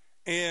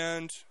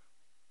 And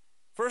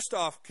first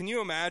off, can you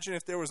imagine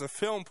if there was a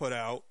film put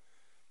out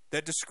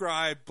that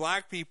described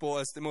black people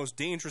as the most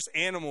dangerous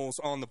animals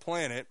on the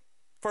planet?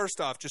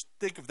 First off, just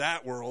think of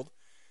that world.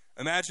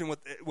 Imagine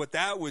what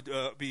that would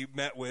be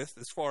met with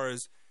as far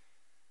as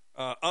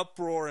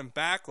uproar and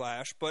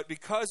backlash. But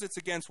because it's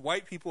against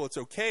white people, it's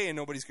okay and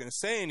nobody's going to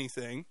say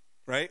anything,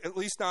 right? At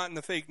least not in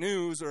the fake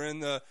news or in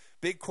the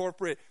big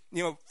corporate.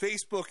 You know,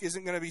 Facebook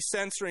isn't going to be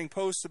censoring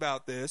posts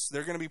about this.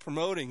 They're going to be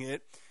promoting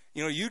it.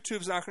 You know,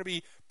 YouTube's not going to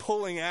be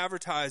pulling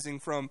advertising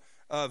from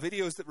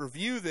videos that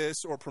review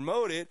this or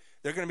promote it.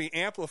 They're going to be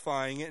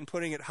amplifying it and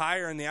putting it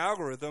higher in the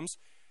algorithms.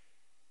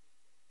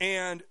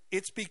 And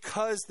it's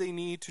because they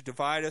need to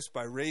divide us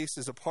by race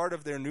as a part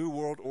of their New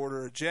World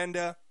Order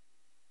agenda.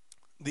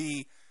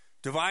 The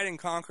divide and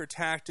conquer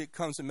tactic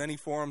comes in many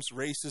forms.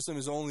 Racism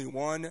is only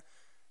one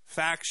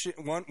faction,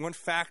 one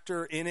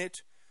factor in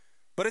it.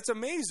 But it's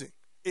amazing.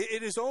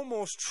 It is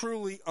almost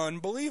truly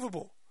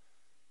unbelievable.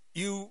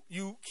 You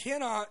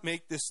cannot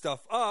make this stuff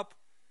up.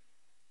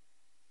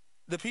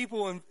 The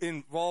people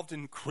involved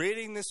in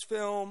creating this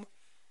film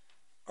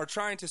are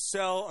trying to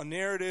sell a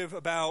narrative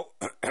about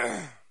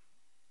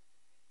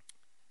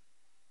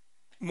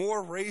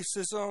more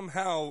racism,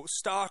 how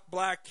stock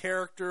black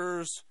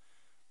characters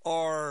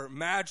are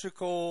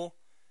magical,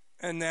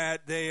 and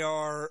that they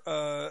are,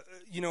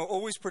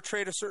 always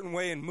portrayed a certain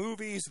way in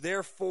movies.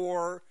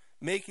 Therefore,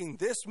 making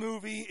this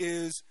movie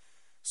is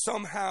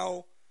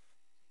somehow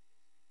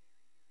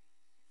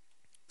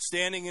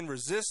standing in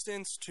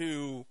resistance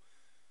to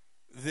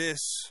this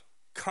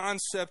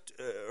concept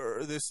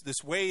or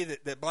this way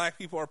that black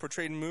people are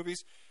portrayed in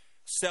movies,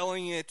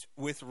 selling it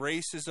with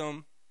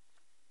racism.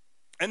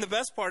 And the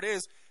best part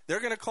is they're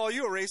going to call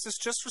you a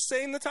racist just for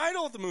saying the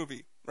title of the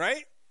movie,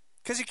 right?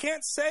 Because you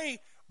can't say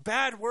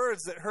bad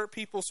words that hurt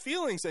people's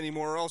feelings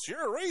anymore, or else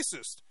you're a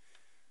racist.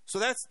 So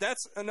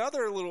that's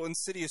another little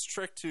insidious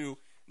trick to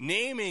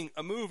naming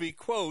a movie,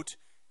 quote,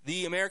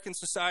 The American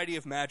Society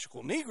of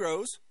Magical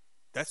Negroes.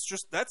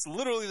 That's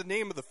literally the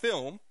name of the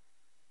film.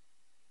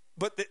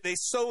 But they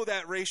sow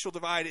that racial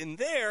divide in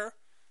there,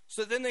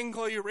 so then they can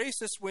call you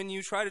racist when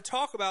you try to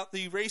talk about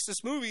the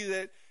racist movie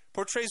that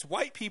portrays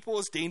white people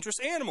as dangerous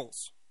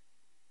animals.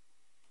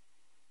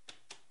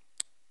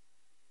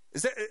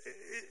 Is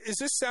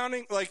this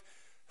sounding like...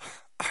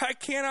 I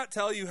cannot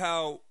tell you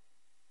how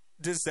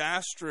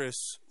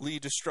disastrously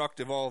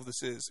destructive all of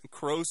this is, and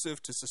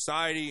corrosive to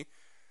society.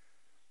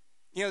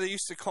 You know, they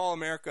used to call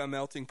America a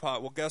melting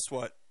pot. Well, guess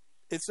what?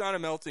 It's not a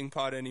melting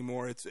pot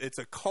anymore. It's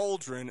a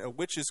cauldron, a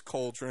witch's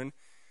cauldron,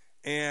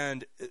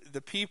 and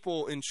the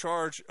people in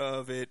charge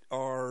of it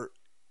are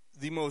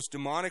the most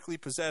demonically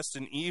possessed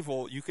and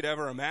evil you could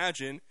ever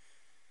imagine.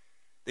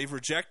 They've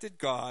rejected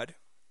God,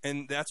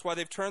 and that's why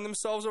they've turned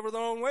themselves over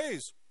their own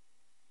ways.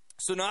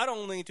 So not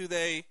only do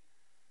they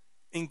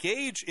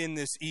engage in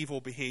this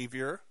evil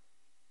behavior,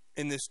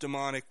 in this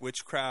demonic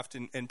witchcraft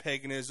and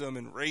paganism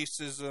and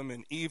racism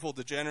and evil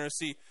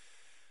degeneracy,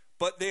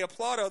 but they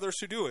applaud others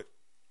who do it,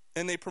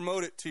 and they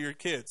promote it to your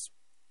kids.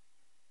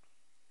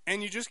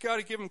 And you just got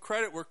to give them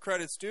credit where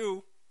credit's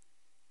due,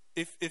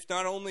 if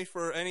not only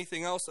for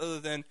anything else other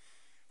than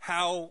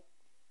how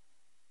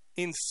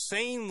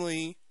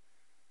insanely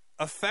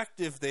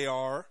effective they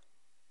are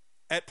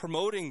at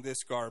promoting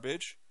this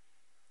garbage.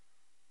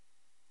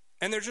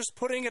 And they're just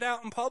putting it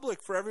out in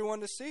public for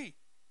everyone to see.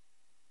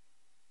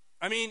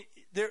 I mean,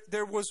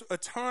 there was a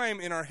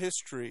time in our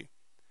history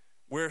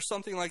where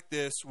something like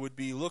this would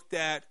be looked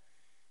at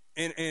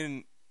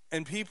and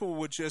people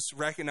would just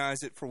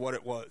recognize it for what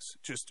it was.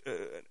 Just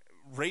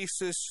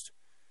racist,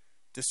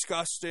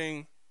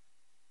 disgusting,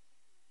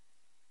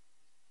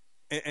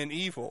 and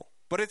evil.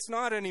 But it's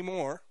not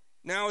anymore.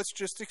 Now it's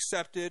just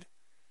accepted.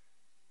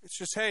 It's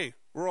just, hey,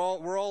 we're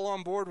all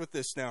on board with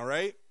this now,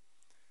 right?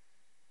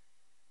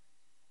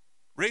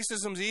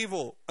 Racism's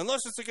evil,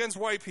 unless it's against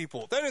white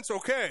people. Then it's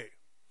okay.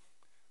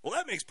 Well,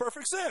 that makes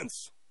perfect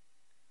sense.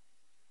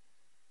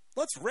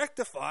 Let's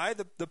rectify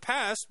the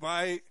past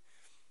by,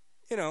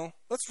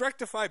 let's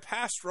rectify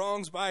past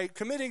wrongs by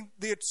committing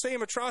the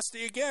same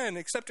atrocity again,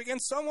 except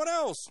against someone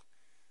else.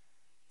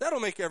 That'll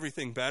make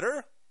everything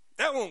better.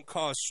 That won't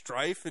cause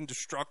strife and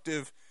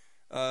destructive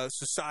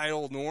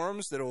societal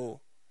norms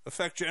that'll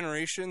affect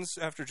generations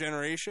after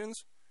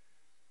generations.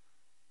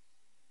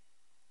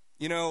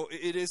 You know,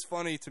 it is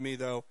funny to me,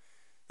 though,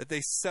 that they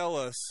sell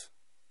us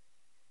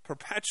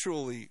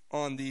perpetually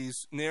on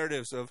these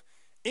narratives of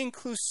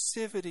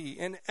inclusivity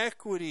and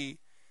equity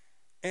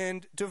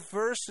and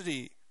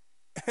diversity.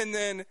 And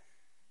then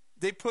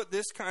they put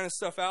this kind of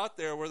stuff out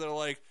there where they're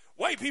like,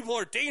 white people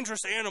are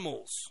dangerous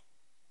animals.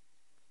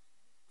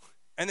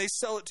 And they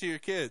sell it to your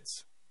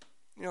kids.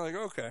 You're like,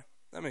 okay,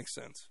 that makes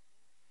sense.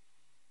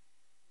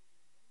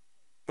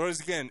 Whereas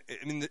again,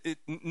 I mean,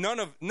 none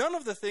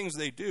of the things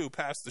they do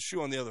pass the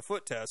shoe on the other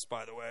foot test,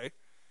 by the way.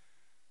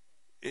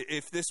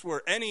 If this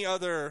were any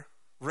other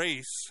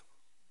race,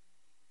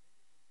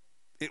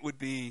 it would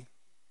be,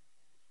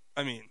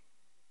 it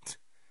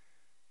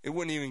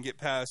wouldn't even get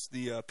past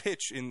the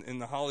pitch in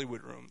the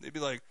Hollywood room. They'd be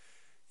like,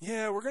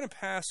 yeah, we're going to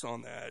pass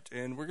on that,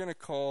 and we're going to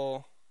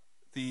call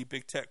the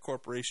big tech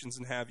corporations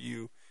and have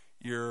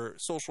your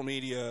social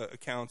media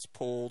accounts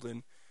pulled,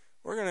 and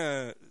we're going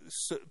to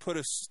put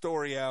a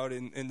story out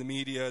in the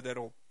media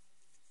that'll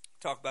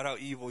talk about how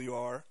evil you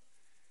are.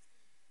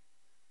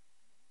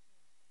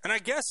 And I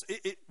guess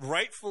it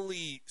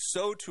rightfully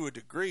so to a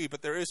degree,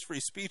 but there is free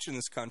speech in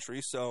this country,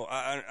 so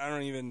I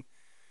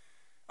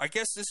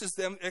guess this is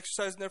them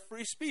exercising their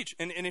free speech.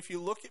 And if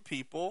you look at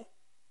people,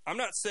 I'm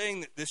not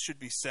saying that this should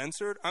be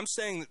censored. I'm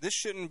saying that this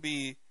shouldn't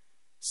be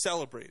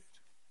celebrated.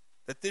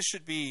 That we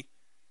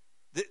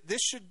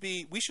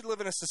should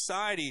live in a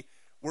society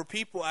where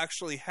people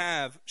actually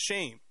have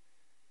shame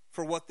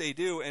for what they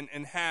do and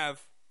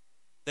have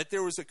that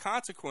there was a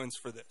consequence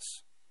for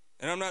this.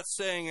 And I'm not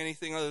saying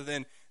anything other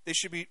than they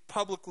should be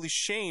publicly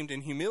shamed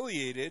and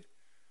humiliated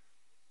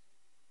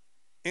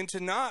into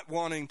not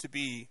wanting to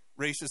be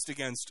racist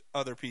against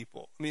other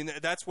people. I mean,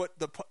 that's what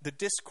the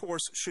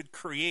discourse should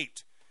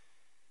create.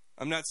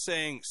 I'm not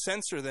saying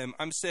censor them.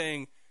 I'm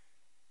saying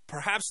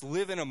perhaps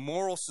live in a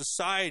moral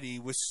society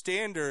with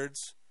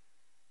standards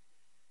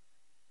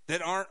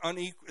that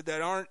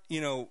aren't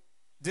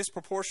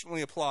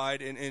disproportionately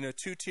applied in a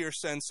two-tier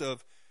sense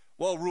of,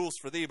 well, rules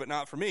for thee, but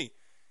not for me.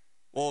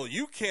 Well,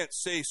 you can't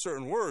say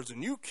certain words,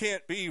 and you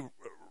can't be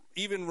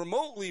even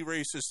remotely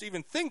racist,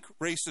 even think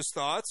racist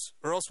thoughts,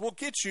 or else we'll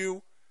get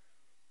you.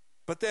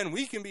 But then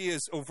we can be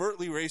as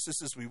overtly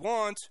racist as we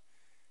want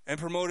and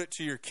promote it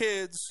to your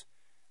kids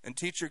and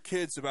teach your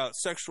kids about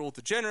sexual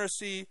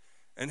degeneracy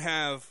and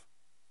have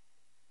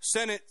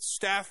Senate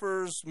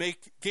staffers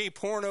make gay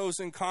pornos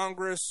in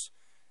Congress,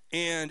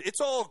 and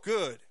it's all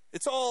good.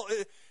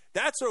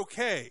 That's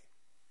okay.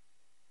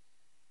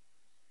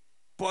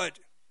 But,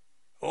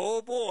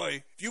 oh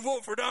boy, if you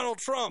vote for Donald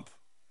Trump,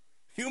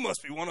 you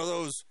must be one of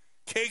those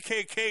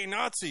KKK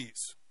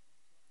Nazis.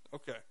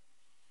 Okay.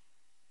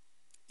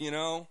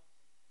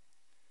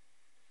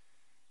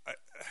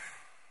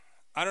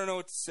 I don't know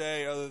what to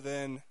say other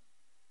than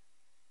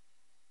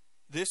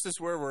this is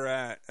where we're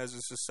at as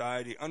a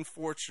society,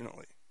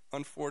 unfortunately.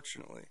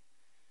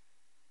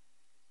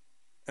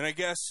 And I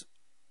guess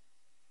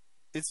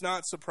it's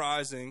not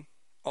surprising,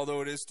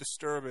 although it is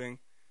disturbing.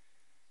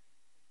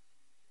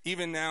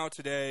 Even now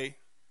today,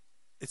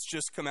 it's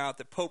just come out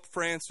that Pope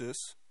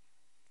Francis,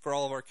 for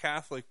all of our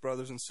Catholic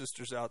brothers and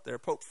sisters out there,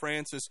 Pope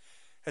Francis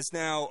has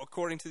now,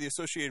 according to the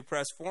Associated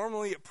Press,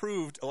 formally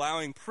approved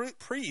allowing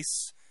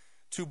priests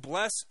to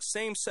bless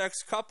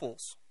same-sex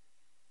couples.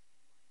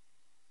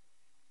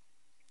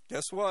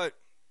 Guess what?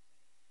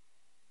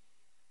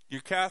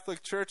 Your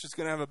Catholic Church is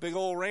going to have a big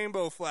old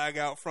rainbow flag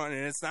out front,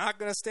 and it's not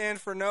going to stand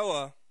for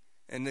Noah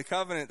and the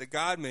covenant that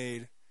God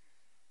made.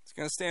 It's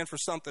going to stand for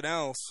something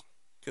else,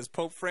 because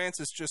Pope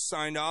Francis just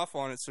signed off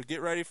on it, so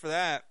get ready for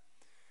that.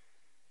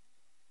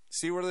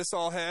 See where this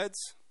all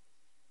heads?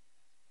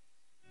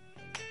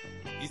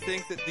 You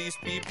think that these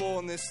people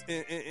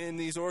in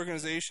these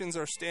organizations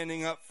are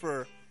standing up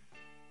for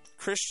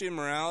Christian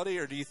morality,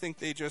 or do you think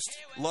they just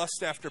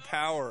lust after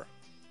power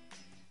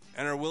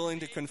and are willing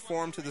to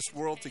conform to this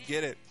world to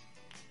get it?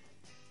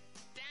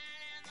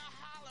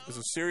 Those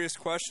are serious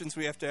questions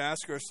we have to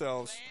ask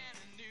ourselves.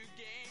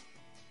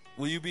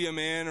 Will you be a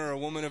man or a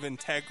woman of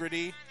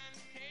integrity?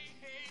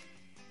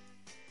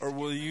 Or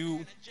will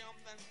you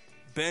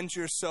bend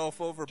yourself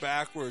over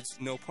backwards,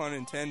 no pun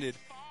intended,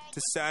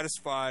 to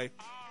satisfy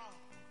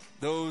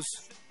those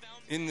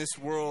in this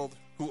world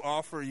who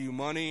offer you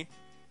money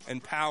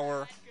and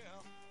power?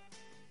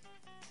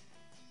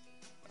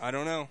 I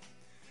don't know.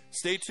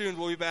 Stay tuned.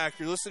 We'll be back.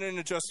 You're listening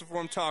to Just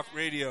Informed Talk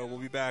Radio. We'll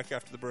be back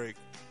after the break.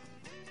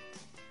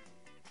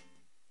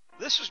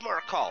 This is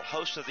Mark Call,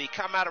 host of the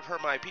Come Out of Her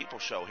My People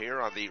show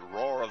here on the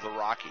Roar of the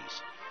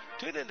Rockies.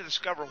 Tune in to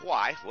discover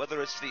why,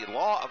 whether it's the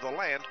law of the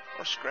land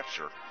or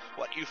Scripture,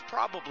 what you've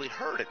probably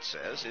heard it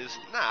says is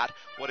not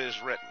what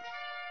is written.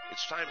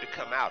 It's time to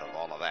come out of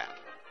all of that.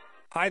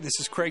 Hi, this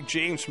is Craig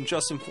James from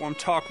Just Informed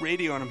Talk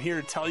Radio, and I'm here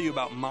to tell you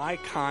about My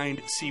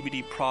Kind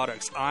CBD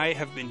products. I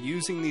have been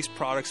using these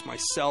products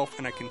myself,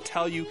 and I can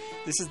tell you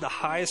this is the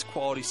highest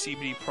quality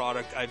CBD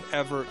product I've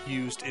ever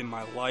used in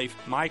my life.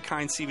 My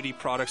Kind CBD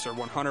products are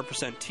 100%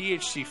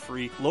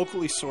 THC-free,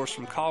 locally sourced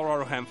from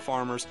Colorado hemp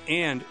farmers,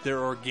 and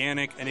they're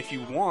organic. And if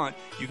you want,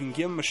 you can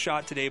give them a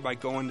shot today by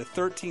going to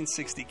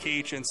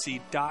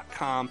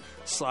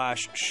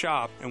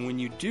 1360khnc.com/shop. And when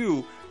you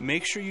do,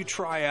 make sure you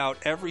try out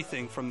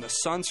everything from the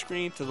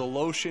sunscreen to the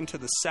lotion to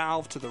the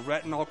salve to the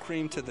retinol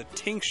cream to the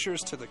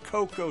tinctures to the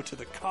cocoa to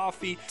the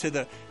coffee to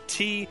the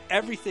tea,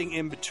 everything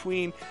in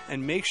between.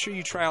 And make sure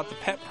you try out the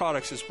pet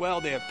products as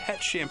well. They have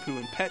pet shampoo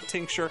and pet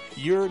tincture.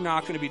 You're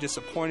not going to be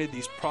disappointed.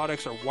 These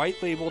products are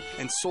white labeled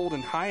and sold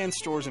in high-end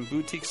stores and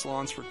boutique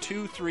salons for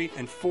 2, 3,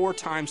 and 4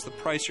 times the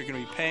price you're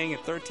going to be paying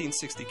at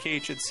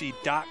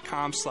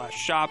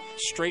 1360khnc.com/shop,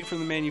 straight from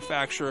the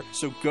manufacturer.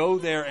 So go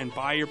there and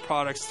buy your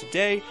products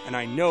today, and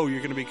I know you're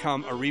going to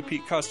become a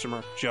repeat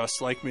customer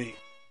just like me.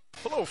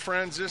 Hello,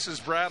 friends. This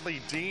is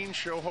Bradley Dean,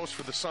 show host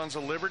for the Sons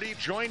of Liberty.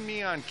 Join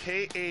me on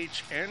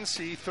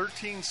KHNC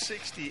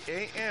 1360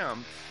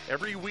 AM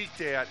every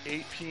weekday at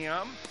 8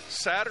 p.m.,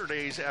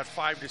 Saturdays at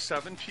 5 to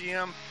 7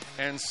 p.m.,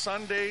 and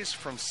Sundays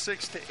from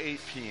 6 to 8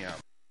 p.m.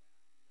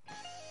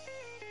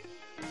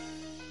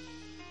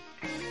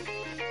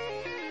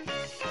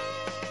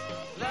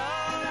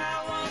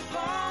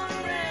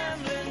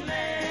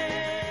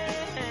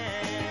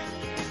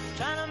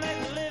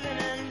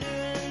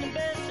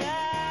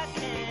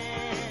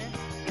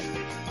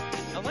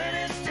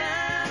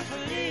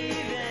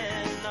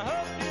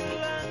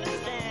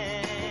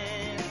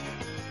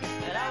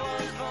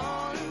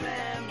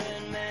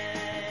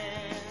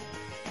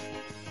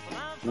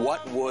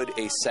 What would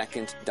a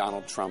second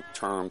Donald Trump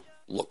term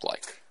look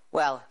like?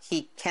 Well,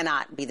 he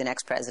cannot be the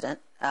next president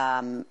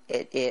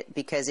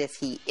because if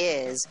he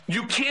is...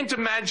 You can't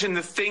imagine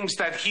the things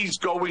that he's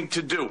going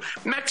to do.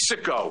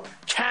 Mexico,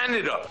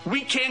 Canada.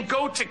 We can't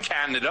go to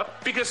Canada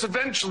because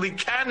eventually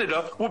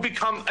Canada will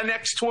become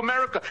annexed to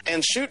America.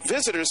 And shoot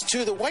visitors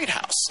to the White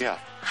House. Yeah,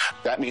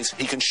 that means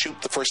he can shoot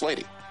the First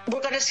Lady.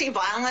 We're going to see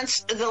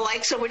violence, the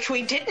likes of which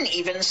we didn't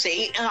even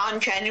see on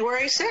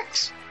January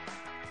 6th.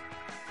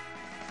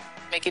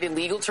 Make it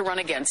illegal to run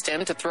against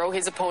him, to throw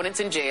his opponents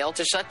in jail,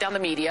 to shut down the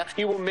media.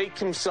 He will make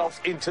himself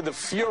into the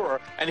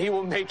Fuhrer, and he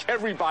will make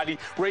everybody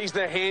raise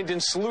their hand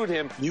and salute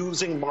him.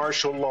 Using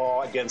martial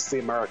law against the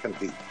American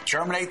people.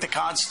 Terminate the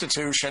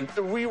Constitution.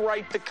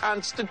 Rewrite the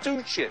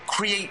Constitution.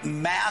 Create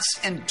mass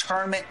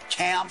internment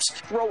camps.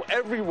 Throw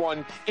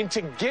everyone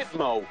into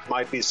Gitmo.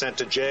 Might be sent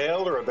to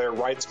jail, or their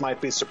rights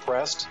might be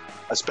suppressed,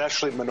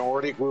 especially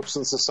minority groups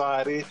in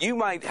society. You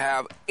might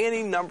have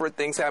any number of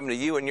things happen to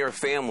you and your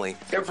family.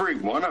 Every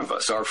one of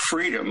us, our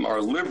freedom, our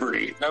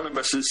liberty, none of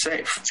us is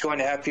safe. He's going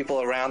to have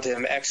people around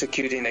him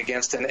executing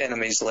against an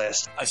enemy's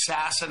list.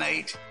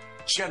 Assassinate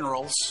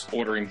generals.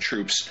 Ordering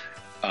troops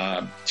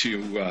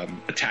to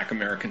attack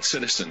American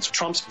citizens.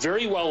 Trump's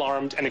very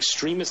well-armed and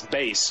extremist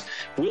base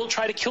will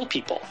try to kill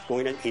people.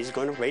 He's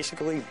going to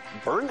basically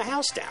burn the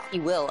house down. He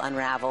will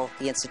unravel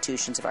the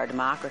institutions of our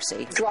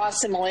democracy. Draw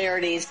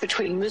similarities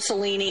between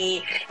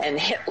Mussolini and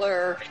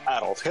Hitler.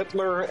 Adolf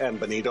Hitler and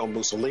Benito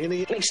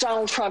Mussolini. Makes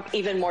Donald Trump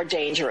even more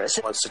dangerous.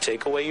 Wants to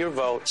take away your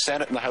vote.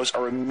 Senate and the House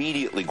are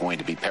immediately going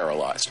to be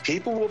paralyzed.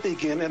 People will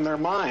begin in their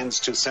minds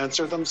to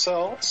censor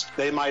themselves.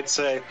 They might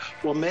say,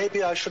 well,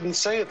 maybe I shouldn't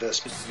say this.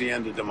 This is the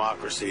end of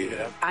democracy.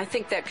 I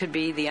think that could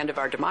be the end of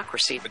our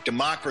democracy. But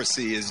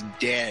democracy is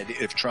dead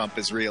if Trump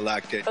is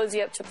reelected.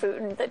 Cozy up to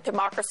Putin that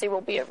democracy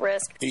will be at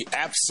risk. The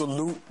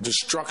absolute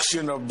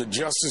destruction of the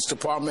Justice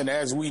Department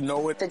as we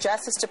know it. The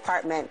Justice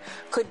Department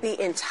could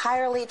be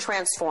entirely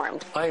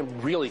transformed. I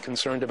am really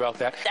concerned about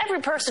that.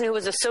 Every person who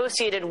was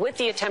associated with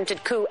the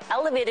attempted coup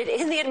elevated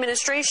in the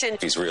administration.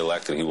 If he's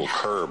reelected, he will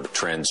curb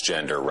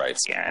transgender rights.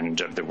 The end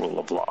of the rule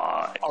of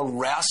law.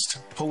 Arrest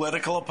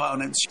political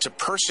opponents. To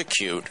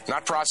persecute,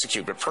 not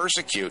prosecute, but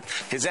persecute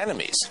his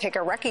enemies. Take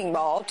a wrecking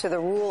ball to the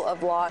rule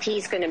of law.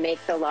 He's going to make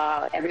the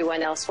law.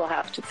 Everyone else will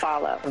have to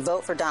follow. A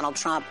vote for Donald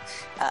Trump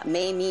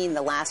may mean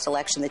the last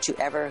election that you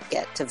ever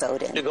get to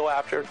vote in. To go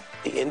after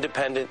the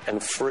independent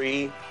and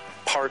free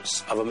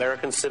parts of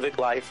American civic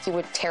life. He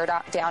would tear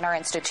down our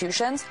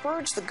institutions.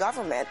 Purge the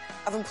government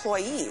of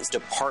employees.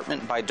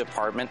 Department by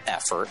department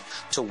effort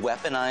to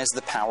weaponize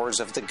the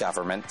powers of the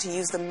government. To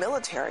use the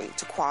military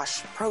to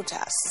quash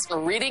protests.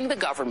 Ridding the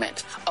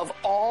government of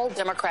all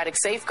democratic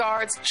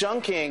safeguards.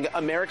 Junking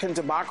American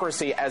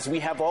democracy as we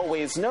have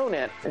always known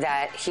it.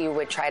 That he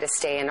would try to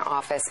stay in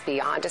office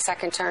beyond a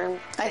second term.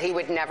 That he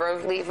would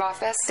never leave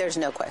office. There's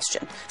no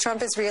question.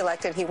 Trump is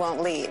reelected, he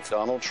won't leave.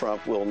 Donald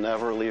Trump will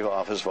never leave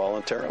office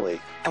voluntarily.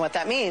 And what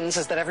that means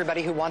is that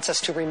everybody who wants us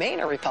to remain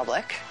a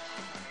republic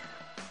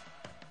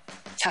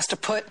has to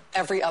put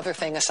every other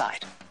thing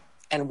aside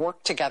and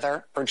work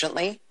together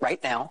urgently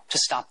right now to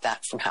stop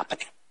that from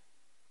happening.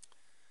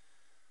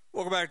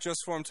 Welcome back to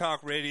Just Forum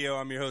Talk Radio.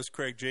 I'm your host,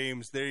 Craig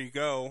James. There you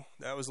go.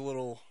 That was a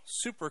little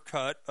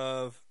supercut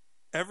of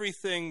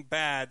everything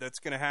bad that's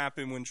going to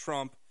happen when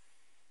Trump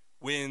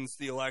wins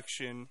the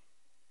election.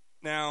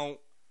 Now,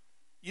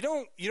 you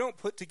don't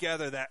put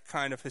together that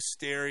kind of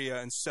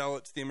hysteria and sell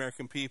it to the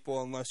American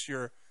people unless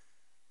you're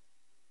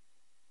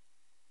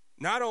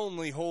not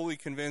only wholly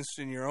convinced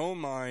in your own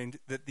mind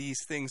that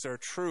these things are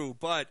true,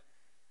 but,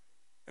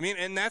 I mean,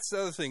 and that's the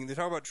other thing. They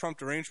talk about Trump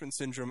derangement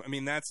syndrome. I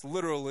mean, that's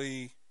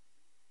literally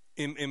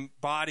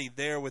embodied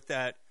there with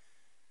that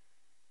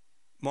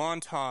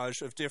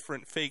montage of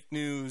different fake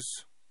news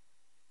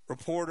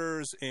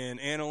reporters and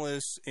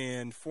analysts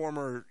and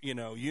former,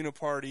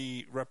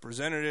 uniparty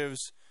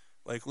representatives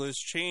like Liz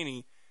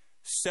Cheney,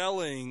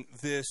 selling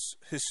this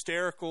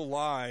hysterical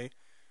lie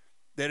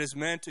that is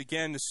meant,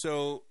 again, to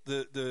sow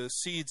the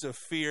seeds of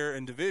fear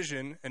and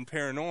division and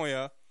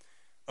paranoia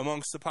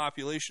amongst the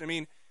population. I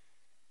mean,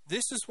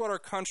 this is what our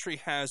country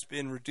has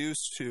been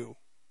reduced to,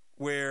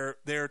 where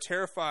they're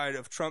terrified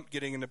of Trump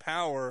getting into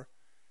power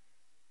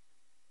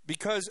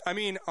because, I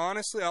mean,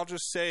 honestly, I'll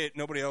just say it,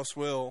 nobody else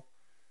will.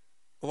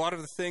 A lot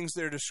of the things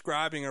they're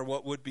describing are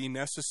what would be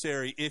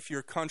necessary if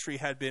your country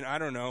had been, I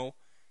don't know,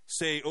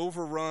 say,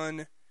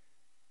 overrun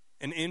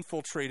and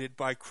infiltrated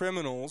by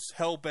criminals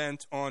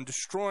hell-bent on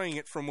destroying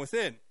it from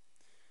within.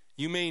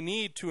 You may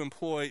need to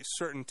employ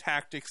certain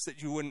tactics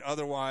that you wouldn't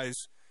otherwise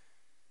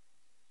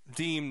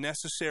deem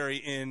necessary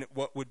in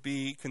what would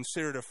be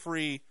considered a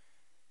free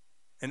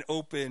and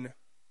open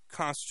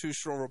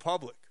constitutional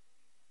republic.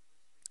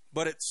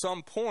 But at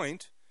some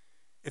point,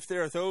 if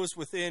there are those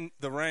within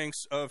the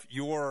ranks of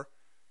your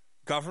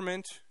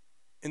government,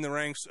 in the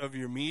ranks of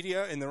your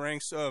media, in the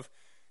ranks of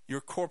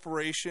your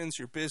corporations,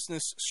 your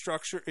business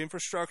structure,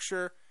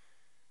 infrastructure,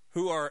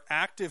 who are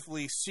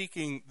actively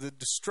seeking the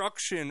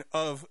destruction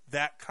of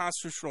that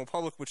constitutional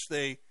republic, which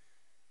they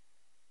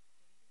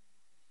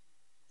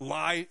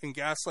lie and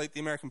gaslight the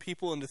American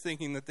people into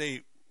thinking that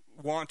they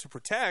want to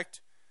protect,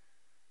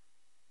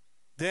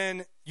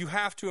 then you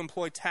have to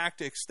employ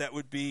tactics that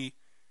would be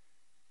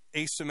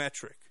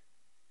asymmetric,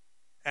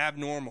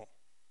 abnormal.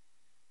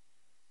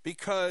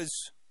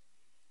 Because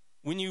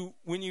when you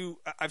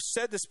I've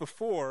said this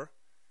before,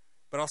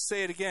 but I'll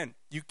say it again,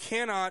 you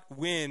cannot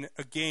win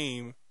a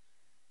game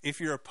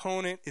if your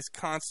opponent is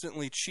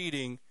constantly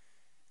cheating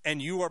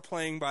and you are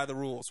playing by the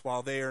rules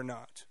while they are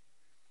not.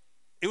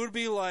 It would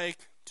be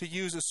like, to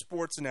use a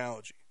sports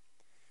analogy,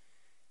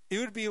 it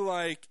would be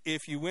like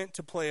if you went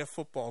to play a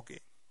football game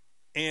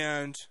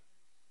and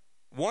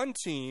one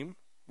team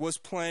was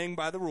playing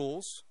by the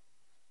rules,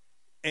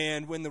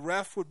 and when the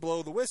ref would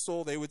blow the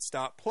whistle, they would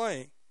stop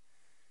playing.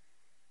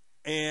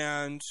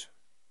 And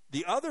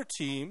the other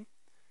team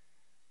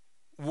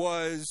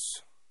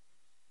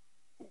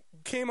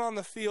came on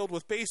the field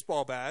with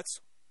baseball bats,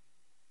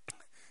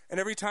 and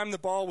every time the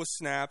ball was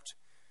snapped,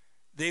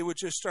 they would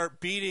just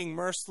start beating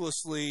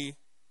mercilessly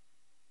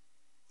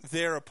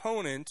their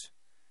opponent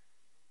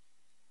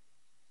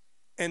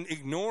and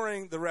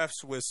ignoring the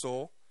ref's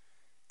whistle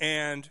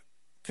and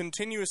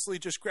continuously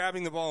just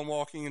grabbing the ball and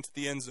walking into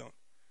the end zone.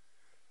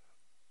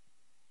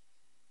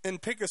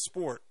 And pick a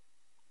sport.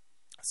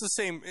 It's the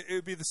same. It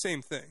would be the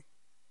same thing.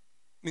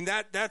 I mean,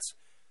 that's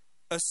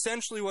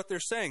essentially what they're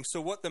saying.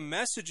 So what the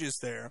message is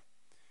there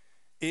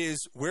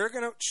is, we're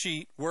going to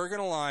cheat, we're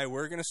going to lie,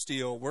 we're going to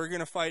steal, we're going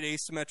to fight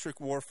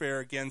asymmetric warfare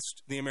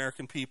against the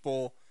American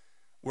people,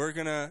 we're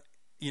going to,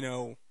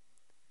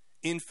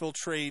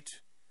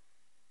 infiltrate,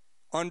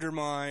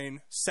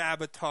 undermine,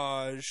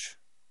 sabotage,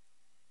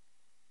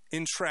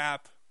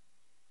 entrap,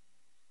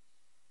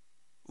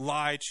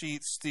 lie,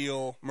 cheat,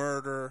 steal,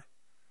 murder.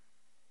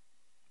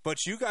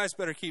 But you guys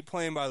better keep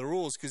playing by the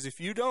rules, because if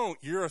you don't,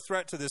 you're a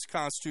threat to this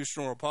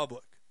constitutional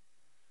republic.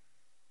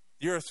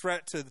 You're a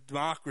threat to the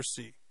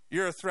democracy.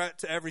 You're a threat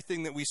to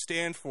everything that we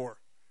stand for.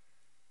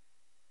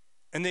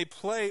 And they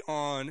play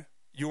on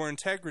your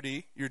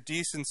integrity, your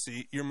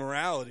decency, your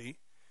morality.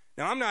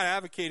 Now, I'm not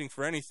advocating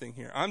for anything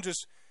here.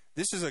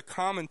 This is a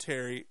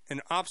commentary,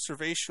 an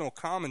observational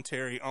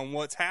commentary on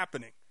what's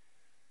happening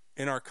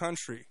in our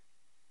country.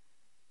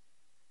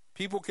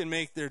 People can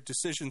make their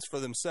decisions for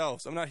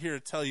themselves. I'm not here to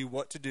tell you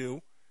what to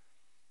do.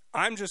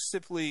 I'm just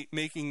simply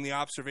making the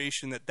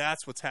observation that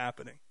that's what's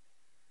happening.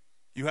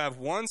 You have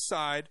one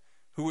side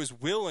who is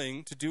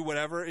willing to do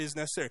whatever is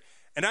necessary.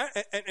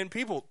 And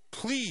people,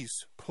 please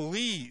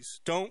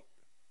don't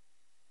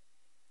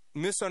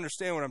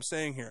misunderstand what I'm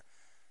saying here.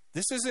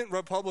 This isn't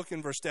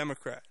Republican versus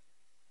Democrat.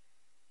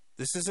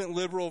 This isn't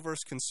liberal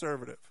versus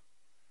conservative.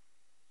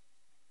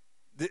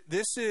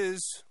 This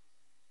is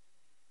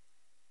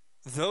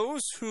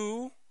those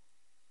who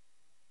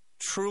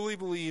truly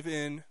believe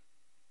in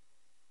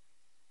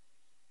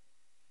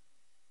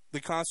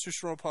the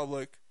constitutional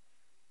republic,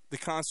 the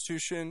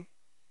Constitution,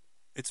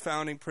 its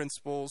founding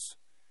principles,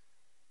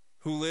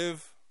 who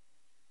live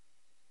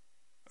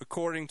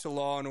according to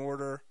law and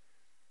order,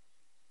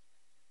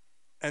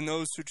 and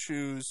those who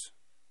choose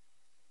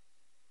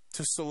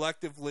to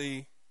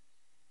selectively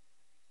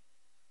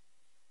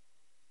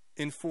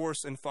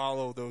enforce and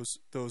follow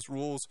those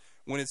rules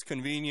when it's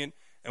convenient,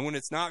 and when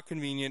it's not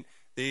convenient,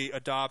 they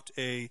adopt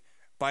a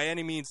by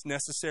any means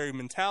necessary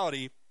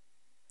mentality,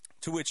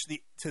 to which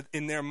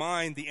in their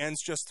mind the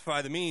ends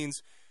justify the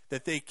means,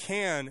 that they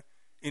can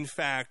in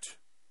fact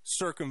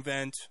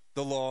circumvent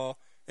the law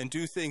and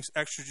do things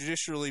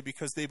extrajudicially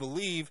because they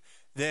believe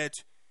that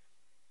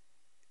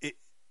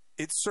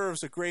it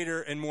serves a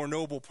greater and more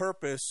noble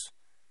purpose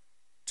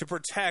to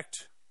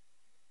protect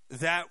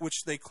that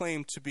which they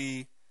claim to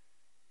be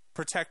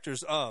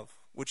protectors of,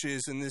 which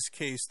is, in this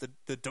case,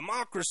 the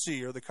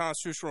democracy or the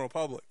constitutional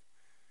republic.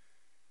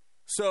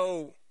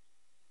 So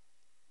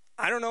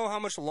I don't know how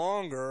much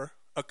longer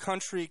a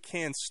country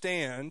can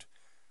stand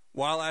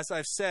while, as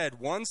I've said,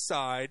 one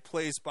side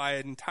plays by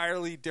an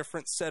entirely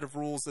different set of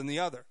rules than the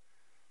other.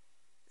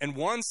 And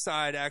one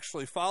side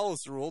actually follows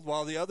the rule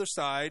while the other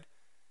side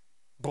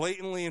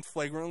blatantly and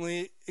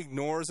flagrantly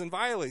ignores and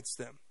violates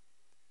them.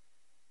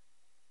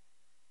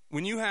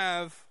 When you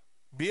have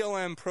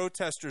BLM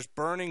protesters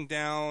burning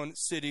down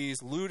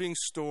cities, looting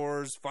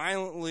stores,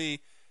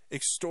 violently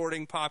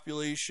extorting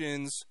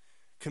populations,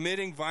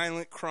 committing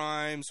violent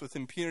crimes with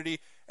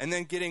impunity, and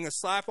then getting a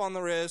slap on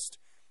the wrist,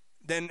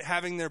 then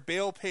having their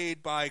bail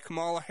paid by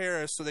Kamala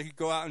Harris so they could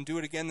go out and do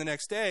it again the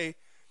next day,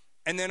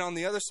 and then on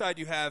the other side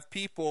you have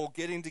people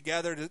getting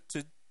together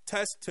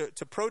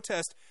to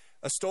protest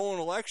a stolen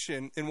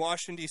election in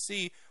Washington,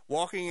 D.C.,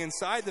 walking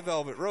inside the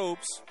velvet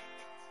ropes,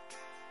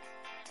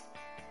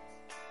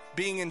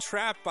 being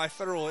entrapped by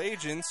federal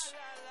agents,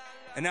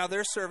 and now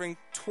they're serving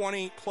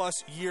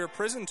 20-plus year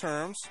prison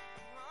terms,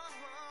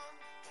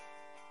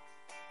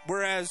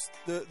 whereas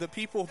the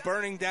people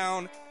burning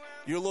down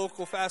your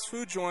local fast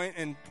food joint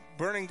and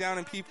burning down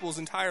in people's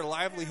entire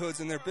livelihoods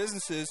and their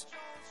businesses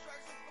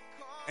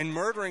and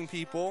murdering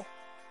people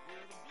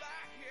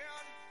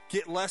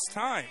get less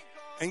time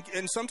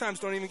and sometimes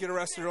don't even get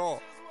arrested at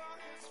all.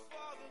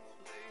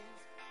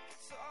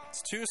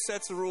 It's two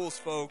sets of rules,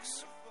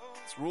 folks.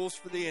 It's rules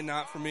for thee and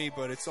not for me,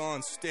 but it's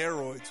on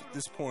steroids at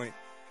this point.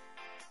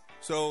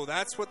 So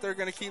that's what they're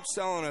going to keep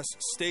selling us.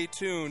 Stay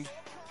tuned.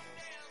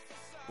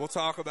 We'll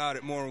talk about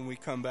it more when we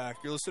come back.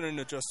 You're listening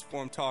to Just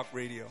Informed Talk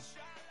Radio.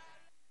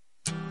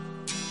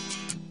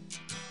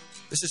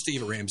 This is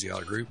Steve at Ramsey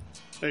Auto Group.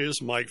 Hey, this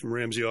is Mike from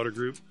Ramsey Auto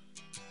Group.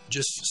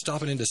 Just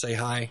stopping in to say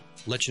hi,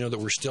 let you know that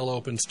we're still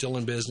open, still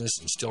in business,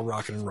 and still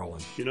rocking and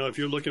rolling. You know, if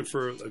you're looking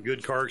for a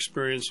good car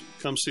experience,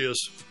 come see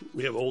us.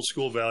 We have old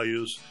school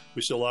values.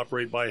 We still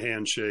operate by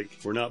handshake.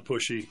 We're not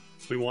pushy.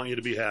 We want you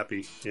to be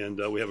happy,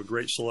 and we have a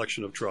great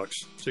selection of trucks.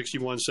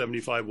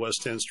 6175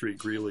 West 10th Street,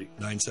 Greeley.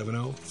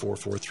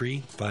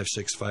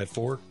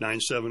 970-443-5654.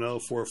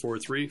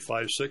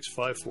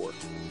 970-443-5654.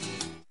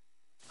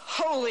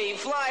 Holy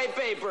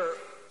flypaper!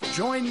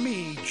 Join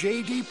me,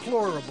 J.D.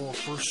 Plorable,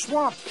 for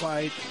Swamp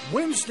Fight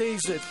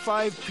Wednesdays at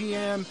 5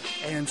 p.m.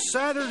 and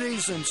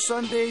Saturdays and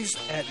Sundays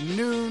at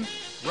noon,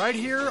 right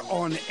here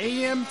on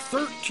AM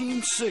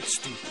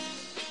 1360.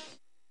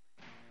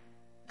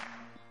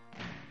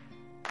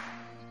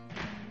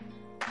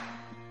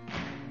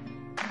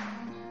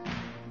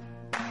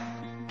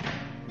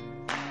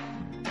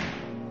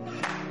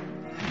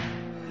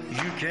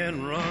 You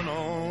can run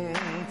on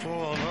for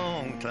a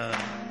long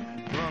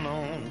time, run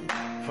on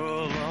for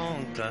a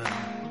long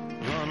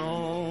time, run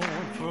on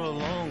for a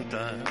long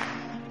time.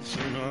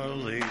 Sooner or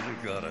later,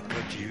 gotta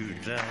cut you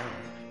down.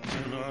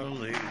 Sooner or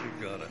later,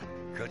 gotta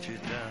cut you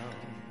down.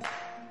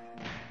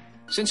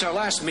 Since our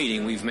last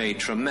meeting, we've made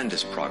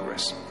tremendous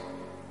progress.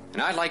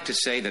 And I'd like to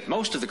say that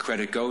most of the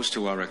credit goes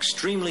to our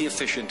extremely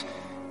efficient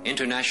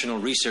International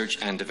Research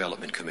and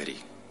Development Committee.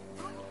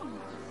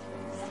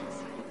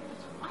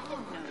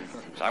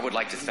 So I would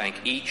like to thank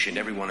each and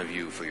every one of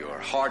you for your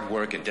hard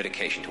work and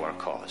dedication to our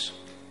cause.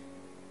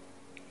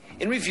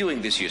 In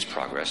reviewing this year's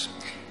progress,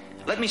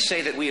 let me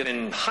say that we have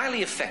been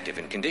highly effective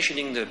in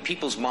conditioning the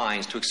people's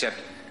minds to accept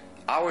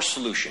our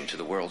solution to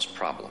the world's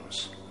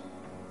problems.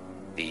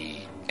 The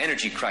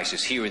energy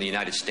crisis here in the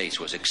United States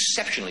was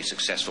exceptionally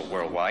successful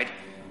worldwide,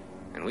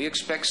 and we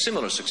expect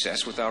similar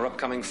success with our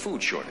upcoming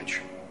food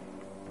shortage.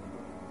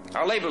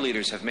 Our labor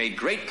leaders have made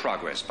great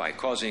progress by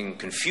causing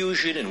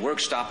confusion and work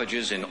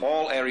stoppages in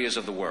all areas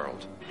of the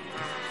world.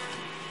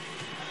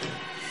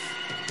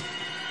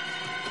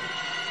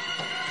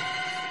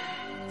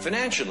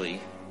 Financially,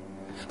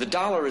 the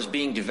dollar is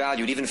being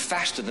devalued even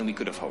faster than we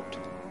could have hoped.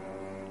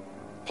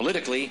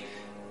 Politically,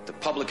 the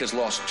public has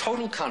lost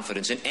total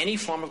confidence in any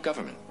form of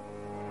government.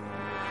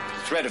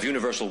 The threat of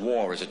universal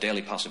war is a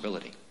daily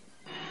possibility.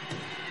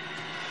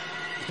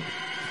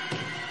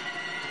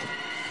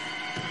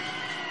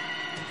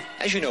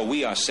 As you know,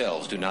 we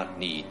ourselves do not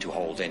need to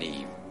hold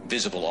any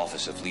visible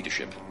office of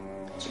leadership.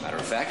 As a matter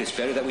of fact, it's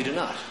better that we do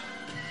not.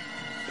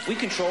 If we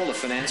control the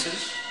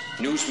finances,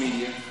 news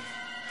media,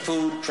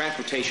 food,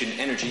 transportation,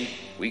 energy,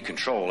 we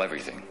control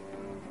everything.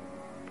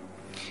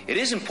 It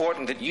is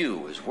important that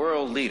you, as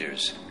world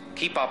leaders,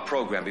 keep our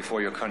program before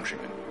your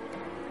countrymen.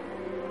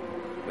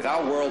 With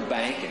our World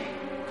Bank and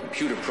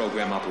computer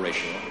program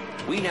operational,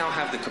 we now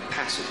have the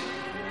capacity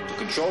to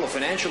control the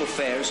financial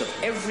affairs of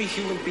every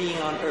human being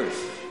on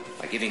Earth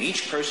by giving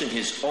each person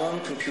his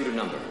own computer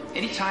number.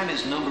 Anytime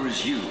his number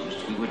is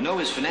used, we would know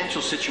his financial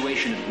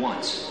situation at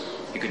once.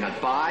 He could not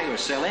buy or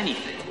sell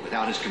anything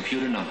without his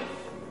computer number.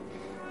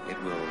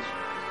 It will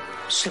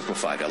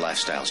simplify their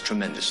lifestyles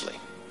tremendously.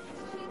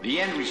 The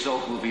end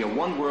result will be a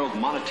one-world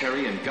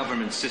monetary and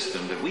government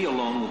system that we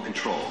alone will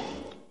control.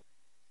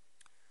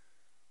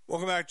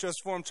 Welcome back,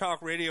 Just Informed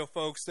Talk Radio,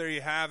 folks. There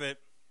you have it.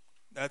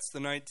 That's the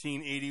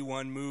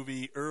 1981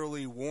 movie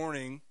Early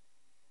Warning,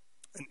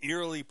 an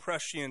eerily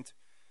prescient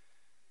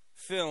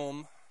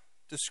film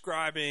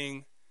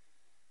describing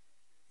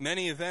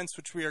many events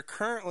which we are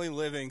currently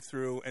living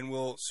through and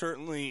will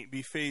certainly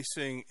be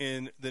facing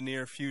in the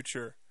near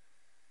future.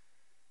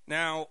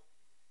 Now,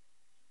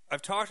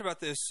 I've talked about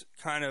this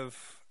kind of,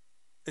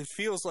 it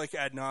feels like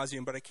ad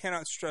nauseum, but I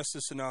cannot stress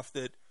this enough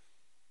that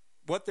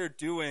what they're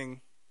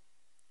doing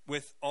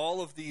with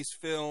all of these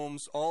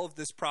films, all of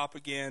this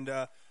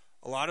propaganda,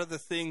 a lot of the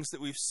things that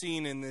we've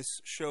seen in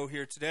this show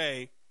here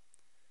today,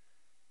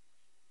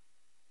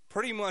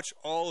 pretty much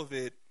all of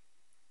it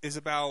is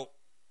about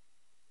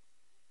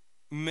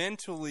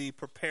mentally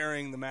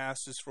preparing the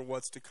masses for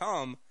what's to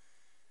come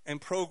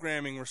and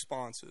programming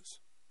responses.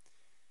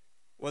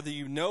 Whether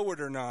you know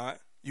it or not,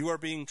 you are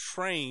being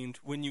trained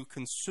when you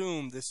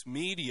consume this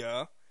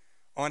media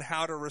on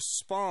how to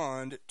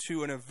respond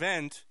to an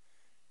event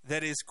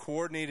that is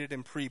coordinated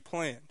and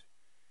pre-planned.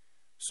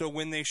 So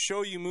when they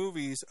show you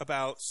movies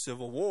about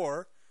civil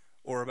war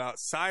or about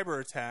cyber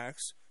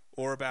attacks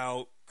or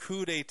about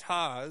coup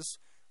d'etats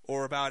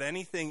or about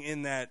anything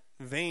in that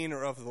vein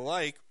or of the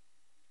like,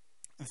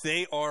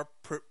 they are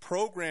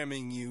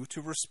programming you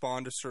to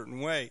respond a certain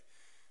way.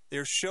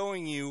 They're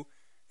showing you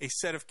a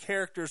set of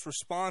characters'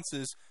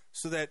 responses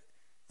so that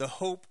the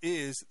hope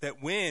is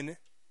that when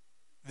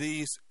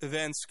these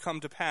events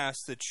come to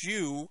pass, that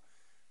you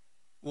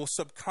will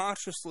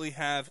subconsciously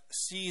have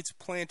seeds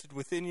planted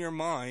within your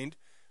mind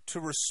to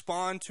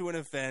respond to an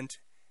event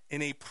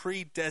in a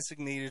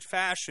pre-designated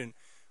fashion,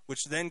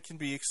 which then can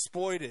be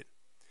exploited.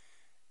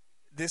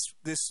 this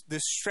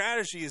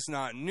strategy is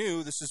not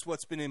new. This is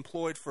what's been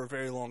employed for a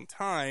very long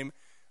time.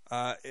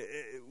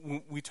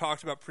 We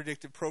talked about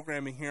predictive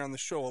programming here on the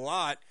show a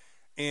lot,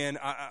 and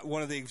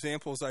one of the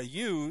examples I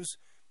use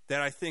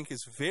that I think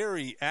is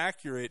very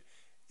accurate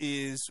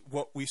is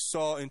what we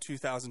saw in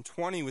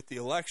 2020 with the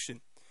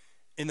election.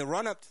 In the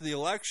run-up to the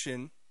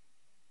election,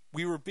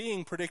 we were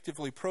being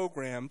predictively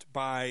programmed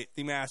by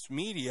the mass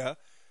media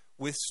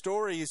with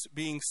stories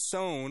being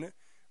sown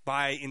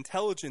by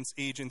intelligence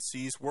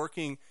agencies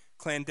working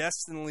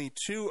clandestinely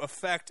to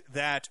effect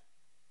that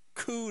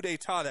coup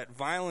d'etat, that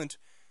violent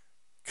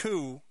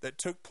coup that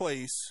took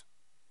place.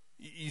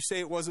 You say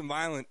it wasn't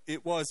violent.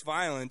 It was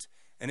violent,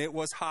 and it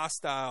was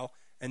hostile,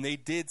 and they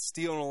did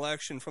steal an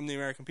election from the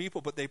American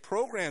people, but they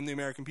programmed the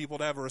American people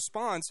to have a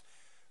response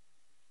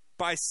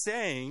by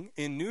saying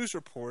in news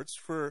reports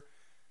for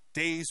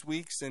days,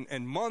 weeks,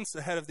 and months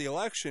ahead of the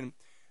election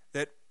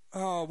that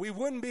we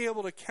wouldn't be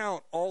able to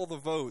count all the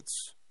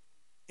votes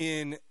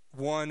in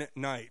one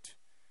night.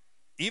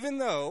 Even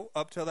though,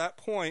 up till that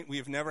point,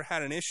 we've never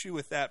had an issue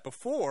with that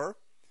before,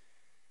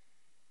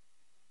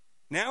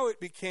 now it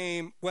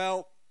became,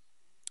 well,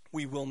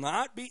 we will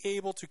not be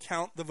able to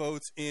count the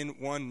votes in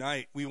one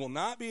night. We will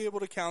not be able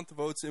to count the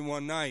votes in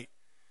one night.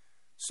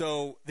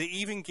 So they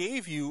even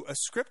gave you a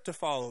script to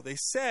follow. They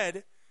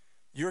said,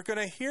 you're going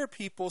to hear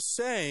people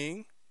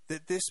saying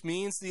that this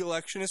means the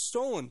election is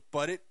stolen,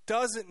 but it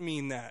doesn't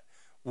mean that.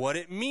 What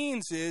it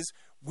means is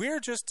we're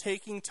just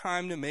taking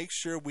time to make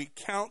sure we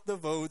count the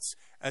votes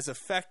as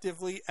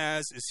effectively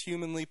as is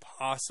humanly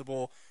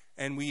possible,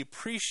 and we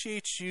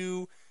appreciate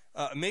you.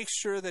 Make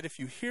sure that if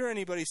you hear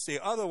anybody say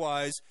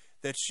otherwise,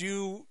 that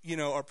you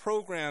are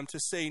programmed to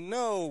say,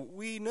 no,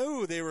 we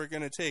knew they were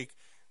going to take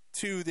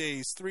 2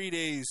 days, 3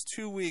 days,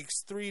 2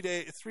 weeks, 3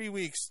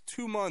 weeks,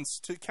 2 months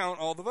to count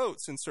all the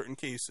votes in certain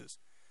cases.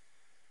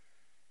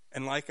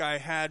 And like I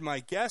had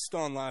my guest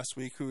on last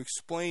week who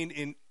explained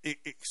in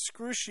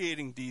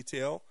excruciating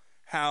detail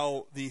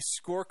how the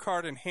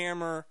scorecard and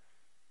hammer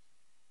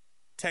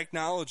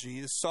technology,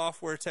 the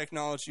software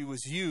technology,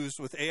 was used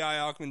with AI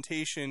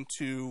augmentation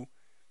to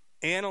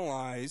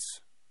analyze,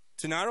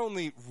 to not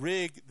only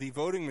rig the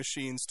voting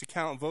machines to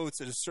count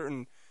votes at a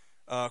certain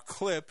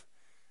clip,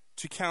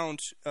 to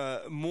count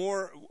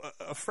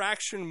a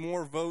fraction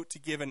more vote to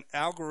give an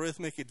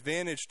algorithmic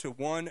advantage to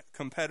one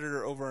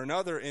competitor over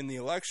another in the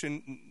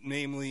election,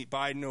 namely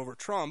Biden over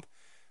Trump,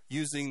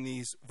 using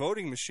these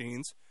voting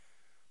machines.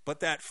 But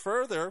that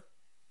further,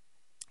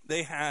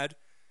 they had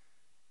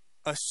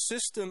a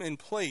system in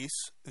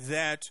place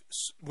that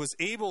was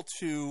able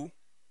to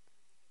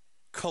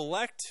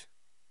collect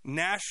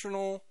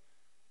national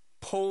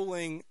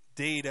polling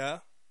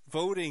data,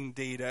 voting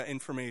data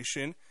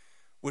information,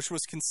 which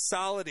was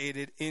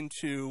consolidated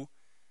into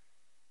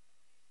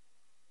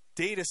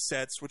data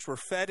sets which were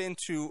fed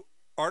into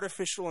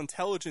artificial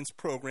intelligence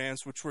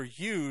programs which were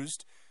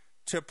used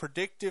to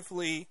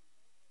predictively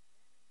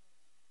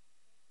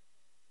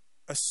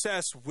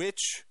assess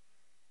which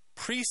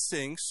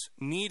precincts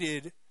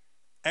needed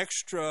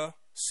extra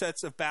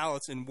sets of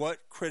ballots in what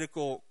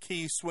critical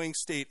key swing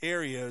state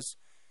areas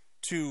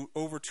to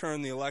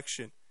overturn the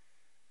election.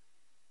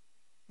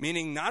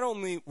 Meaning not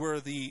only were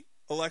the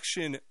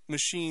election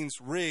machines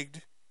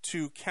rigged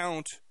to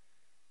count,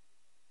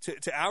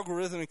 to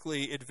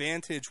algorithmically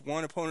advantage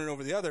one opponent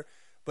over the other,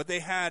 but they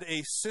had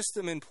a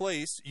system in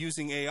place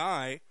using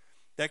AI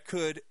that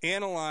could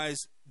analyze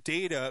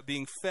data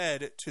being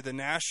fed to the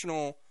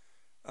national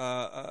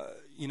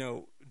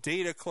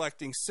data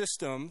collecting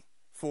system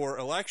for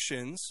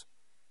elections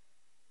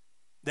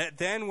that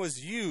then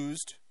was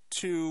used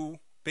to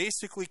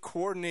basically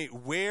coordinate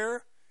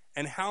where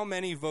and how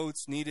many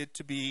votes needed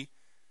to be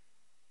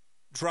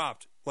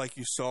dropped, like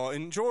you saw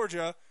in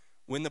Georgia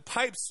when the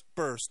pipes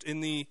burst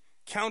in the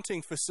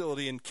counting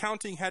facility and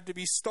counting had to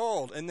be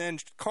stalled, and then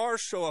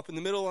cars show up in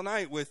the middle of the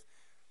night with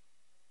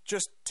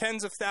just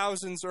tens of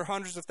thousands or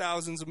hundreds of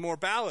thousands of more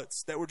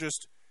ballots that were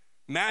just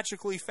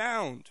magically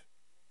found,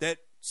 that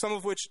some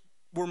of which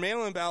were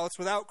mail-in ballots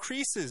without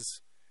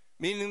creases,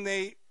 meaning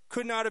they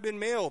could not have been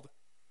mailed,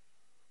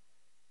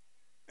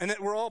 and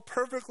that were all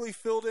perfectly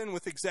filled in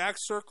with exact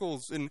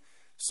circles, in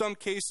some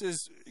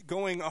cases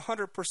going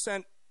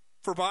 100%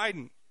 for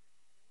Biden,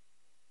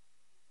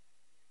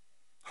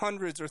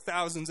 hundreds or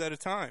thousands at a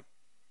time.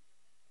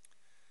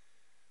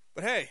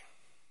 But hey,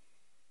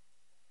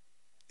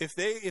 if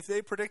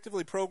they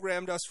predictively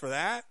programmed us for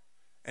that,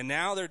 and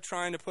now they're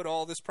trying to put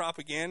all this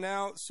propaganda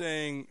out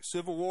saying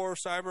civil war,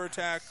 cyber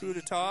attack, coup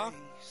d'etat,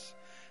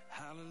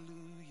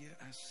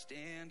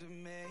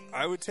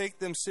 I would take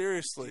them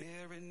seriously.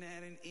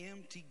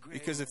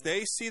 Because if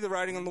they see the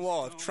writing on the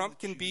wall, if Trump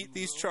can beat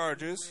these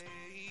charges,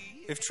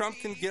 if Trump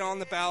can get on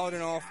the ballot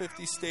in all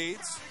 50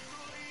 states,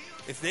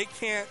 if they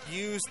can't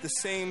use the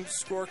same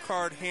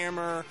scorecard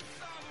hammer,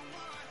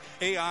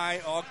 AI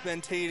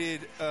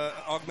augmented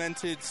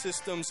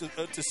systems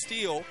to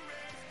steal,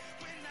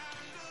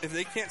 if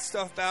they can't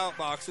stuff ballot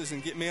boxes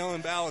and get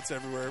mail-in ballots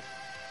everywhere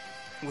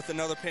with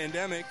another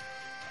pandemic,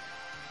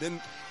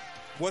 then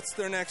what's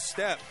their next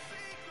step?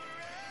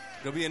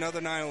 It'll be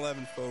another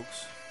 9/11,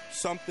 folks.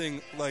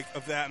 Something like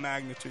of that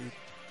magnitude.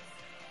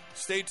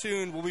 Stay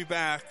tuned. We'll be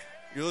back.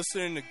 You're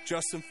listening to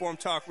Just Informed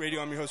Talk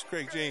Radio. I'm your host,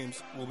 Craig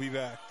James. We'll be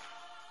back.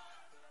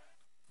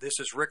 This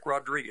is Rick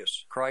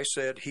Rodriguez. Christ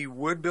said he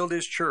would build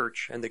his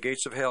church and the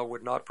gates of hell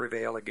would not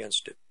prevail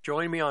against it.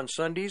 Join me on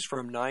Sundays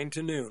from 9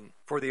 to noon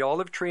for the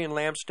Olive Tree and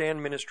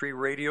Lampstand Ministry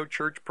Radio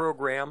Church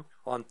program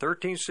on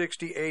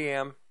 1360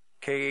 AM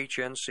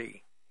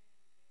KHNC.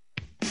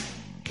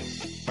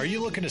 Are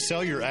you looking to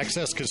sell your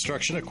excess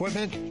construction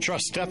equipment?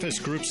 Trust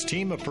Steffes Group's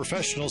team of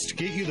professionals to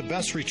get you the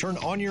best return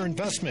on your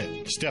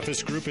investment.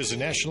 Steffes Group is a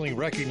nationally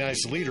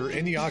recognized leader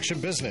in the auction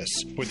business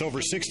with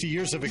over 60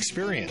 years of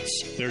experience.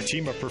 Their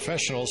team of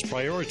professionals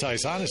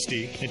prioritize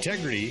honesty,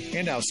 integrity,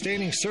 and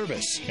outstanding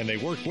service, and they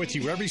work with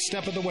you every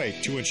step of the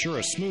way to ensure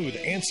a smooth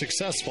and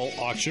successful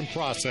auction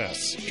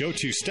process. Go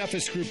to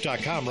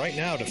SteffesGroup.com right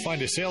now to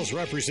find a sales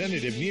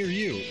representative near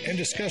you and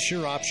discuss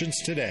your options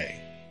today.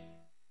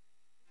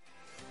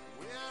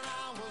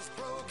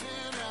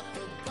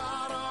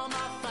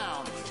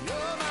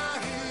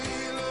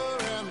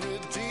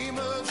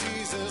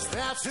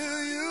 That's who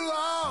you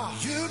are.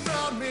 You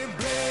brought me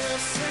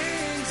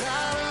blessings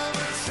out of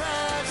a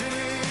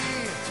tragedy.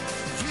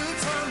 You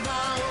turned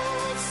my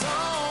old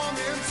song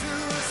into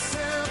a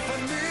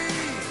symphony.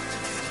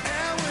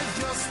 And with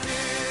your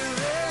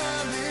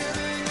spirit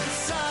living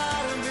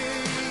inside of me,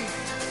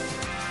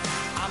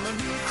 I'm a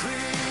new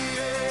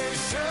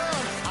creation.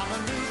 I'm a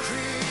new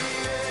creation.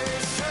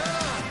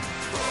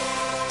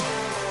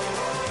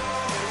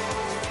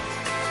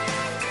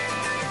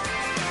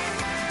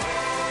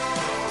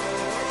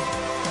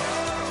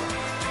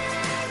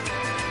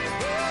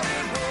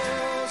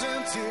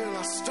 Till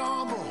I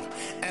stumbled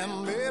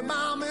and made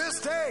my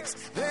mistakes,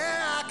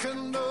 then I could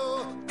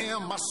know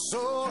in my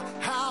soul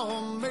how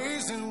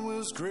amazing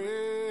was grace.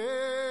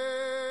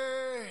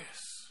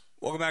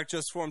 Welcome back to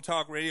Just Informed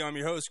Talk Radio. I'm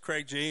your host,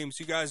 Craig James.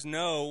 You guys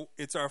know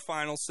it's our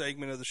final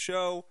segment of the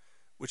show,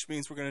 which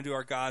means we're going to do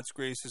our God's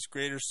Grace is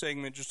Greater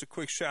segment. Just a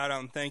quick shout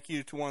out and thank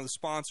you to one of the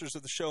sponsors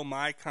of the show,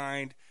 My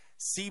Kind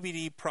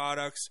CBD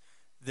Products.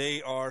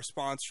 They are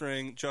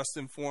sponsoring Just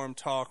Informed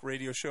Talk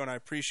Radio Show, and I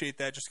appreciate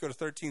that. Just go to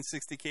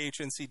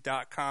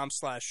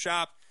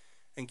 1360khnc.com/shop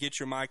and get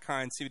your My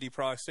Kind CBD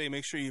products today.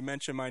 Make sure you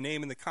mention my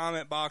name in the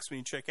comment box when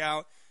you check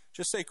out.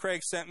 Just say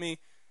Craig sent me,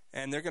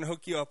 and they're going to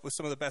hook you up with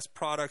some of the best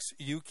products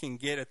you can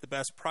get at the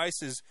best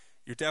prices.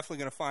 You're definitely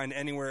going to find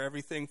anywhere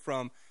everything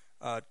from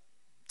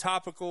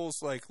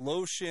topicals like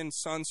lotion,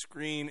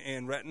 sunscreen,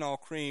 and retinol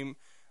cream,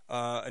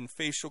 and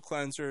facial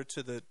cleanser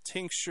to the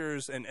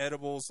tinctures and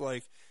edibles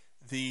like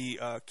the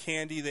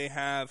candy they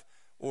have,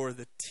 or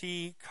the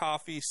tea,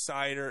 coffee,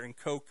 cider, and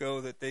cocoa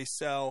that they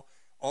sell.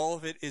 All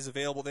of it is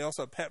available. They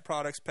also have pet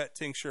products, pet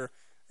tincture,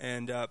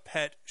 and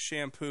pet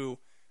shampoo.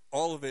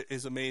 All of it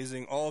is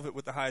amazing. All of it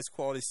with the highest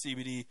quality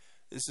CBD.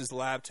 This is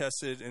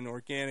lab-tested and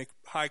organic,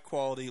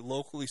 high-quality,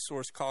 locally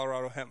sourced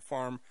Colorado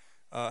hemp-farmed,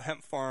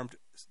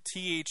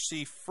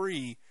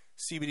 THC-free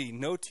CBD.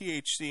 No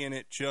THC in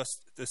it,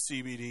 just the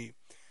CBD.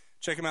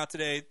 Check them out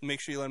today.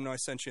 Make sure you let them know I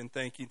sent you, and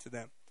thank you to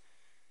them.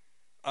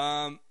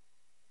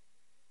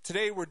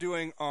 Today we're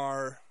doing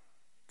our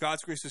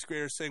God's Grace is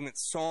Greater segment,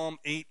 Psalm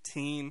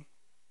 18,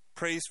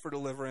 Praise for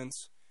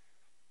Deliverance.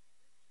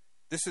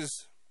 This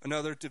is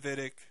another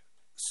Davidic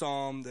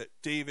psalm that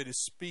David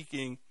is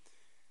speaking.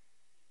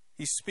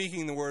 He's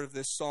speaking the word of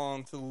this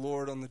song to the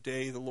Lord on the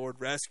day the Lord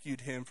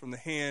rescued him from the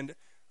hand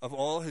of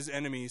all his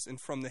enemies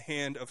and from the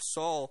hand of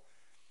Saul.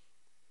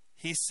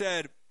 He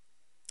said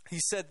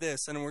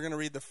this, and we're going to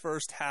read the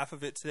first half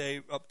of it today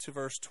up to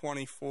verse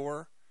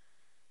 24.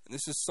 And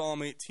this is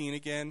Psalm 18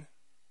 again.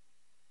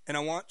 And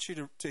I want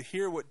you to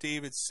hear what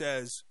David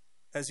says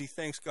as he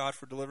thanks God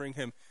for delivering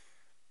him.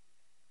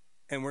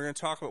 And we're going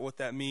to talk about what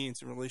that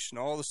means in relation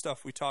to all the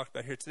stuff we talked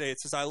about here today. It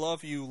says, I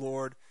love you,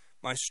 Lord,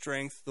 my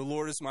strength. The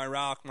Lord is my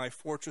rock, my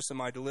fortress and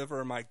my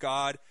deliverer, my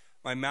God,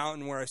 my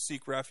mountain where I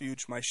seek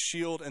refuge, my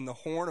shield and the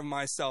horn of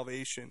my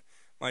salvation,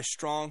 my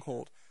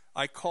stronghold.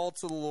 I called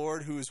to the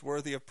Lord who is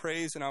worthy of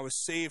praise, and I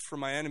was saved from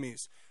my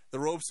enemies. The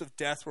ropes of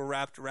death were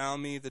wrapped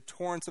around me. The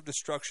torrents of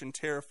destruction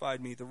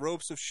terrified me. The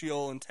ropes of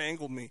Sheol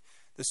entangled me.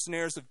 The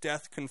snares of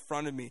death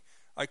confronted me.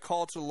 I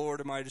called to the Lord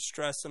in my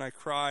distress, and I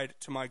cried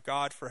to my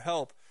God for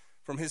help.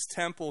 From his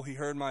temple he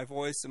heard my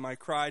voice, and my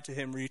cry to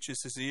him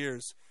reaches his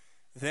ears.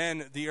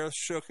 Then the earth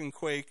shook and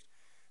quaked.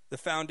 The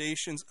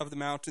foundations of the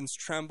mountains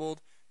trembled.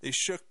 They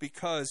shook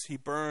because he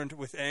burned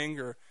with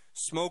anger.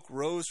 Smoke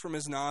rose from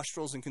his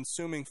nostrils, and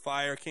consuming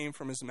fire came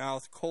from his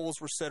mouth.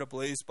 Coals were set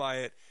ablaze by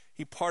it.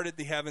 He parted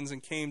the heavens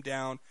and came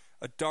down,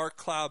 a dark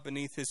cloud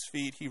beneath his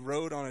feet. He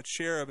rode on a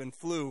cherub and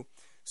flew,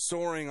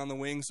 soaring on the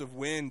wings of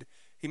wind.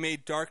 He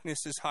made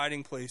darkness his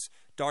hiding place,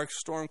 dark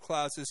storm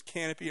clouds his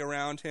canopy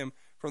around him.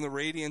 From the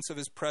radiance of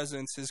his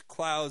presence, his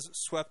clouds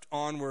swept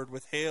onward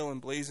with hail and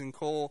blazing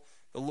coal.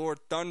 The Lord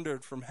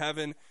thundered from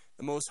heaven.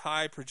 The Most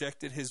High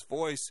projected his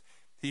voice.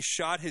 He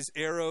shot his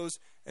arrows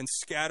and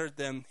scattered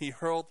them. He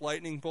hurled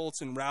lightning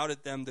bolts and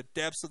routed them. The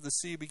depths of the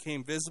sea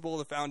became visible.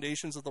 The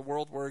foundations of the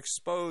world were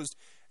exposed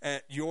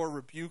at your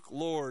rebuke,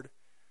 Lord.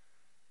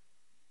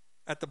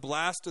 At the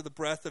blast of the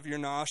breath of your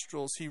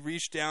nostrils, he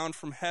reached down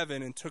from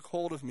heaven and took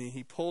hold of me.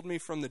 He pulled me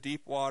from the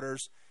deep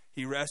waters.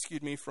 He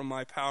rescued me from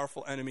my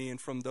powerful enemy and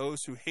from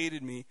those who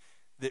hated me,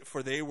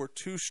 for they were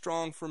too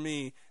strong for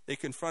me. They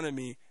confronted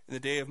me in the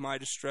day of my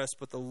distress,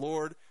 but the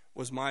Lord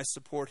was my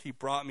support. He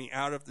brought me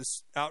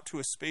out to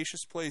a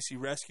spacious place. He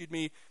rescued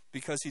me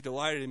because he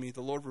delighted in me.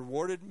 The Lord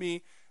rewarded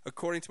me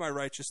according to my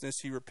righteousness.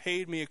 He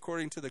repaid me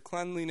according to the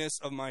cleanliness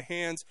of my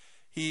hands.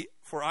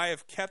 For I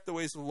have kept the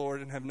ways of the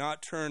Lord and have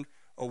not turned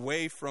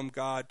away from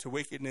God to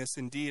wickedness.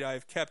 Indeed, I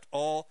have kept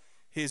all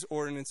his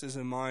ordinances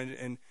in mind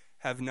and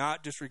have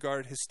not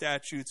disregarded his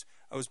statutes.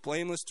 I was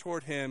blameless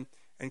toward him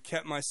and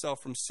kept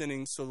myself from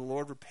sinning. So the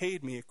Lord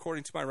repaid me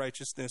according to my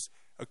righteousness,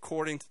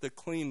 according to the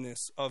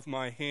cleanness of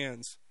my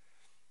hands.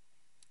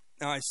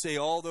 Now I say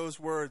all those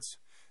words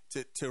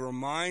to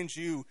remind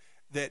you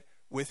that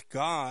with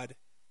God,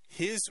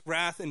 his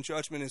wrath and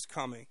judgment is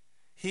coming.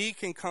 He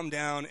can come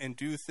down and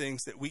do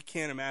things that we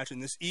can't imagine.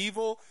 This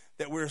evil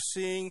that we're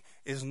seeing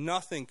is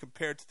nothing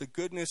compared to the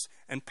goodness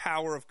and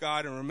power of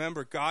God. And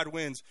remember, God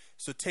wins.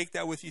 So take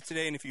that with you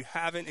today. And if you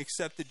haven't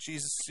accepted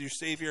Jesus as your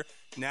Savior,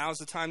 now's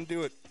the time to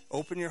do it.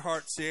 Open your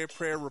heart, say a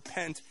prayer,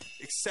 repent,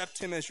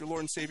 accept him as your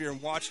Lord and Savior, and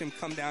watch him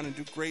come down and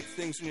do great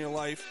things in your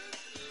life.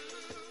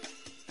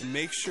 And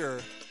make sure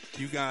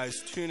you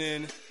guys tune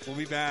in. We'll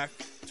be back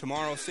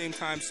tomorrow, same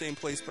time, same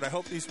place. But I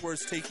hope these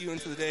words take you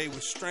into the day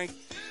with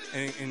strength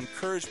and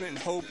encouragement and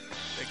hope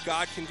that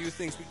God can do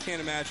things we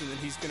can't imagine, that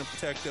he's going to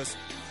protect us.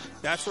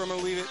 That's where I'm going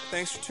to leave it.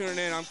 Thanks for tuning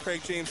in. I'm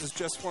Craig James. This is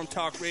Just Form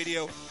Talk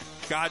Radio.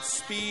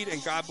 Godspeed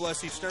and God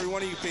bless each and every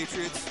one of you,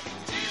 Patriots.